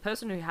looking, the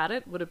person who had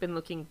it would have been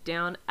looking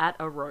down at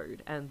a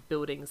road and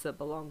buildings that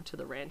belong to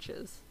the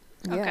ranchers.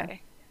 Yeah.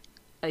 Okay.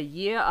 A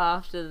year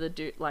after the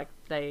dude, like,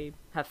 they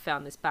have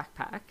found this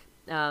backpack,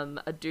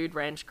 a dude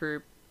ranch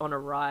group on a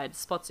ride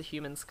spots a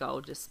human skull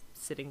just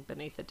sitting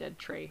beneath a dead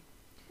tree.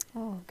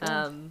 Oh,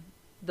 God.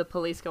 The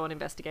police go and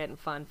investigate and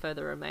find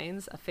further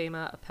remains, a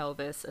femur, a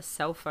pelvis, a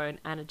cell phone,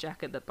 and a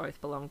jacket that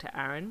both belong to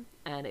Aaron,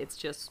 and it's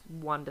just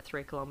 1 to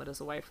 3 kilometers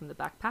away from the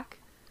backpack.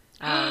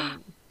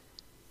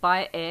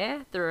 By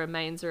air, the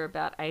remains are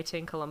about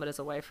 18 kilometers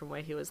away from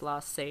where he was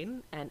last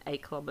seen, and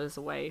 8 kilometers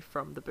away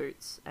from the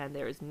boots, and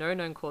there is no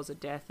known cause of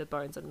death. The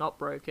bones are not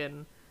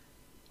broken.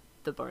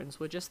 The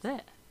bones were just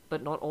there,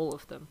 but not all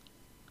of them.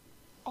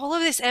 All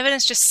of this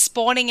evidence just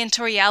spawning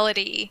into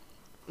reality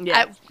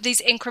at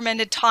these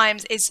incremented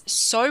times is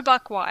so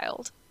buck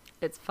wild.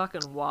 It's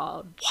fucking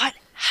wild. What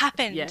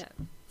happened? Yeah.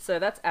 So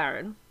that's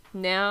Aaron.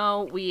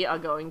 Now we are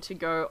going to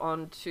go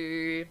on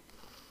to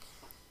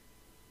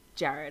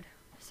Jared.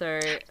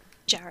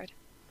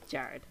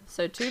 Jared.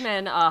 So 2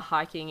 men are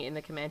hiking in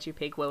the Comanche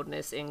Peak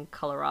Wilderness in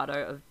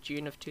Colorado of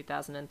June of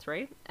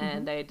 2003,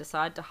 and they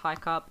decide to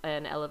hike up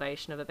an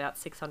elevation of about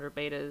 600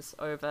 meters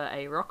over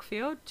a rock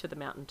fiord to the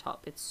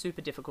mountaintop. It's super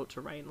difficult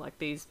terrain. Like,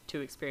 these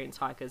 2 experienced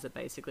hikers are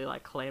basically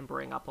like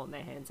clambering up on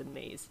their hands and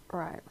knees.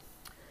 Right.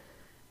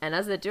 And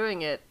as they're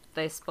doing it,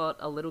 they spot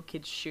a little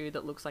kid's shoe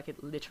that looks like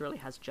it literally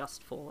has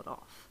just fallen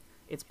off.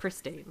 It's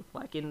pristine.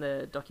 Like, in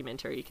the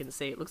documentary, you can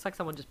see it looks like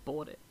someone just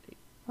bought it.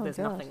 There's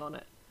God. nothing on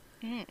it.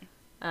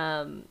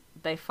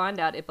 They find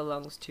out it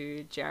belongs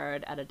to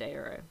Jared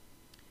Adadero.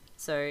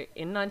 So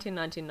in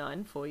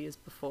 1999, 4 years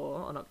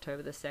before, on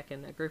October the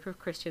 2nd, a group of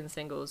Christian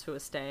singles who were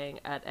staying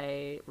at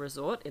a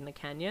resort in the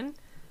canyon,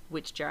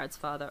 which Jared's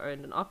father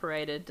owned and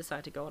operated,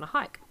 decided to go on a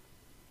hike.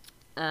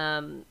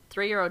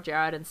 3-year-old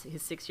Jared and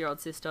his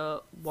 6-year-old sister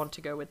want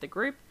to go with the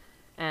group,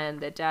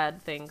 and their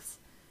dad thinks,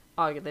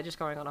 oh, they're just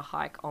going on a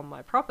hike on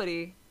my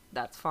property,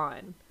 that's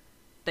fine.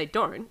 They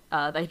don't.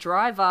 They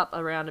drive up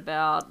around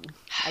about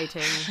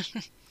 18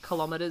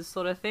 kilometers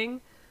sort of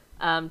thing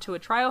to a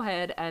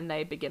trailhead, and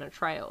they begin a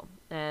trail.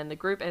 And the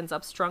group ends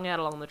up strung out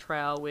along the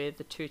trail with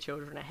the 2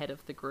 children ahead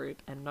of the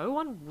group, and no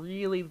one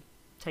really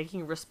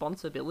taking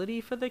responsibility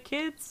for the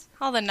kids.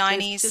 Oh, the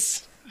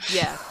 90s.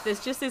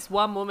 There's just this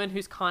one woman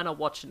who's kind of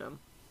watching them.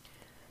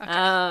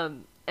 Okay.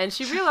 And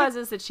she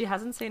realizes that she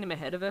hasn't seen him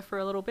ahead of her for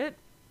a little bit,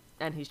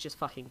 and he's just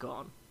fucking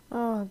gone.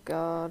 Oh,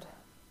 God.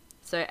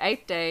 So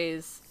 8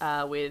 days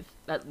with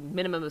a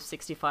minimum of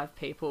 65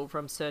 people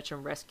from search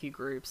and rescue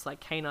groups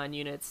like canine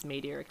units,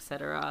 media,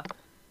 etc.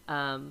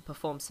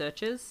 Perform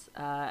searches,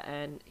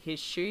 and his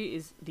shoe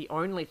is the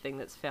only thing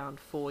that's found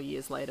 4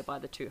 years later by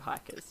the 2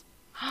 hikers.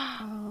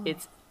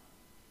 It's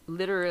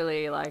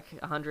literally like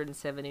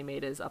 170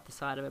 meters up the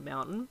side of a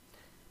mountain,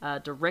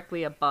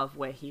 directly above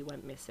where he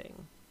went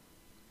missing.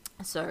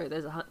 So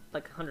there's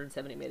like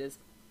 170 meters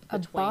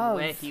between above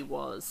where he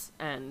was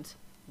and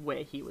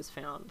where he was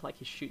found, like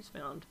his shoes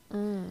found.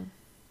 Mm.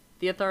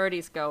 The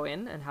authorities go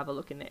in and have a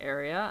look in the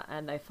area,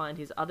 and they find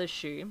his other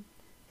shoe,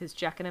 his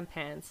jacket and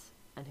pants,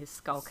 and his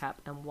skull cap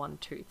and 1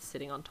 tooth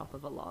sitting on top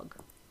of a log.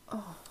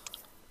 Oh.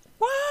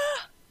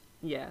 What?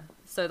 Yeah.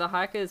 So the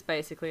hikers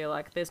basically are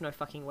like, there's no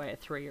fucking way a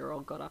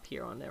 3-year-old got up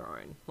here on their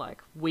own.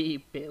 Like, we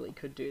barely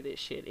could do this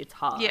shit. It's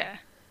hard. Yeah.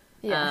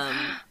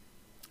 Yeah.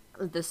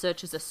 The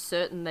searchers are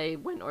certain they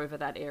went over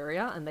that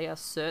area, and they are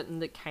certain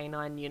that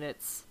canine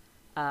units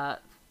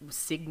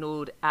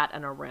signalled at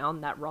and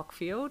around that rock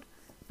field,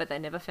 but they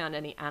never found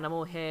any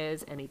animal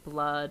hairs, any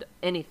blood,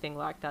 anything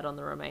like that on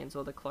the remains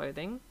or the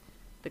clothing.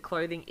 The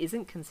clothing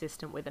isn't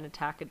consistent with an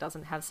attack. It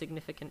doesn't have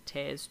significant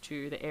tears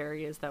to the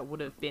areas that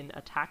would have been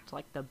attacked,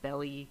 like the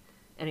belly,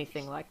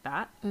 anything like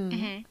that.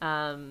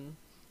 Mm-hmm.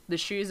 The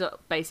shoes are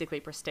basically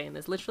pristine.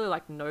 There's literally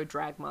like no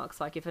drag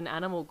marks. Like if an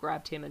animal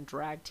grabbed him and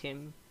dragged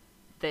him,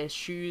 their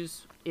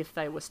shoes, if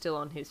they were still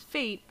on his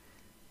feet,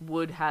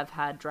 would have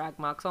had drag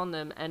marks on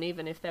them. And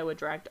even if they were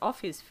dragged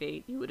off his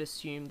feet, you would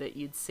assume that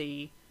you'd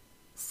see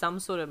some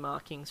sort of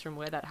markings from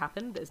where that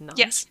happened. There's none.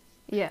 Yes.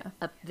 Yeah.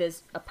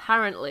 There's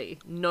apparently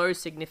no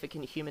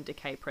significant human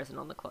decay present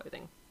on the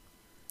clothing.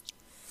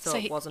 So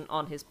it wasn't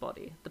on his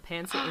body. The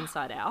pants are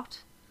inside out,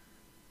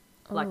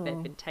 like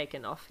they've been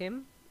taken off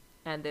him,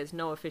 and there's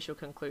no official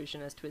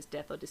conclusion as to his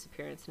death or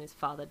disappearance, and his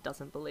father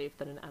doesn't believe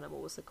that an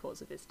animal was the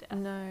cause of his death.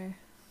 No.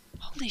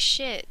 Holy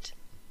shit.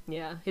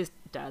 Yeah, his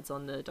dad's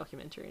on the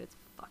documentary, and it's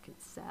fucking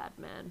sad,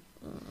 man.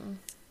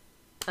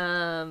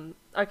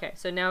 Okay,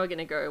 so now we're going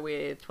to go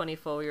with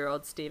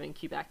 24-year-old Stephen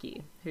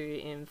Kubacki, who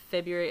in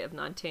February of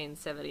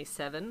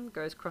 1977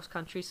 goes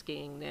cross-country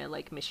skiing near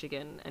Lake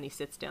Michigan, and he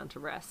sits down to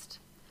rest.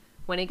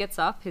 When he gets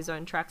up, his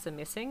own tracks are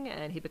missing,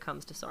 and he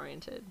becomes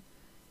disoriented.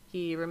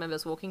 He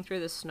remembers walking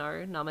through the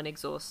snow, numb and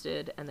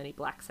exhausted, and then he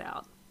blacks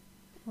out.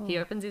 He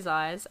opens his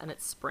eyes, and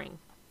it's spring.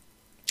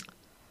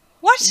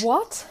 What?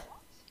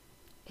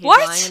 He's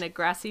What? lying in a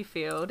grassy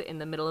field in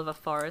the middle of a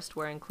forest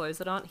wearing clothes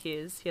that aren't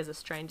his. He has a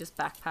stranger's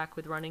backpack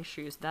with running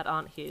shoes that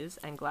aren't his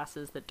and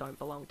glasses that don't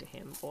belong to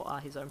him or are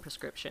his own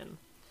prescription.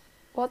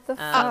 What the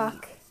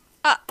fuck?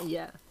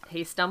 Yeah.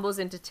 He stumbles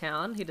into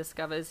town. He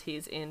discovers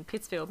he's in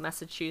Pittsfield,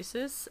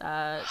 Massachusetts,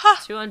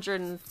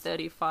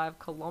 235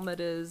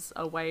 kilometers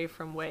away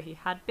from where he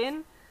had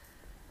been.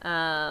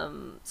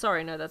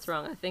 Sorry, no, that's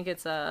wrong. I think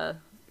it's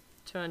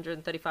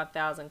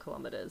 235,000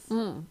 kilometers.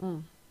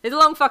 It's a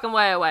long fucking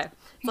way away.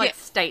 It's like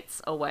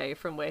states away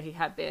from where he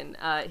had been.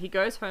 He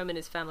goes home and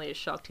his family is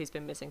shocked he's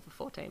been missing for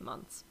 14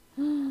 months.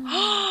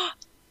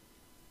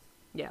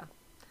 Yeah.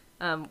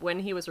 When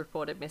he was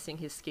reported missing,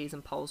 his skis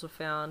and poles were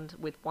found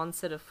with 1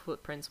 set of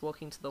footprints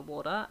walking to the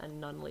water and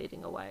none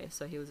leading away,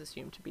 so he was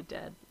assumed to be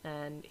dead.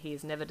 And he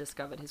has never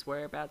discovered his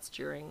whereabouts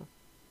during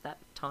that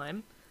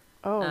time.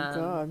 Oh,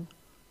 God.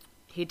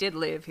 He did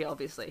live.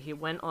 He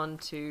went on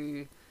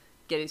to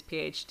get his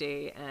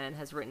PhD and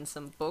has written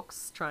some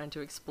books trying to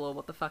explore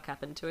what the fuck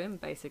happened to him.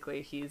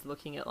 Basically, he's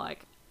looking at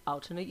like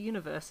alternate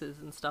universes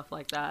and stuff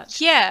like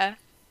that. Yeah.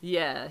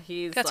 Yeah,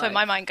 That's where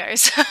my mind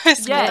goes. Yeah,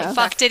 Where the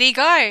fuck did he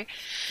go?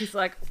 He's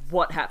like,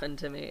 what happened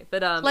to me?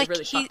 But Like, it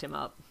really fucked him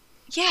up.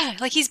 Yeah,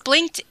 like he's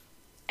blinked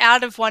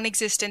out of one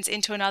existence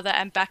into another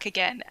and back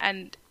again,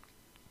 and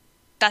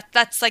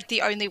that's like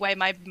the only way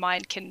my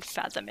mind can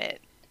fathom it.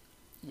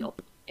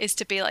 Yup. Is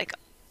to be like,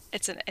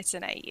 it's an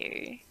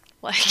AU.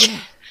 Like,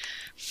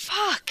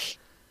 fuck.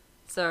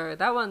 So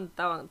that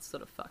one's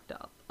sort of fucked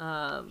up.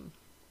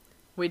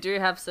 We do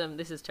have some,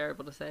 this is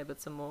terrible to say, but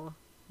some more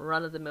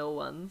run-of-the-mill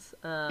ones.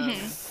 So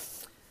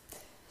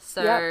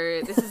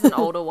this is an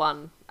older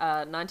one.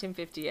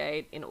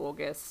 1958 in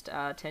August,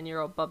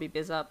 10-year-old Bobby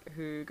Bizup,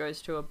 who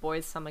goes to a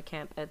boys' summer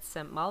camp at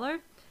St. Malo.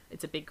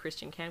 It's a big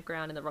Christian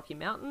campground in the Rocky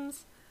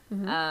Mountains.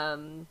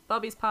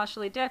 Bobby's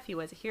partially deaf. He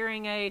wears a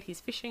hearing aid.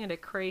 He's fishing at a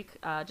creek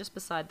just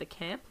beside the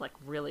camp, like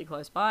really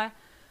close by,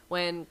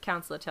 when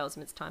counselor tells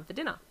him it's time for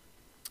dinner.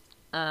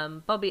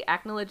 Bobby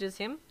acknowledges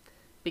him,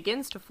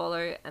 begins to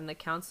follow, and the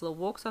counsellor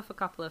walks off a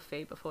couple of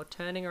feet before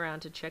turning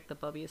around to check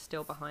that Bobby is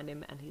still behind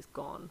him and he's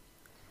gone.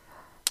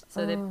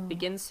 So they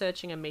begin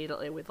searching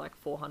immediately with like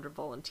 400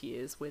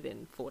 volunteers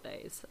within 4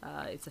 days.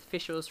 It's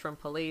officials from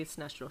police,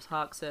 National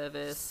Park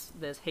Service,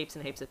 there's heaps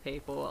and heaps of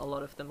people. A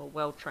lot of them are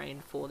well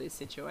trained for this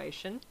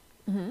situation.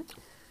 Mm-hmm.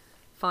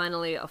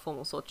 Finally, a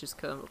formal search is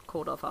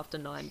called off after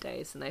 9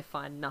 days, and they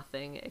find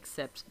nothing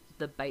except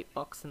the bait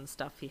box and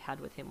stuff he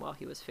had with him while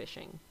he was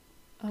fishing.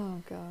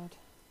 Oh, God.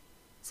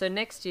 So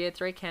next year,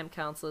 3 camp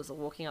counselors are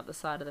walking up the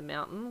side of the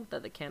mountain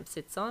that the camp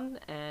sits on,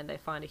 and they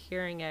find a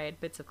hearing aid,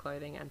 bits of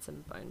clothing, and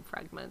some bone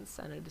fragments,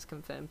 and it is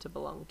confirmed to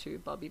belong to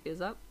Bobby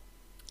Bizup.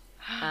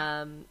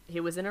 He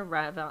was in a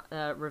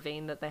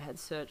ravine that they had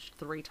searched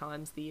 3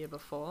 times the year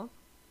before.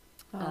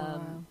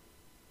 Wow.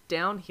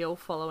 Downhill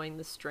following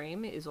the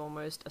stream is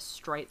almost a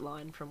straight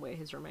line from where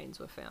his remains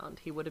were found.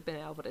 He would have been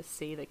able to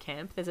see the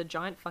camp. There's a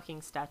giant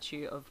fucking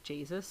statue of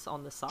Jesus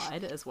on the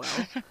side as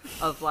well,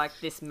 of like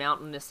this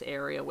mountainous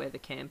area where the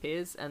camp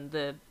is, and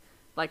the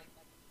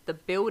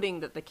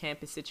building that the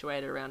camp is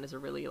situated around is a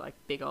really like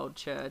big old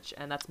church,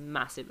 and that's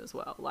massive as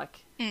well.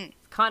 Like it's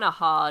kind of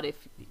hard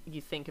if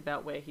you think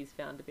about where he's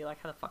found to be like,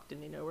 how the fuck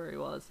didn't he know where he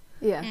was?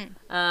 Yeah.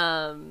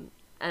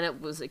 And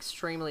it was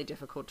extremely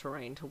difficult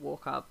terrain to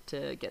walk up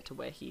to get to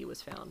where he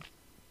was found.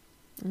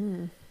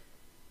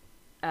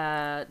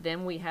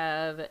 Then we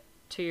have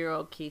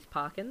 2-year-old Keith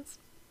Parkins.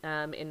 In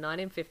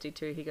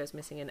 1952, he goes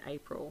missing in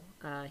April.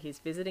 He's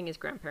visiting his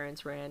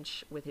grandparents'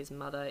 ranch with his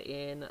mother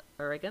in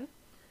Oregon.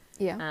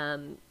 Yeah.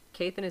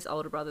 Keith and his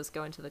older brothers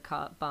go into the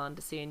barn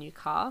to see a new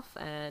calf,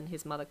 and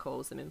his mother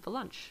calls them in for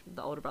lunch.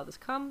 The older brothers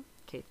come,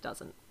 Keith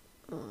doesn't.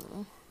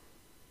 Oh.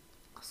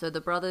 So the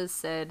brothers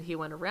said he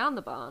went around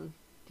the barn,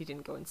 he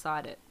didn't go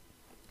inside it.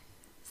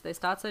 So they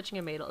start searching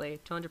immediately.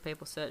 200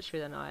 people search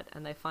through the night,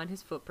 and they find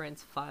his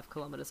footprints 5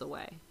 kilometers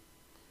away.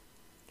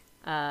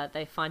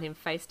 They find him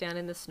face down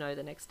in the snow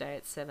the next day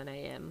at 7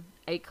 a.m.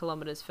 8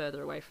 kilometers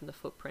further away from the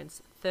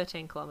footprints.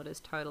 13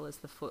 kilometers total as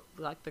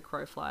the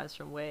crow flies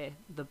from where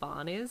the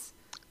barn is.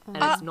 And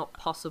it's not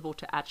possible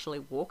to actually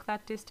walk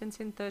that distance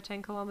in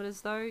 13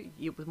 kilometers, though.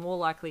 It was more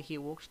likely he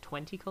walked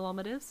 20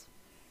 kilometers.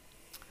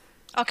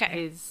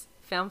 Okay. He's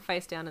found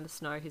face down in the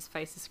snow. His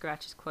face is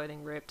scratched, his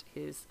clothing ripped.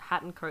 His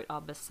hat and coat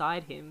are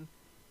beside him,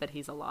 but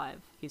he's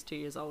alive. He's 2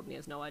 years old and he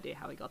has no idea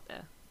how he got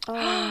there.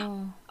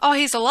 Oh. Oh,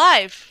 he's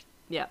alive.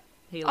 Yeah,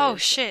 he Oh,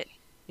 lives. shit.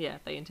 Yeah,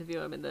 they interview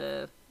him in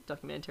the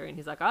documentary and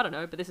he's like, I don't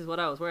know, but this is what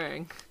I was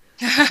wearing.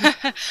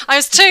 I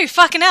was 2.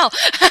 Fucking hell.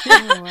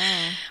 Oh,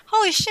 wow.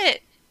 Holy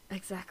shit.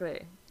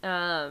 Exactly.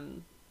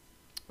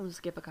 We'll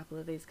skip a couple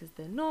of these because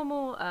they're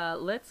normal.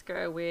 Let's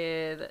go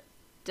with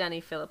Danny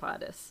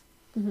Paulides.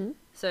 Mm-hmm.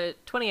 So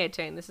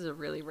 2018, this is a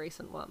really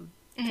recent one.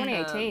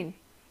 2018.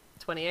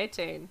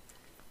 2018.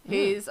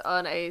 He's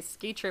on a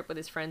ski trip with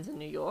his friends in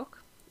New York.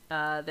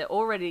 They're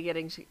already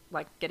getting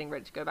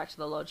ready to go back to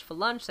the lodge for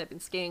lunch. They've been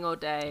skiing all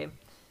day.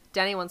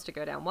 Danny wants to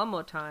go down one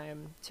more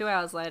time. 2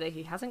 hours later,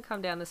 he hasn't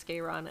come down the ski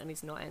run and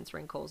he's not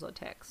answering calls or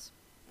texts.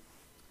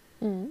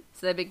 Mm.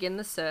 So they begin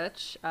the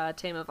search. A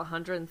team of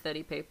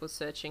 130 people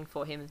searching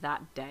for him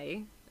that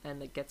day,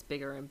 and it gets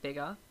bigger and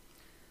bigger.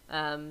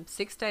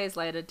 6 days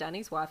later,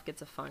 Danny's wife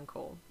gets a phone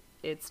call.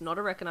 It's not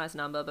a recognised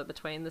number, but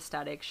between the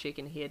static, she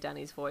can hear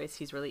Danny's voice.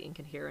 He's really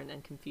incoherent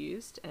and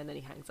confused, and then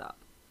he hangs up.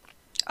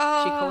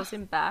 Oh. She calls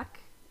him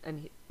back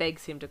and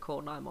begs him to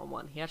call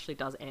 911. He actually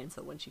does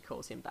answer when she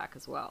calls him back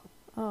as well.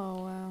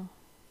 Oh, wow.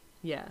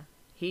 Yeah.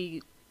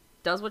 He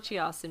does what she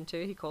asks him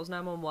to. He calls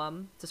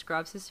 911,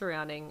 describes his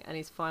surrounding, and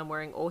he's fine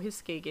wearing all his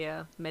ski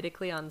gear,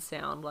 medically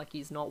unsound, like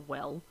he's not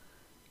well,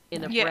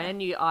 in a brand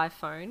new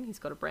iPhone. He's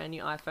got a brand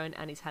new iPhone,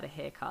 and he's had a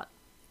haircut.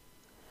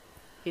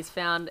 He's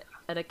found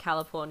at a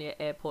California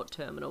airport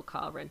terminal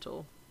car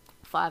rental,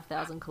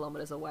 5,000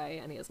 kilometers away,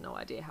 and he has no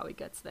idea how he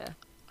gets there.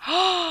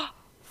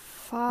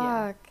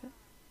 Fuck.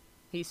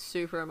 He's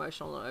super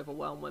emotional and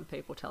overwhelmed when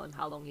people tell him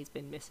how long he's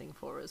been missing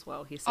for as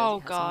well. He says Oh,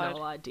 he has God.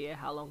 no idea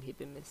how long he'd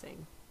been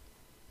missing.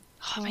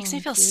 Oh, it makes me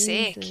feel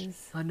sick.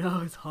 Jesus. I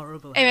know, it's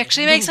horrible. It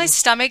actually makes my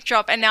stomach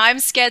drop, and now I'm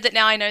scared that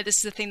now I know this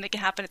is a thing that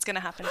can happen. It's going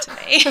to happen to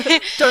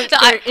me. Don't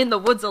go in the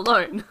woods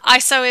alone.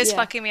 ISO is Yeah.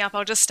 fucking me up.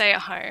 I'll just stay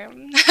at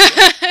home.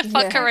 Yeah.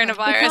 Fuck We coronavirus.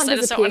 can't I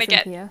just don't want to disappear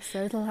get. from here,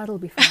 so that'll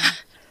be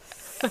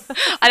fine.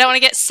 I don't want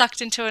to get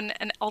sucked into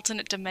an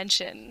alternate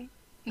dimension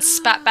and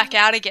spat back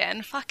out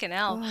again. Fucking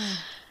hell.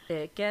 Oh.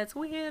 It gets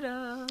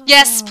weirder.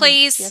 Yes,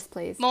 please. Yes,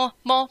 please. More.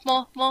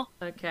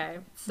 Okay,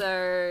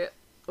 so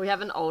we have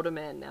an older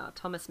man now,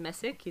 Thomas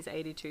Messick. He's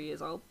 82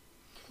 years old.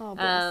 Oh,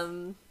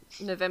 bless.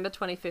 November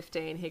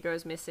 2015, he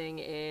goes missing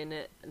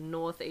in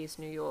northeast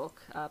New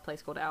York, a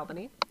place called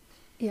Albany.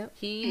 Yep.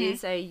 He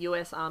is a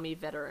US Army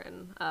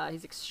veteran.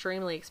 He's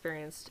extremely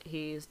experienced.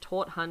 He's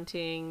taught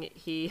hunting.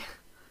 He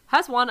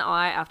has one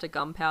eye after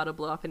gunpowder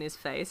blew up in his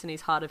face, and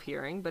he's hard of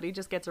hearing, but he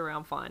just gets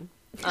around fine.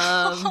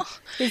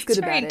 He's good It's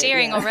about very it.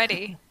 endearing yeah.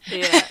 already.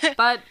 Yeah,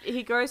 but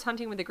he goes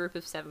hunting with a group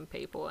of 7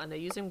 people, and they're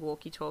using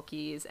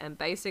walkie-talkies, and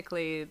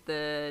basically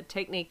the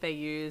technique they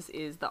use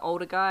is the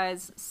older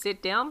guys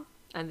sit down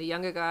and the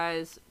younger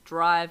guys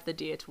drive the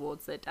deer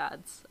towards their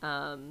dads.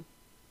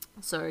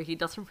 So he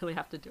doesn't really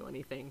have to do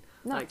anything.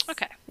 Nice.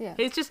 Okay. Yeah.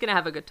 He's just going to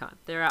have a good time.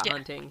 They're out Yeah.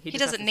 hunting. He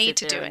just has doesn't need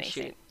sit to there do and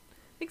anything. shoot.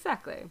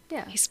 Exactly.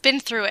 Yeah. He's been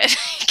through it.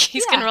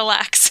 He's Yeah. gonna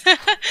relax.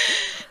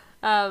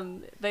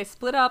 They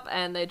split up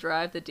and they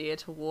drive the deer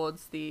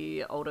towards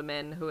the older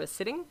men who are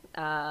sitting.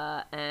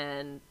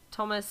 And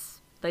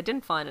Thomas, they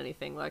didn't find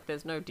anything. Like,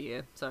 there's no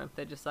deer. So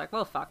they're just like,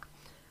 well, fuck.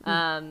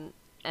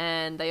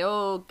 And they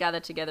all gather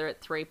together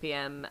at 3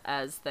 p.m.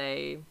 as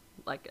they,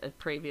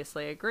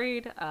 previously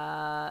agreed,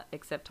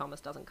 except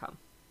Thomas doesn't come.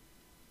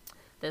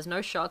 There's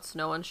no shots.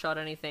 No one shot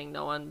anything.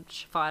 No one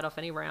fired off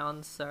any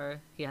rounds. So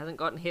he hasn't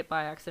gotten hit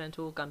by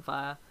accidental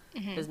gunfire.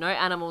 There's no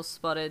animals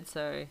spotted,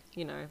 so,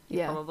 he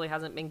probably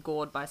hasn't been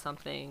gored by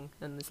something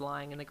and is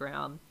lying in the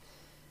ground.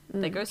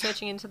 They go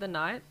searching into the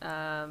night.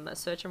 A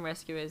search and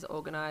rescue is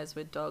organised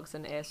with dogs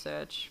and air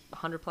search,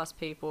 100 plus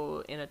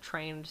people in a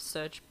trained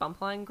search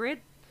bump line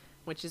grid,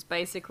 which is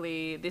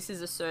basically, this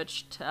is a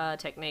search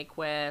technique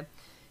where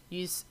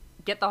you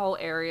get the whole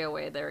area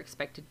where they're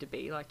expected to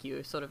be. Like,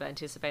 you sort of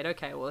anticipate,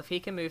 okay, well, if he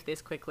can move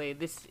this quickly,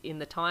 this, in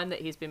the time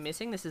that he's been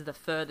missing, this is the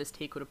furthest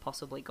he could have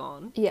possibly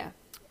gone. Yeah.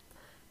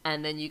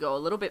 And then you go a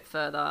little bit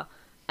further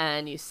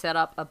and you set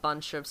up a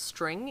bunch of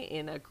string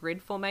in a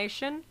grid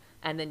formation,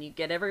 and then you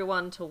get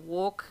everyone to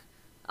walk,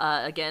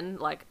 again,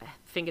 like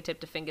fingertip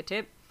to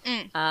fingertip,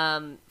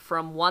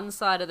 from one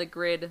side of the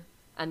grid,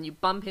 and you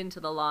bump into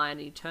the line,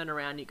 and you turn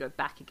around, and you go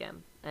back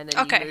again. And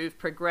then you move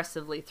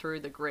progressively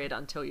through the grid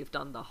until you've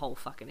done the whole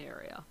fucking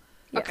area.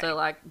 Okay. So,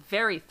 like,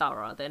 very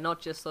thorough. They're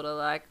not just sort of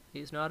like,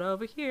 he's not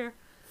over here.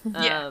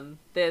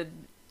 They're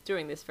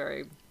doing this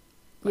very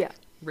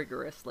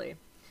rigorously.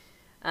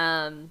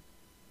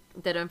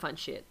 They don't find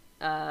shit.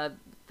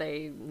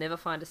 They never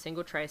find a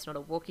single trace, not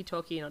a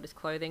walkie-talkie, not his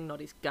clothing, not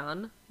his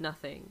gun,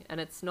 nothing. And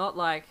it's not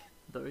like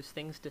those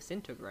things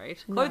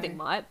disintegrate. Clothing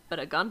might, but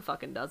a gun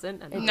fucking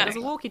doesn't. And there's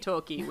a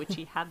walkie-talkie, which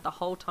he had the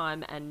whole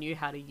time and knew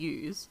how to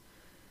use.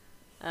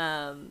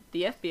 The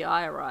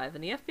FBI arrive,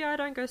 and the FBI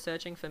don't go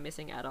searching for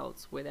missing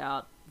adults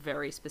without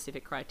very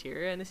specific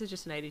criteria, and this is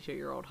just an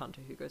 82-year-old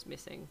hunter who goes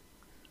missing.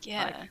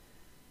 Yeah. Like,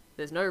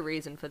 there's no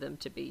reason for them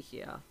to be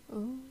here.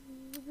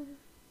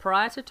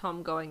 Prior to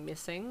Tom going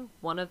missing,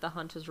 one of the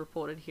hunters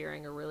reported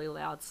hearing a really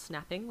loud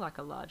snapping, like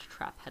a large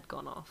trap had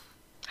gone off.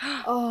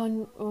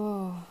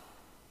 Oh.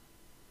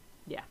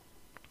 Yeah.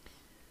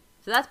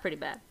 So that's pretty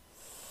bad.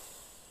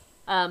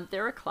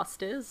 There are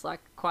clusters,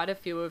 like quite a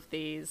few of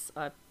these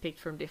are picked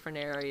from different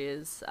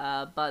areas,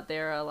 but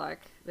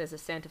there's a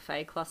Santa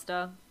Fe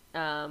cluster,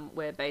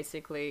 where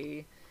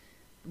basically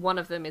one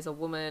of them is a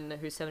woman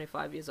who's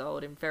 75 years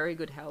old in very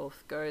good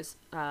health, goes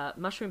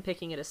mushroom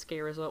picking at a ski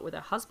resort with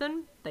her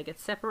husband. They get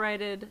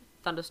separated,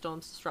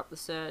 thunderstorms disrupt the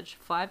search.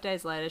 5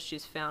 days later,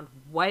 she's found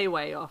way,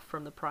 way off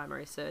from the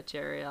primary search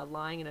area,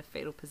 lying in a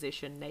fetal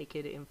position,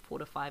 naked in 4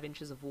 to 5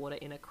 inches of water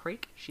in a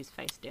creek. She's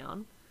face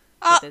down.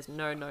 But there's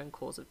no known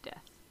cause of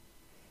death.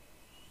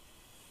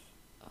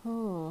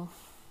 Oh.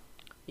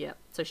 Yeah,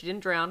 so she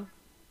didn't drown.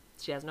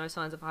 She has no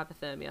signs of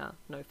hypothermia,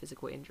 no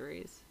physical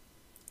injuries.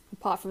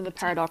 Apart from the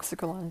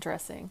paradoxical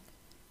undressing.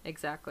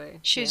 Exactly.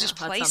 She was just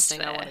that's placed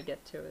something I there. want to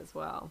get to as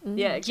well.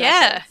 Yeah, exactly.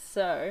 Yeah.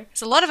 So,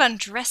 There's a lot of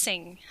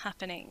undressing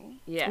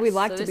happening. yes. We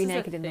like so to this be is the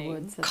naked in the thing.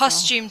 woods. that's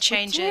Costume We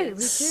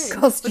changes. do.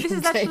 Costume But this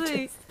is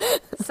actually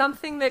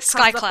something that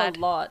comes up Skyclad. a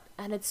lot,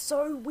 and it's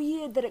so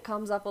weird that it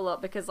comes up a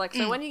lot because, like,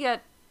 so when you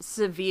get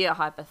severe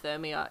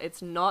hypothermia,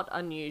 it's not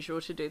unusual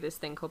to do this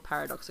thing called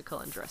paradoxical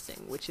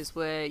undressing, which is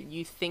where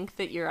you think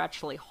that you're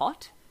actually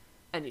hot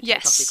and you take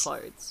off Yes. your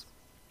clothes.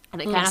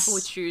 And it can happen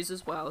with shoes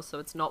as well, so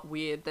it's not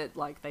weird that,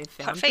 like, they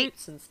found feet.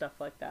 boots and stuff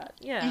like that.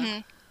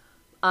 Yeah.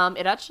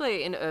 It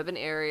actually, in urban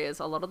areas,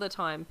 a lot of the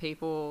time,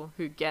 people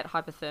who get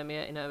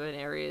hypothermia in urban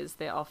areas,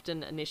 they're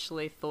often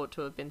initially thought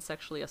to have been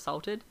sexually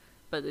assaulted,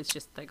 but it's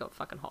just they got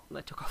fucking hot and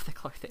they took off their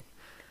clothing.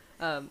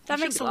 That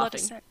makes a lot of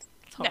sense.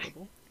 It's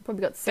horrible.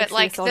 Probably got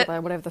sexually like, assaulted the- by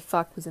whatever the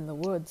fuck was in the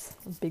woods.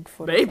 A Bigfoot.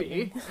 or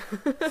Maybe.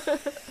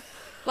 something.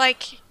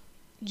 Like,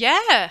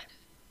 yeah.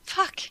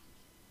 Fuck.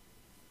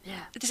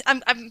 Yeah.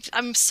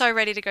 I'm so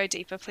ready to go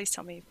deeper. Please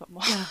tell me you've got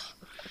more.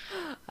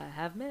 I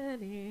have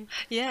many.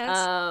 Yes.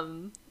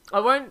 I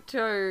won't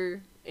go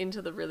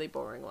into the really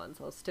boring ones.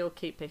 I'll still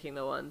keep picking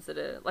the ones that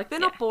are like they're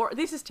not boring.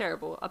 This is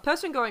terrible. A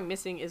person going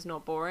missing is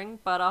not boring,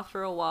 but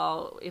after a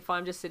while, if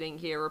I'm just sitting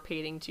here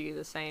repeating to you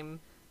the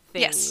same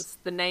things,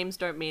 the names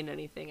don't mean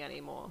anything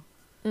anymore.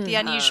 The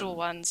unusual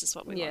ones is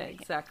what we want to hear.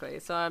 Exactly.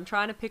 So I'm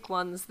trying to pick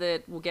ones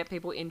that will get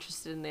people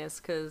interested in this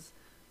because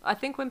I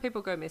think when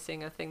people go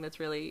missing, a thing that's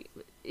really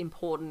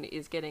important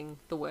is getting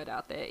the word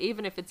out there.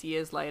 Even if it's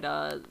years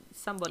later,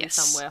 somebody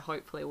somewhere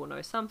hopefully will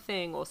know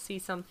something or see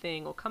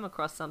something or come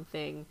across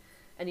something,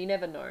 and you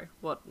never know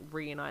what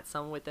reunites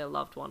someone with their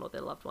loved one or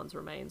their loved one's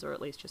remains, or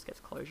at least just gets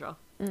closure.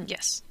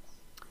 Yes.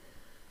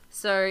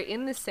 So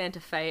in this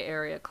Santa Fe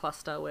area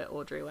cluster where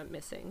Audrey went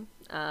missing,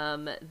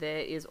 there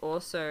is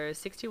also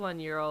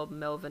 61-year-old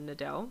Melvin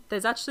Nadell.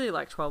 There's actually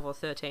like 12 or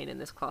 13 in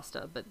this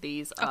cluster, but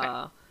these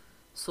are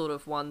sort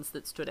of ones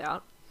that stood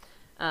out.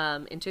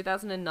 In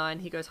 2009,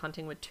 he goes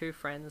hunting with 2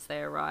 friends. They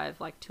arrive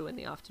like 2 in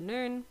the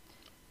afternoon.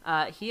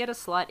 He had a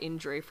slight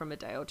injury from a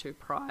day or 2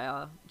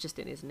 prior, just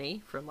in his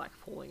knee from like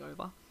falling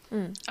over.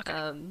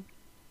 Okay.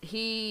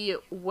 He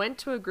went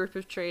to a group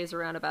of trees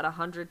around about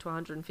 100 to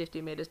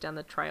 150 meters down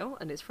the trail,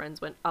 and his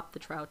friends went up the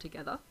trail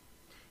together.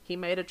 He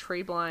made a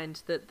tree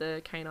blind that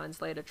the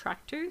canines later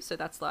tracked to, so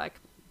that's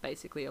like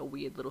basically a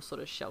weird little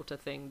sort of shelter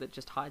thing that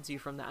just hides you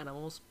from the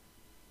animals.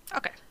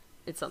 Okay.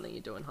 It's something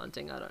you do in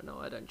hunting. I don't know.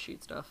 I don't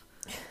shoot stuff.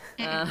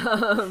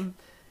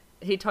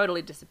 He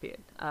totally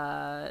disappeared.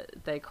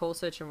 They call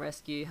search and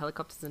rescue,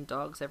 helicopters and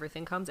dogs.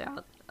 Everything comes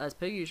out as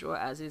per usual,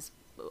 as is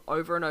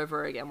over and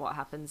over again what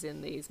happens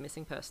in these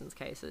missing persons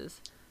cases.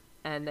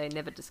 And they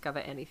never discover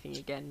anything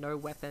again. No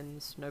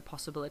weapons, no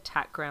possible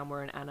attack ground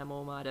where an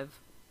animal might have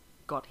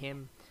got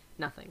him.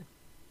 Nothing.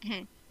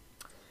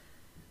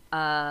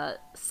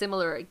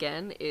 Similar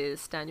again is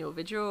Stanley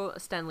Vigil,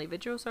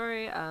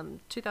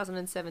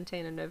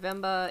 2017 in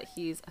November.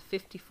 He's a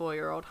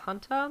 54-year-old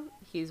hunter.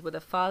 He's with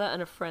a father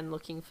and a friend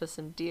looking for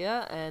some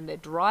deer, and they're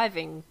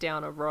driving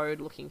down a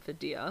road looking for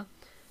deer,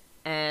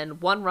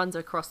 and one runs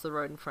across the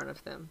road in front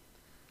of them.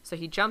 So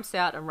he jumps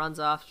out and runs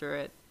after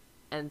it,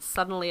 and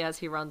suddenly as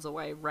he runs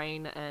away,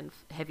 rain and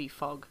heavy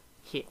fog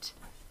hit.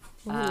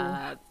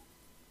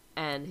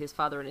 And his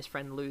father and his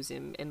friend lose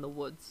him in the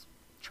woods,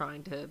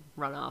 trying to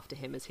run after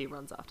him as he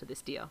runs after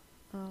this deer.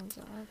 Oh,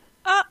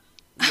 God.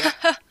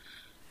 Yep.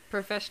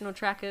 Professional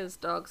trackers,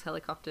 dogs,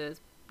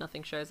 helicopters,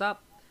 nothing shows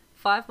up.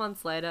 5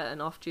 months later,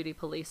 an off-duty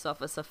police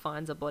officer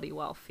finds a body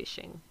while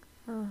fishing.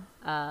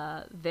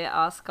 There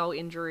are skull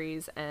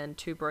injuries and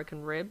 2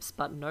 broken ribs,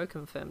 but no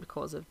confirmed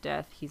cause of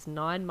death. He's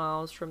 9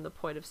 miles from the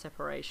point of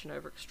separation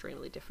over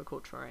extremely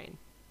difficult terrain.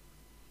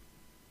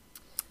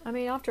 I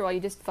mean, after all,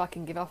 you just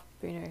fucking give up,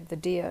 the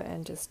deer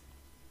and just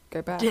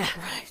go back. Yeah.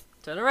 Right.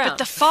 Turn around. But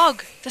the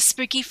fog, the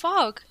spooky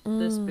fog.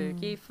 The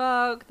spooky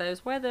fog,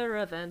 those weather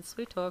events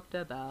we talked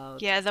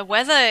about. Yeah, the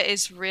weather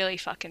is really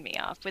fucking me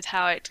up with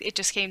how it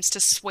just seems to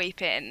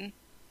sweep in.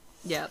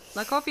 Yeah,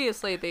 like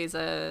obviously these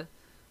are...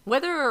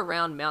 Weather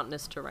around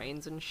mountainous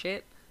terrains and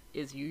shit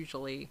is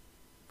usually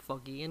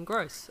foggy and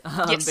gross.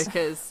 Yes.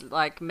 Because,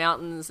 like,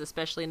 mountains,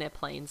 especially near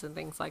plains and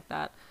things like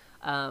that,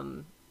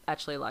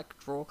 actually, like,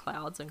 draw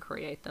clouds and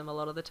create them a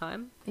lot of the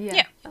time.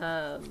 Yeah.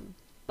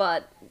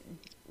 But,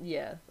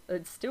 yeah,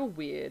 it's still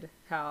weird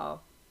how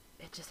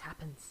it just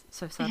happens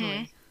so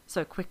suddenly,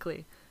 so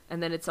quickly.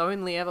 And then it's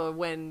only ever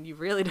when you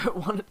really don't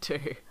want it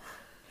to.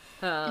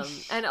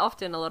 And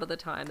often, a lot of the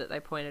time that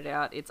they pointed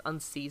out, it's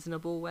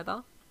unseasonable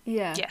weather.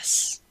 Yeah.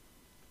 Yes.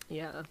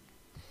 Yeah.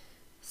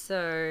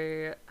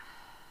 So,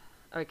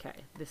 okay,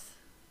 this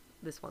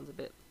one's a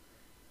bit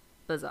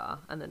bizarre,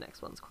 and the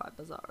next one's quite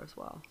bizarre as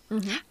well.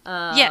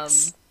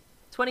 Yes.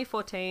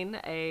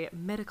 2014, a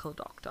medical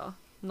doctor,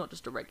 not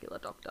just a regular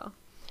doctor.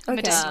 Okay.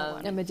 Medicinal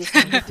one. A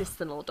medicinal.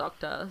 Medicinal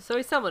doctor. So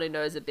he's someone who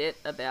knows a bit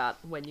about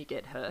when you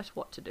get hurt,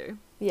 what to do.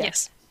 Yeah.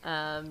 Yes.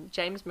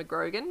 James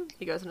McGrogan,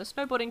 he goes on a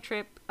snowboarding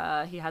trip.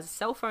 He has a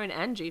cell phone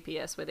and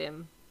GPS with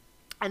him,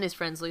 and his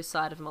friends lose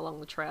sight of him along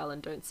the trail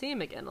and don't see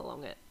him again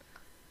along it.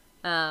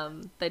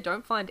 They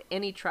don't find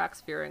any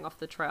tracks veering off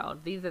the trail,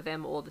 neither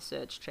them or the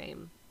search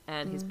team,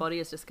 and his body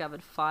is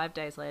discovered 5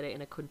 days later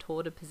in a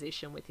contorted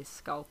position with his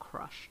skull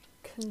crushed.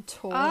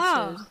 Contorted.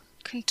 Oh,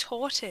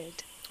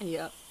 contorted.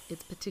 Yep,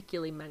 it's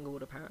particularly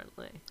mangled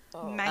apparently.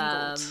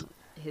 Mangled.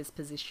 His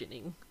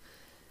positioning.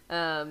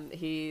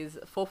 He's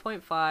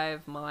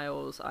 4.5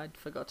 miles. I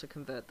forgot to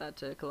convert that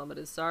to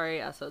kilometers.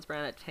 Sorry. So it's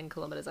around at 10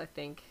 kilometers, I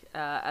think.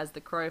 As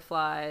the crow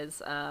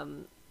flies,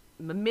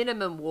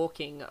 minimum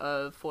walking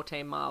of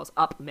 14 miles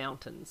up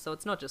mountains. So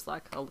it's not just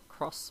like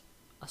across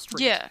a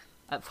street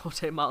at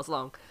 14 miles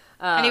long.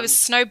 And he was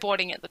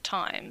snowboarding at the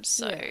time,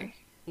 so...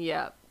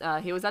 Yeah.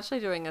 He was actually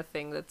doing a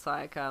thing that's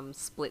like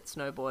split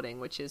snowboarding,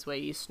 which is where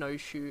you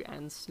snowshoe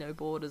and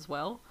snowboard as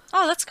well.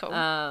 Oh, that's cool.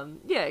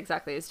 Yeah,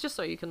 exactly. It's just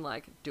so you can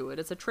like do it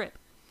as a trip.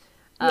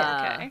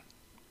 Okay.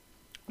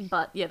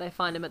 But yeah, they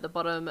find him at the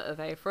bottom of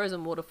a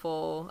frozen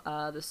waterfall.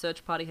 The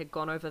search party had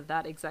gone over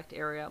that exact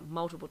area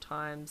multiple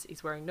times.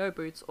 He's wearing no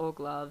boots or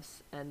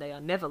gloves, and they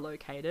are never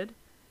located.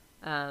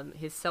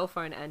 His cell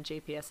phone and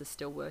GPS is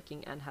still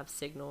working and have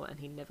signal,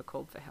 and he never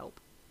called for help.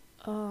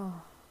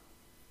 Oh.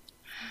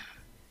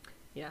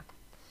 Yeah.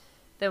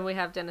 Then we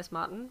have Dennis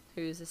Martin,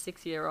 who's a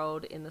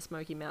 6-year-old in the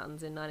Smoky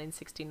Mountains in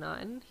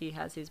 1969. He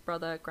has his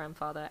brother,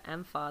 grandfather,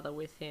 and father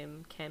with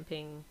him,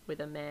 camping with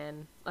a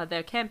man.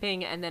 They're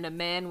camping, and then a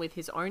man with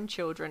his own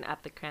children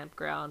at the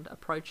campground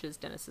approaches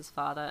Dennis's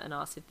father and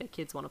asks if their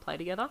kids want to play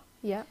together.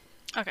 Yeah.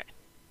 Okay.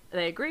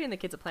 They agree, and the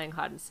kids are playing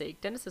hide and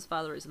seek. Dennis's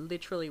father is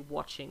literally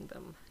watching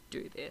them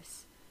do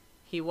this.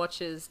 He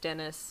watches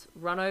Dennis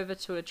run over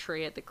to a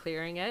tree at the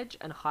clearing edge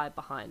and hide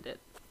behind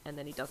it, and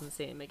then he doesn't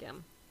see him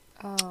again.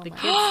 Oh, The my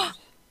kids,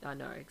 I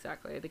know,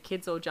 exactly. The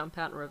kids all jump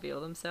out and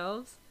reveal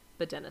themselves,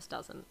 but Dennis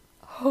doesn't.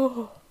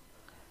 Oh.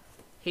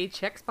 He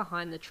checks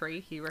behind the tree.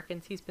 He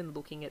reckons he's been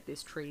looking at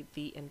this tree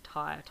the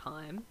entire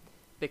time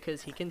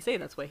because he can see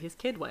that's where his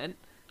kid went.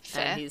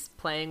 Fair. And he's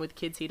playing with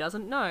kids he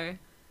doesn't know.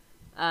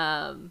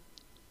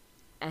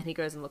 And he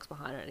goes and looks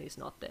behind it and he's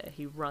not there.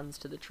 He runs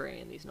to the tree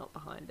and he's not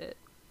behind it.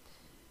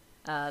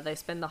 They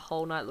spend the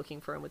whole night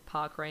looking for him with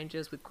park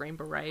rangers with Green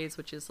Berets,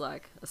 which is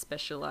like a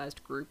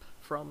specialized group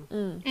from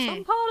some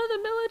part of the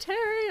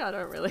military. I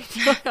don't really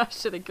know. I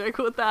should have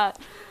googled that.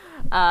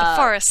 The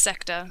forest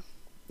sector.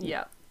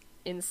 Yeah.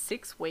 In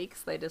 6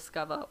 weeks, they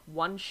discover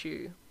 1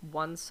 shoe,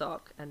 1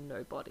 sock, and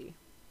no body.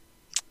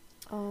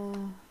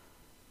 Oh.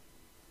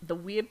 The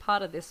weird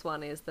part of this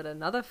one is that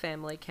another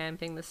family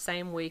camping the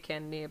same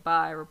weekend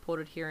nearby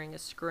reported hearing a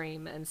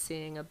scream and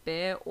seeing a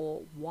bear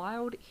or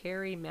wild,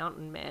 hairy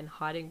mountain man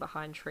hiding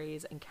behind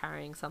trees and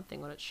carrying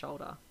something on its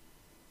shoulder.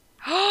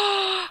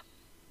 Dun,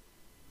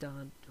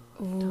 dun,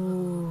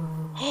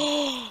 dun.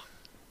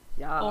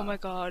 Yeah. Oh my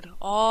god.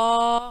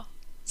 Oh,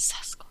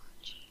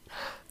 Sasquatch.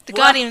 The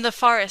guardian of the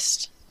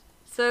forest.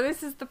 So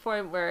this is the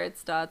point where it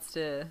starts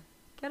to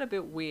get a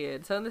bit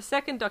weird. So in the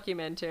second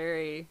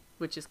documentary,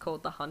 which is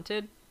called The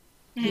Hunted,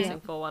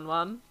 Missing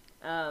 411,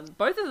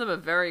 both of them are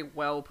very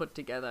well put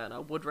together, and I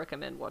would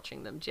recommend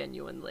watching them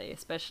genuinely,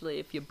 especially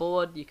if you're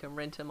bored. You can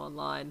rent them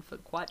online for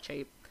quite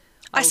cheap.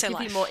 I'll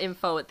give you more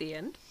info at the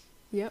end.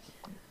 Yep.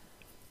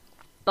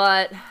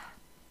 But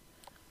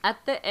at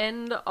the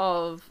end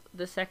of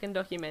the second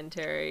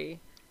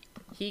documentary,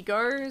 he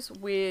goes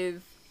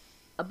with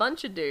a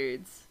bunch of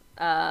dudes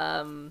who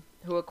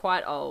are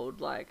quite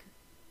old, like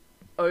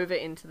over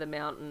into the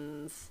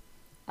mountains.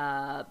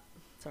 Sorry,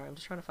 I'm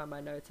just trying to find my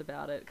notes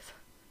about it, 'cause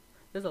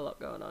there's a lot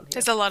going on here.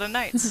 There's a lot of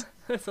notes.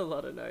 There's a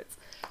lot of notes.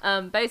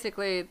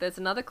 Basically, there's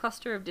another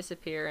cluster of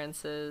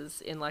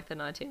disappearances in like the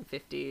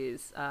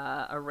 1950s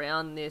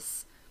around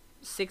this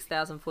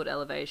 6,000 foot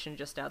elevation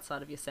just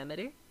outside of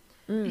Yosemite.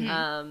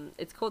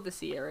 It's called the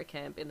Sierra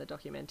Camp in the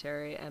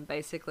documentary, and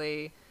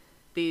basically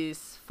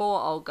these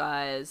 4 old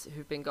guys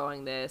who've been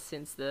going there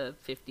since the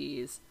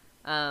 50s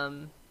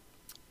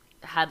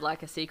had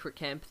like a secret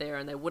camp there,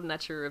 and they wouldn't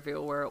actually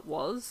reveal where it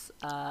was.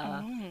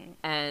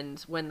 And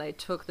when they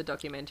took the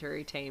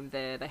documentary team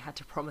there, they had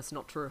to promise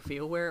not to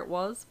reveal where it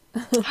was.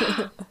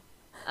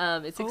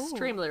 It's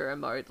extremely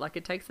remote. Like,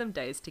 it takes them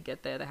days to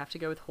get there. They have to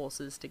go with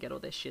horses to get all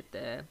their shit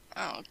there.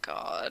 Oh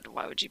god,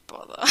 why would you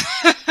bother?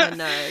 I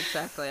know,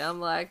 exactly.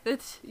 I'm like,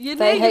 you're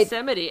near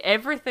Yosemite.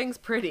 Everything's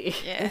pretty.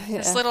 Yeah.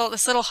 This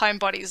little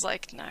homebody's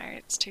like, no,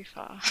 it's too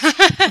far.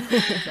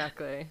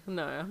 Exactly.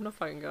 No, I'm not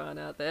fucking going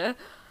out there.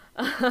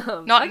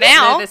 Not I get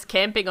now. nervous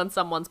camping on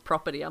someone's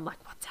property. I'm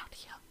like, what's out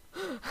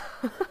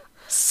here?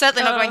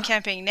 Certainly not going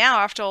camping now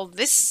after all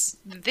this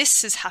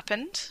has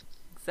happened.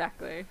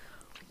 Exactly.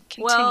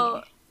 Continue.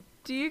 Well,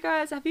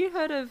 have you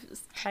heard of,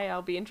 hey,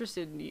 I'll be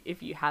interested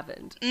if you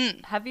haven't.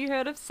 Have you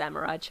heard of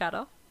samurai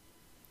chatter?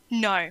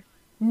 No.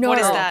 No. What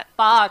is that?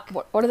 Fuck.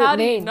 What does How it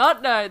do you mean?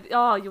 not know?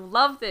 Oh, you'll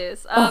love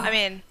this.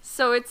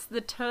 So it's the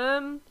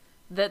term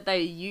that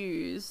they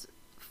use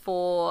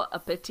for a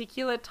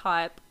particular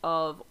type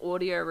of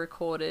audio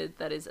recorded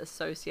that is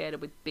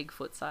associated with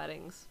Bigfoot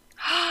sightings.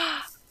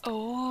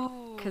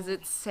 Oh. Because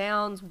it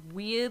sounds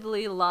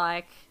weirdly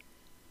like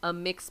a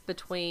mix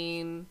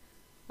between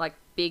like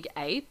big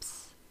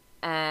apes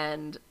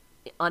and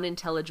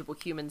unintelligible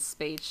human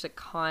speech that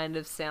kind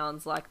of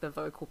sounds like the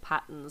vocal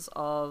patterns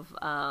of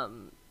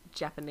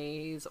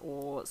Japanese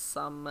or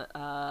some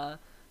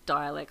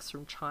dialects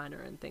from China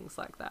and things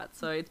like that.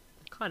 So it's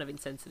kind of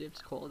insensitive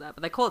to call it that,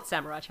 but they call it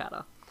samurai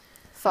chatter.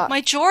 Fuck.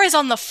 My jaw is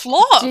on the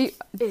floor. Is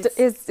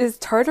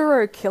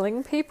Totoro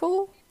killing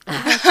people?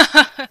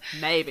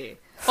 Maybe.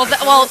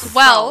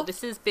 Well,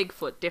 this is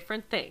Bigfoot.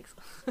 Different things.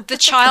 the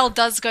child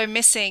does go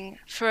missing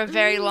for a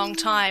very long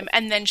time,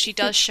 and then she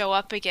does show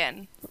up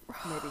again.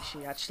 Maybe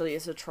she actually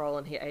is a troll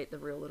and he ate the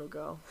real little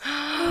girl.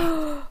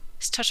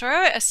 Is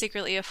Totoro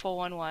secretly a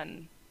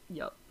 411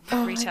 Yup.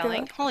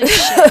 retelling? Holy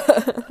shit.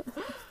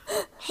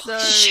 So,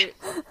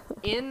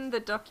 in the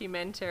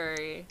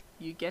documentary,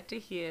 you get to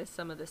hear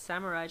some of the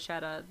samurai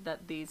chatter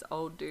that these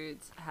old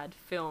dudes had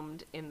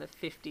filmed in the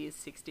 50s,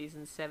 60s,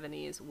 and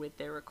 70s with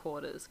their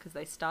recorders, because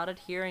they started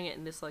hearing it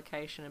in this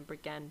location and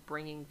began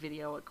bringing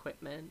video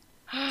equipment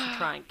to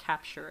try and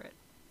capture it.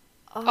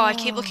 Oh, I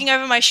keep looking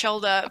over my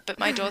shoulder, but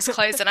my door's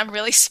closed and I'm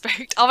really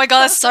spooked. Oh my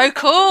god, that's so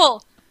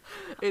cool!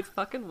 It's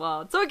fucking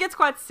wild. So it gets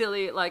quite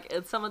silly, like,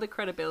 some of the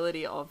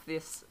credibility of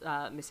this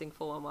missing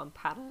 411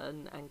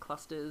 pattern and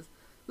clusters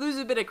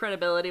loses a bit of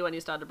credibility when you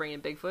start to bring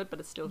in Bigfoot, but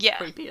it's still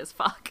creepy as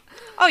fuck.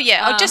 Oh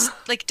yeah, I'm just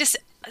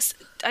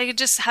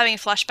having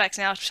flashbacks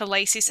now to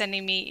Lacey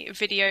sending me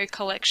video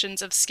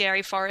collections of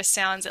scary forest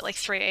sounds at like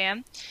 3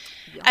 a.m.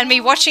 And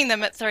me watching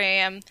them at 3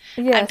 a.m.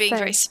 and being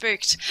very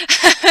spooked.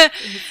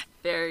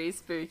 Very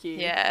spooky.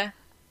 Yeah.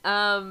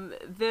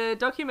 The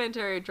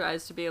documentary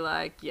tries to be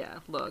like, yeah,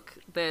 look,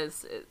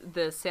 there's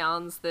the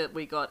sounds that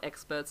we got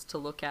experts to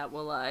look at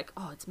were like,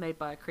 oh, it's made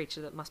by a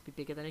creature that must be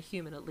bigger than a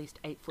human, at least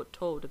 8 foot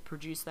tall, to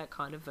produce that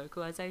kind of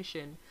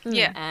vocalization.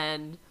 Yeah.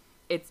 And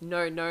it's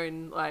no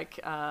known, like,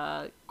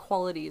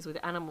 qualities with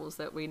animals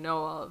that we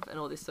know of and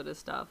all this sort of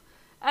stuff.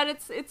 And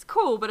it's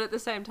cool, but at the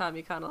same time,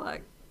 you're kind of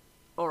like,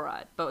 all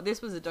right, but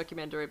this was a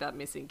documentary about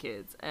missing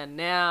kids, and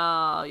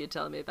now you're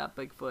telling me about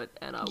Bigfoot,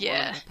 and I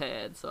wasn't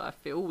prepared, so I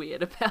feel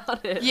weird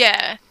about it.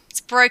 Yeah,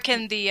 it's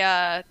broken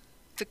the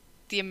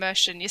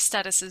immersion. Your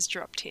status has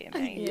dropped here,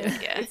 mate.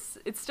 Yeah.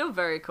 It's still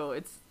very cool.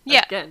 It's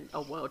again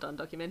a well done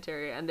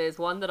documentary, and there's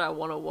one that I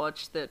want to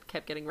watch that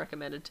kept getting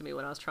recommended to me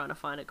when I was trying to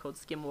find it, called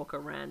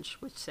Skinwalker Ranch,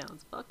 which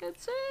sounds fucking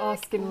sick. Oh,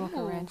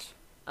 Skinwalker Ranch.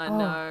 I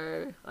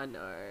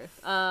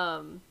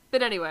know.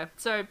 But anyway,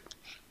 so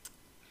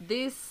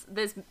there's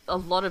a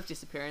lot of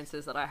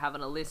disappearances that I have on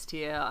a list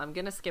here. I'm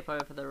gonna skip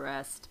over the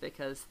rest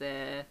because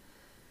there's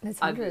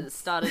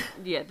hundreds.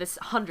 There's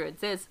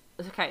hundreds.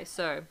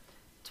 So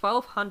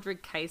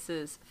 1,200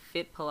 cases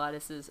fit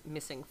Paulides'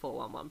 missing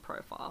 411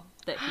 profile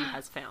that he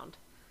has found.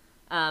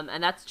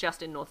 And that's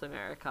just in North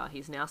America.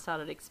 He's now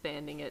started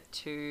expanding it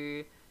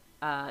to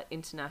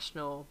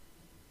international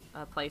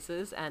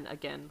places, and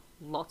again,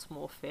 lots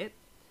more fit.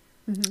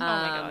 Mm-hmm. Oh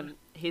my God.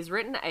 He's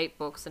written 8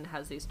 books and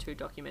has these 2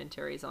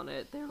 documentaries on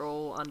it. They're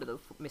all under the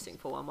missing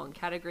 411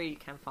 category. You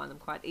can find them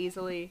quite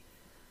easily.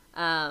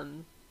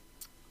 Some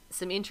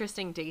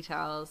interesting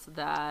details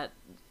that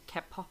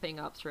kept popping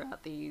up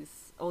throughout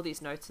all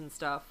these notes and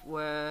stuff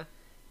were,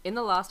 in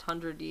the last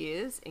 100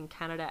 years in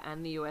Canada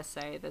and the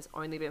USA, there's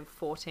only been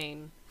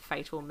 14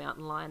 fatal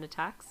mountain lion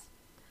attacks.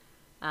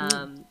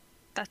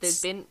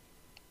 There's been,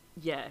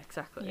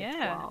 exactly, it's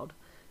wild.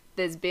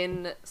 There's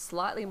been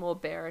slightly more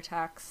bear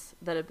attacks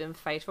that have been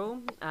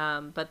fatal,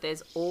 but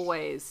there's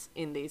always,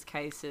 in these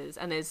cases,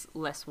 and there's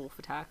less wolf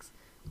attacks,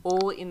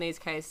 all in these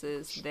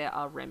cases, there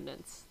are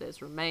remnants.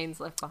 There's remains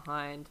left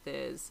behind.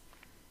 There's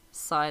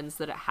signs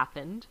that it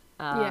happened.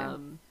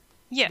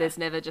 There's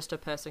never just a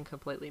person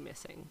completely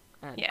missing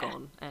and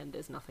gone, and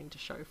there's nothing to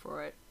show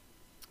for it.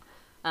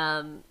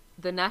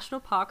 The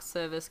National Park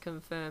Service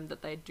confirmed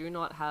that they do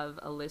not have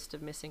a list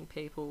of missing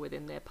people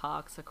within their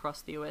parks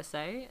across the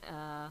USA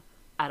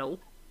at all.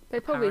 They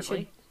probably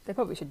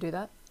should do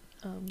that.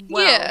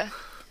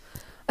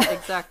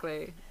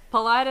 Exactly.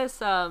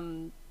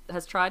 Paulides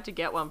has tried to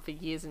get one for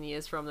years and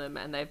years from them,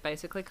 and they've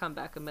basically come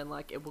back and been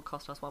like, it will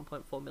cost us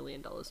 $1.4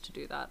 million to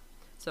do that.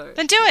 So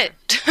then do it.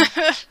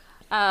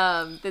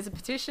 There's a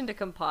petition to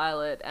compile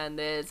it, and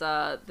there's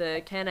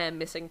the Can-Am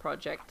Missing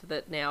Project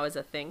that now is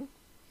a thing.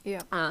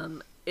 Yeah.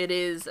 It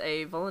is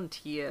a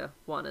volunteer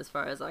one, as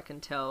far as I can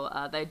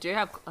tell. They do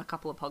have a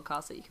couple of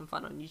podcasts that you can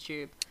find on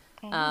YouTube,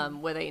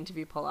 where they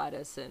interview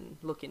Paulides and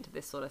look into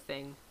this sort of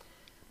thing.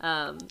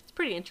 It's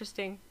pretty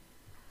interesting.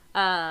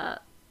 But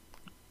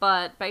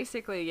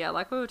basically,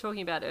 like we were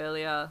talking about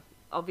earlier,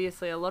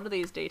 obviously a lot of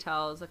these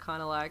details are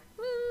kind of like,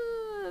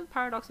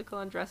 paradoxical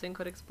undressing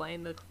could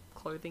explain the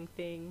clothing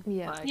thing.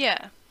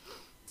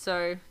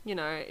 So,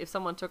 if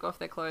someone took off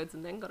their clothes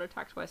and then got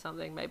attacked by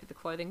something, maybe the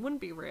clothing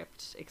wouldn't be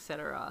ripped,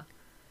 etc.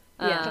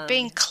 But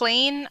being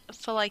clean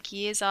for like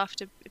years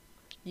after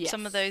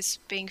some of those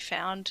being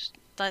found,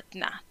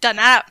 doesn't add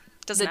up.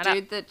 Doesn't add up.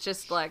 The dude that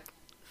just like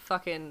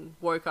fucking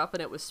woke up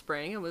and it was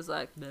spring and was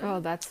like, no. Oh,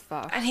 that's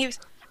fucked.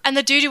 And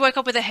the dude who woke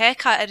up with a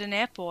haircut at an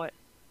airport.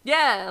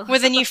 Yeah.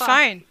 With a new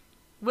phone.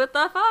 What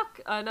the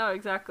fuck? I know,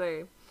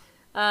 exactly.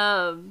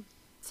 So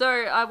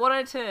I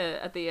wanted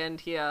to, at the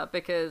end here,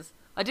 because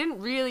I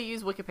didn't really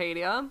use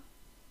Wikipedia,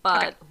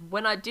 but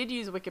when I did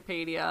use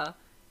Wikipedia,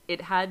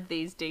 it had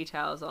these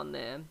details on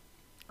there,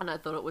 and I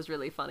thought it was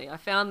really funny. I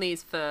found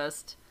these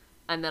first,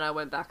 and then I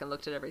went back and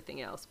looked at everything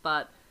else.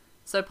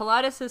 So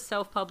Paulides has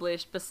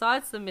self-published,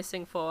 besides the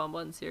Missing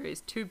 411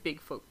 series, 2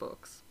 Bigfoot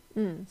books.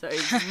 So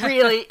he's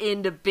really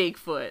into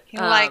Bigfoot. He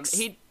likes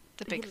the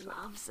Bigfoot. He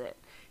loves it.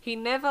 He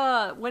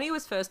never, when he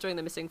was first doing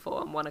the Missing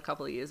 411 a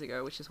couple of years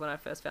ago, which is when I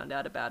first found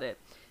out about it,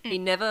 he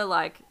never,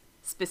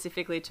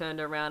 specifically turned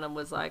around and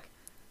was like,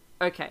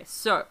 okay,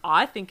 so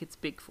I think it's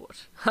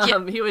Bigfoot.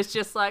 He was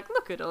just like,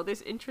 look at all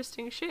this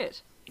interesting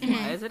shit.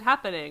 Why is it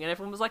happening? And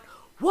everyone was like,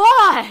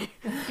 why?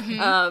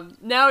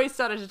 Now he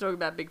started to talk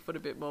about Bigfoot a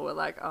bit more. We're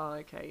like, oh,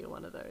 okay, you're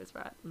one of those,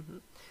 right?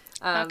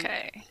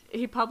 Okay.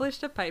 He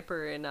published a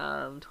paper in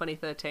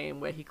 2013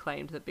 where he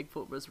claimed that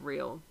Bigfoot was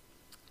real.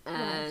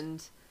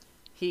 And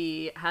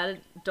he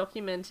had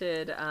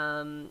documented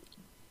an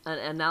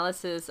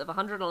analysis of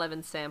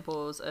 111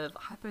 samples of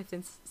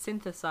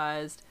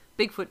hypothesized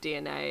Bigfoot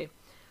DNA,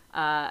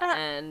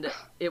 and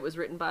it was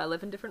written by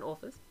 11 different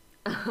authors.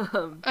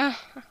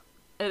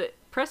 A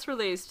press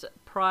release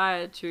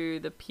prior to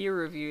the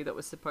peer review that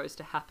was supposed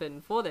to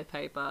happen for their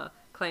paper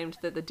claimed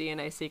that the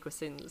DNA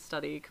sequencing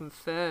study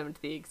confirmed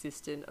the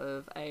existence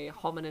of a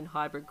hominin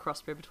hybrid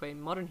crossbred between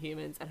modern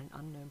humans and an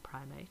unknown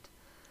primate.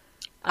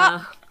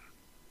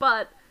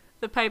 But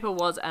the paper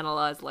was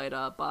analysed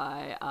later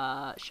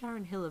by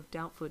Sharon Hill of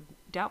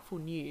Doubtful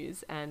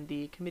News and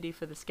the Committee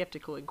for the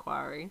Skeptical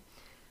Inquiry,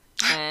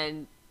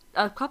 and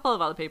a couple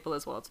of other people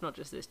as well. It's not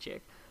just this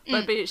chick.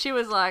 But she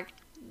was like,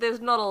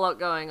 there's not a lot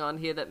going on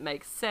here that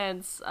makes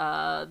sense.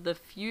 The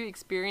few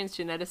experienced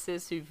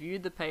geneticists who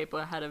viewed the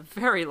paper had a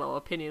very low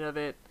opinion of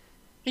it.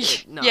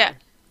 No.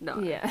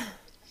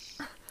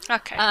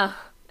 Okay.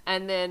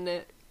 And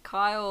then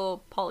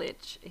Kyle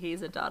Paulides,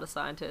 he's a data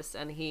scientist,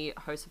 and he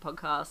hosts a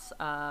podcast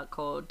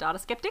called Data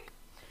Skeptic.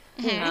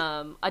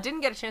 I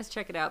didn't get a chance to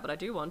check it out, but I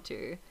do want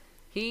to.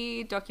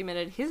 He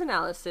documented his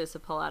analysis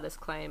of Paulides'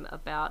 claim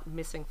about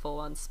missing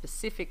 411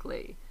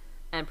 specifically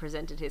and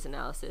presented his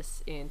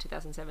analysis in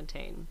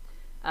 2017.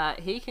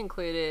 He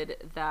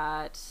concluded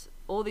that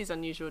all these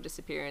unusual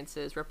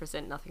disappearances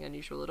represent nothing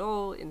unusual at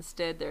all.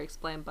 Instead, they're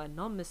explained by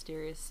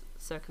non-mysterious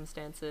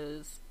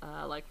circumstances,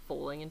 like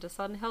falling into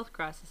sudden health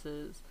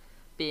crises,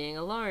 being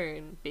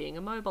alone, being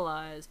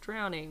immobilized,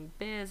 drowning,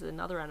 bears and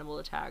other animal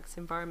attacks,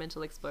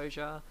 environmental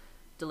exposure,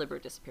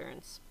 deliberate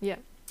disappearance. Yeah.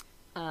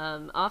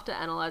 After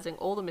analysing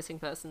all the missing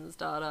persons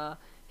data,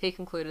 he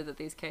concluded that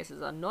these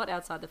cases are not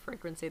outside the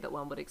frequency that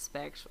one would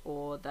expect,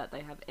 or that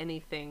they have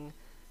anything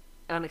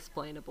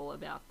unexplainable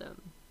about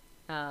them.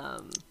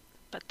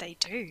 But they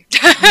do.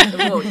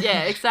 Well,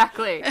 yeah,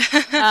 exactly.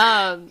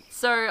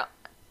 So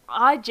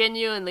I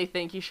genuinely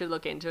think you should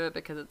look into it,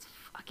 because it's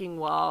fucking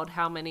wild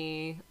how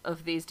many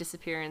of these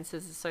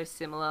disappearances are so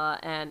similar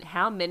and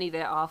how many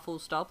there are, full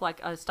stop.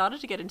 Like, I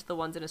started to get into the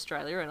ones in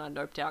Australia and I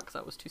noped out because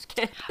I was too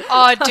scared.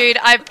 Oh, dude,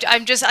 I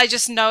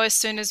just know as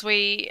soon as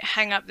we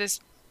hang up this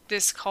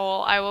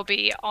call, I will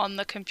be on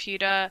the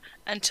computer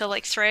until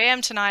like 3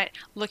 a.m. tonight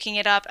looking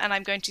it up, and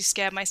I'm going to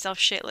scare myself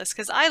shitless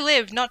because I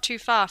live not too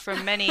far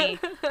from many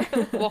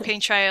walking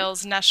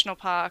trails, national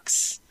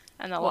parks,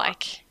 and the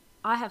like.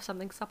 I have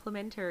something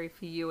supplementary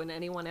for you and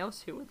anyone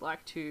else who would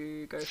like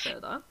to go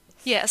further.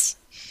 Yes.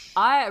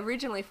 I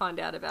originally found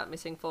out about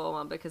Missing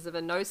 411 because of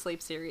a no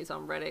sleep series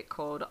on Reddit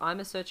called I'm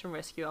a Search and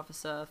Rescue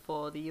Officer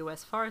for the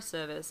US Forest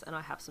Service and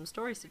I have some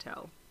stories to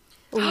tell.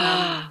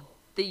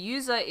 The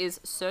user is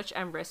Search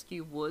and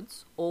Rescue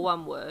Woods, all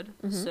one word,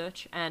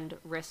 Search and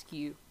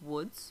Rescue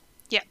Woods.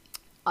 Yep.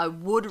 I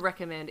would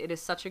recommend, it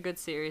is such a good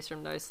series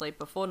from No Sleep,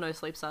 before No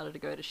Sleep started to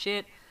go to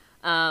shit.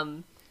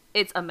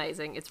 It's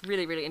amazing. It's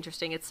really, really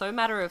interesting. It's so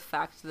matter of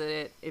fact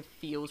that it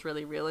feels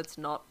really real. It's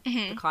not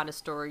the kind of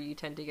story you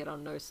tend to get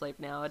on No Sleep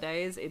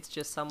nowadays. It's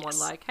just someone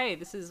like, hey,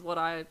 this is what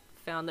I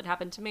found that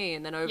happened to me.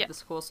 And then over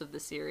the course of the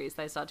series,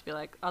 they start to be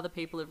like, other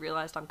people have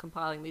realised I'm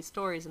compiling these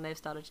stories and they've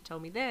started to tell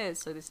me theirs.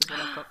 So this is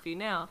what I've got for you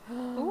now.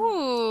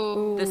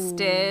 Ooh. The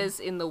Stairs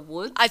in the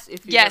Woods,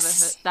 if you've ever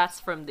heard, that's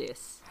from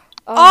this.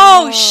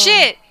 Oh,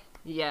 shit.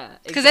 Yeah.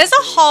 Because there's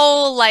a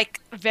whole, like,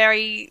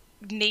 very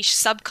niche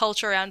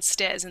subculture around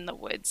Stairs in the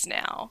Woods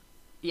now.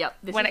 Yep.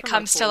 When it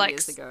comes to like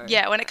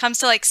when it comes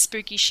to like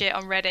spooky shit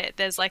on Reddit,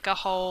 there's like a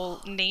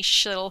whole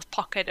niche little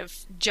pocket of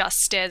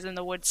just Stairs in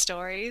the Woods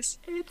stories.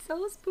 It's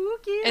so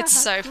spooky. It's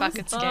so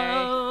fucking scary.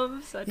 I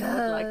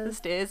don't like the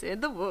Stairs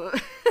in the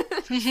Woods.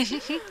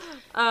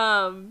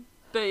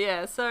 But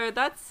yeah, so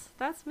that's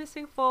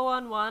Missing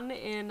 411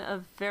 in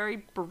a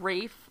very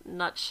brief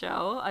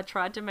nutshell. I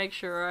tried to make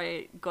sure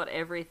I got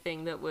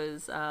everything that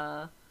was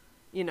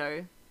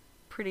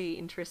pretty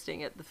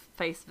interesting at the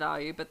face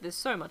value, but there's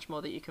so much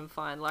more that you can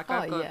find. Like,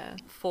 I've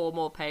got 4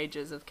 more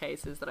pages of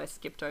cases that I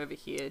skipped over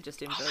here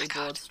just in very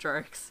broad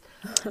strokes.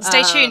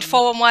 Stay tuned,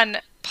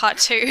 411 part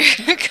 2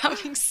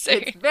 coming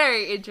soon. It's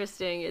very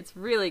interesting. It's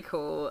really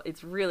cool.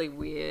 It's really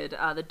weird.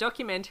 The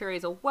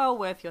documentaries are well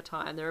worth your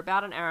time. They're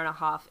about an hour and a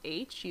half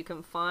each. You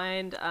can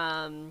find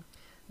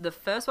the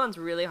first one's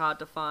really hard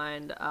to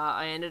find.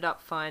 I ended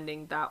up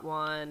finding that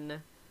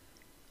one.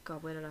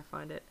 God, where did I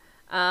find it?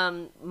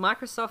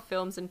 Microsoft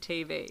Films and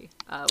TV,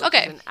 which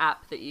is an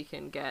app that you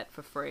can get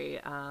for free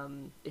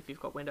if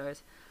you've got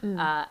Windows.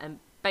 And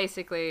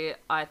basically,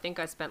 I think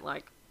I spent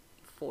like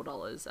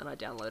 $4 and I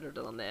downloaded it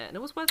on there, and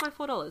it was worth my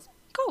 $4.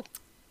 Cool.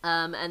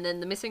 And then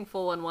the Missing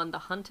 411, The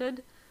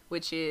Hunted,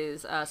 which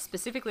is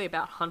specifically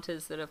about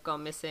hunters that have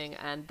gone missing,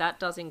 and that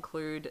does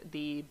include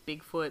the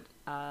Bigfoot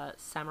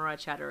Samurai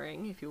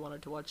Chattering, if you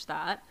wanted to watch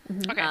that.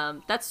 Okay.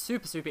 That's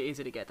super, super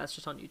easy to get. That's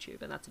just on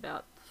YouTube, and that's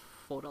about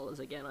 $4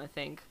 again, I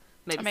think.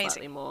 Maybe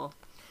slightly more.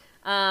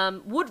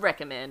 Would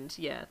recommend.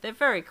 Yeah, they're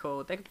very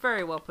cool. They're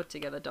very well put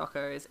together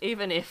docos,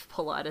 even if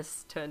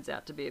Paulides turns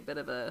out to be a bit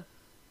of a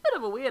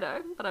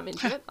weirdo, but I'm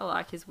into it. I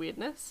like his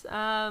weirdness.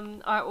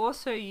 I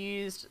also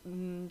used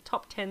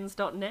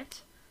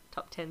top10s.net,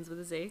 top 10s with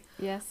a Z.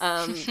 Yes.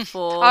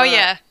 For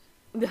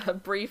a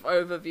brief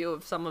overview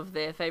of some of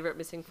their favourite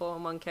Missing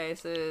 411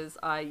 cases.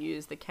 I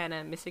used the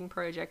Can-Am Missing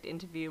Project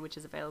interview, which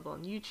is available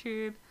on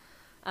YouTube.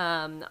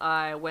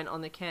 I went on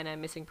the Can-Am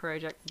Missing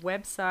Project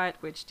website,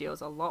 which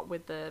deals a lot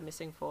with the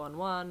Missing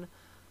 411.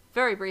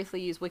 Very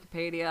briefly used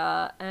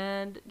Wikipedia,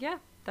 and yeah,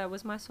 that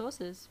was my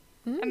sources.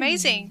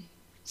 Amazing.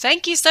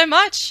 Thank you so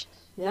much.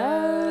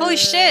 Yeah. Holy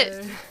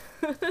shit.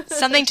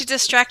 Something to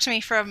distract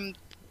me from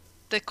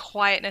the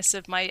quietness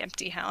of my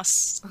empty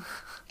house.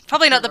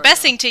 Probably not the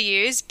best thing to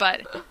use,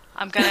 but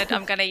I'm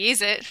gonna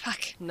use it.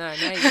 Fuck. No,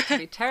 now you get to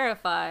be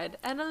terrified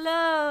and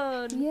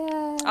alone.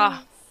 Yeah.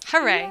 Oh,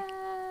 hooray. Yay.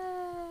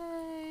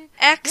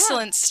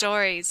 Excellent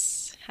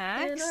stories,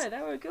 Hags. Yeah, no,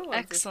 they were good ones.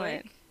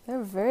 Excellent. They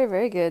were very,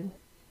 very good.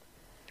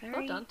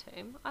 Well done,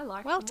 team. I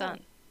liked Well them all.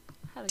 done.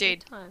 Had a Dude.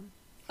 good time.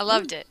 I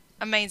loved it.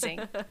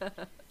 Amazing.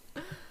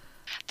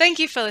 Thank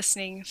you for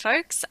listening,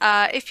 folks.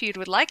 If you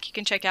would like, you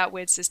can check out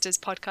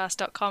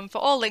weird-sisterspodcast.com for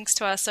all links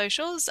to our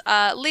socials.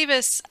 Leave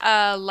us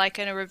a like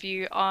and a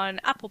review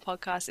on Apple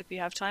Podcasts if you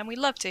have time. We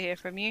love to hear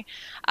from you.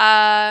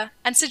 And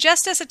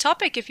suggest us a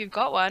topic if you've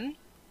got one.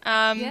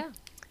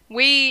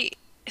 We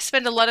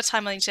spend a lot of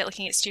time on the internet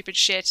looking at stupid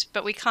shit,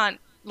 but we can't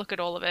look at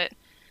all of it.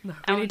 No,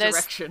 we need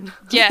direction.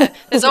 Yeah,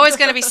 there's always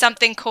going to be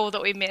something cool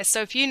that we miss.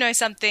 So if you know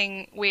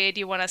something weird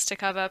you want us to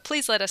cover,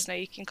 please let us know.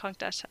 You can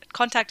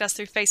contact us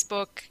through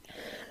Facebook,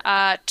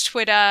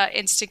 Twitter,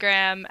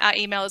 Instagram. Our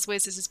email is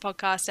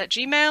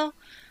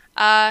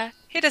weirdsisтерspodcast@gmail.com.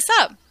 Hit us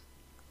up.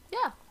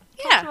 Yeah.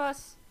 Talk to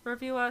us.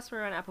 Review us.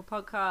 We're on Apple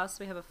Podcasts.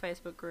 We have a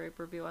Facebook group.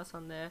 Review us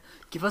on there.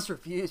 Give us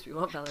reviews. We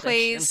want validation.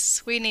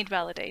 Please, we need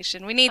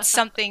validation. We need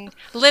something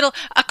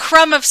a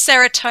crumb of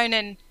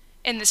serotonin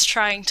in this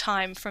trying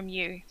time from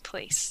you,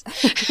 please.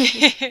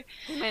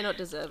 We may not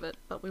deserve it,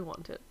 but we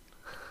want it.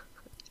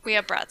 We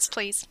are brats,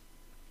 please.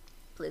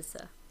 Please,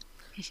 sir.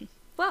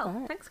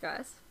 Well, thanks,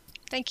 guys.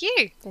 Thank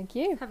you. Thank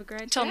you. Have a great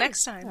day. Until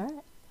next time. All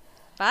right.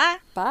 Bye.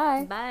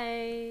 Bye.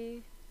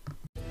 Bye.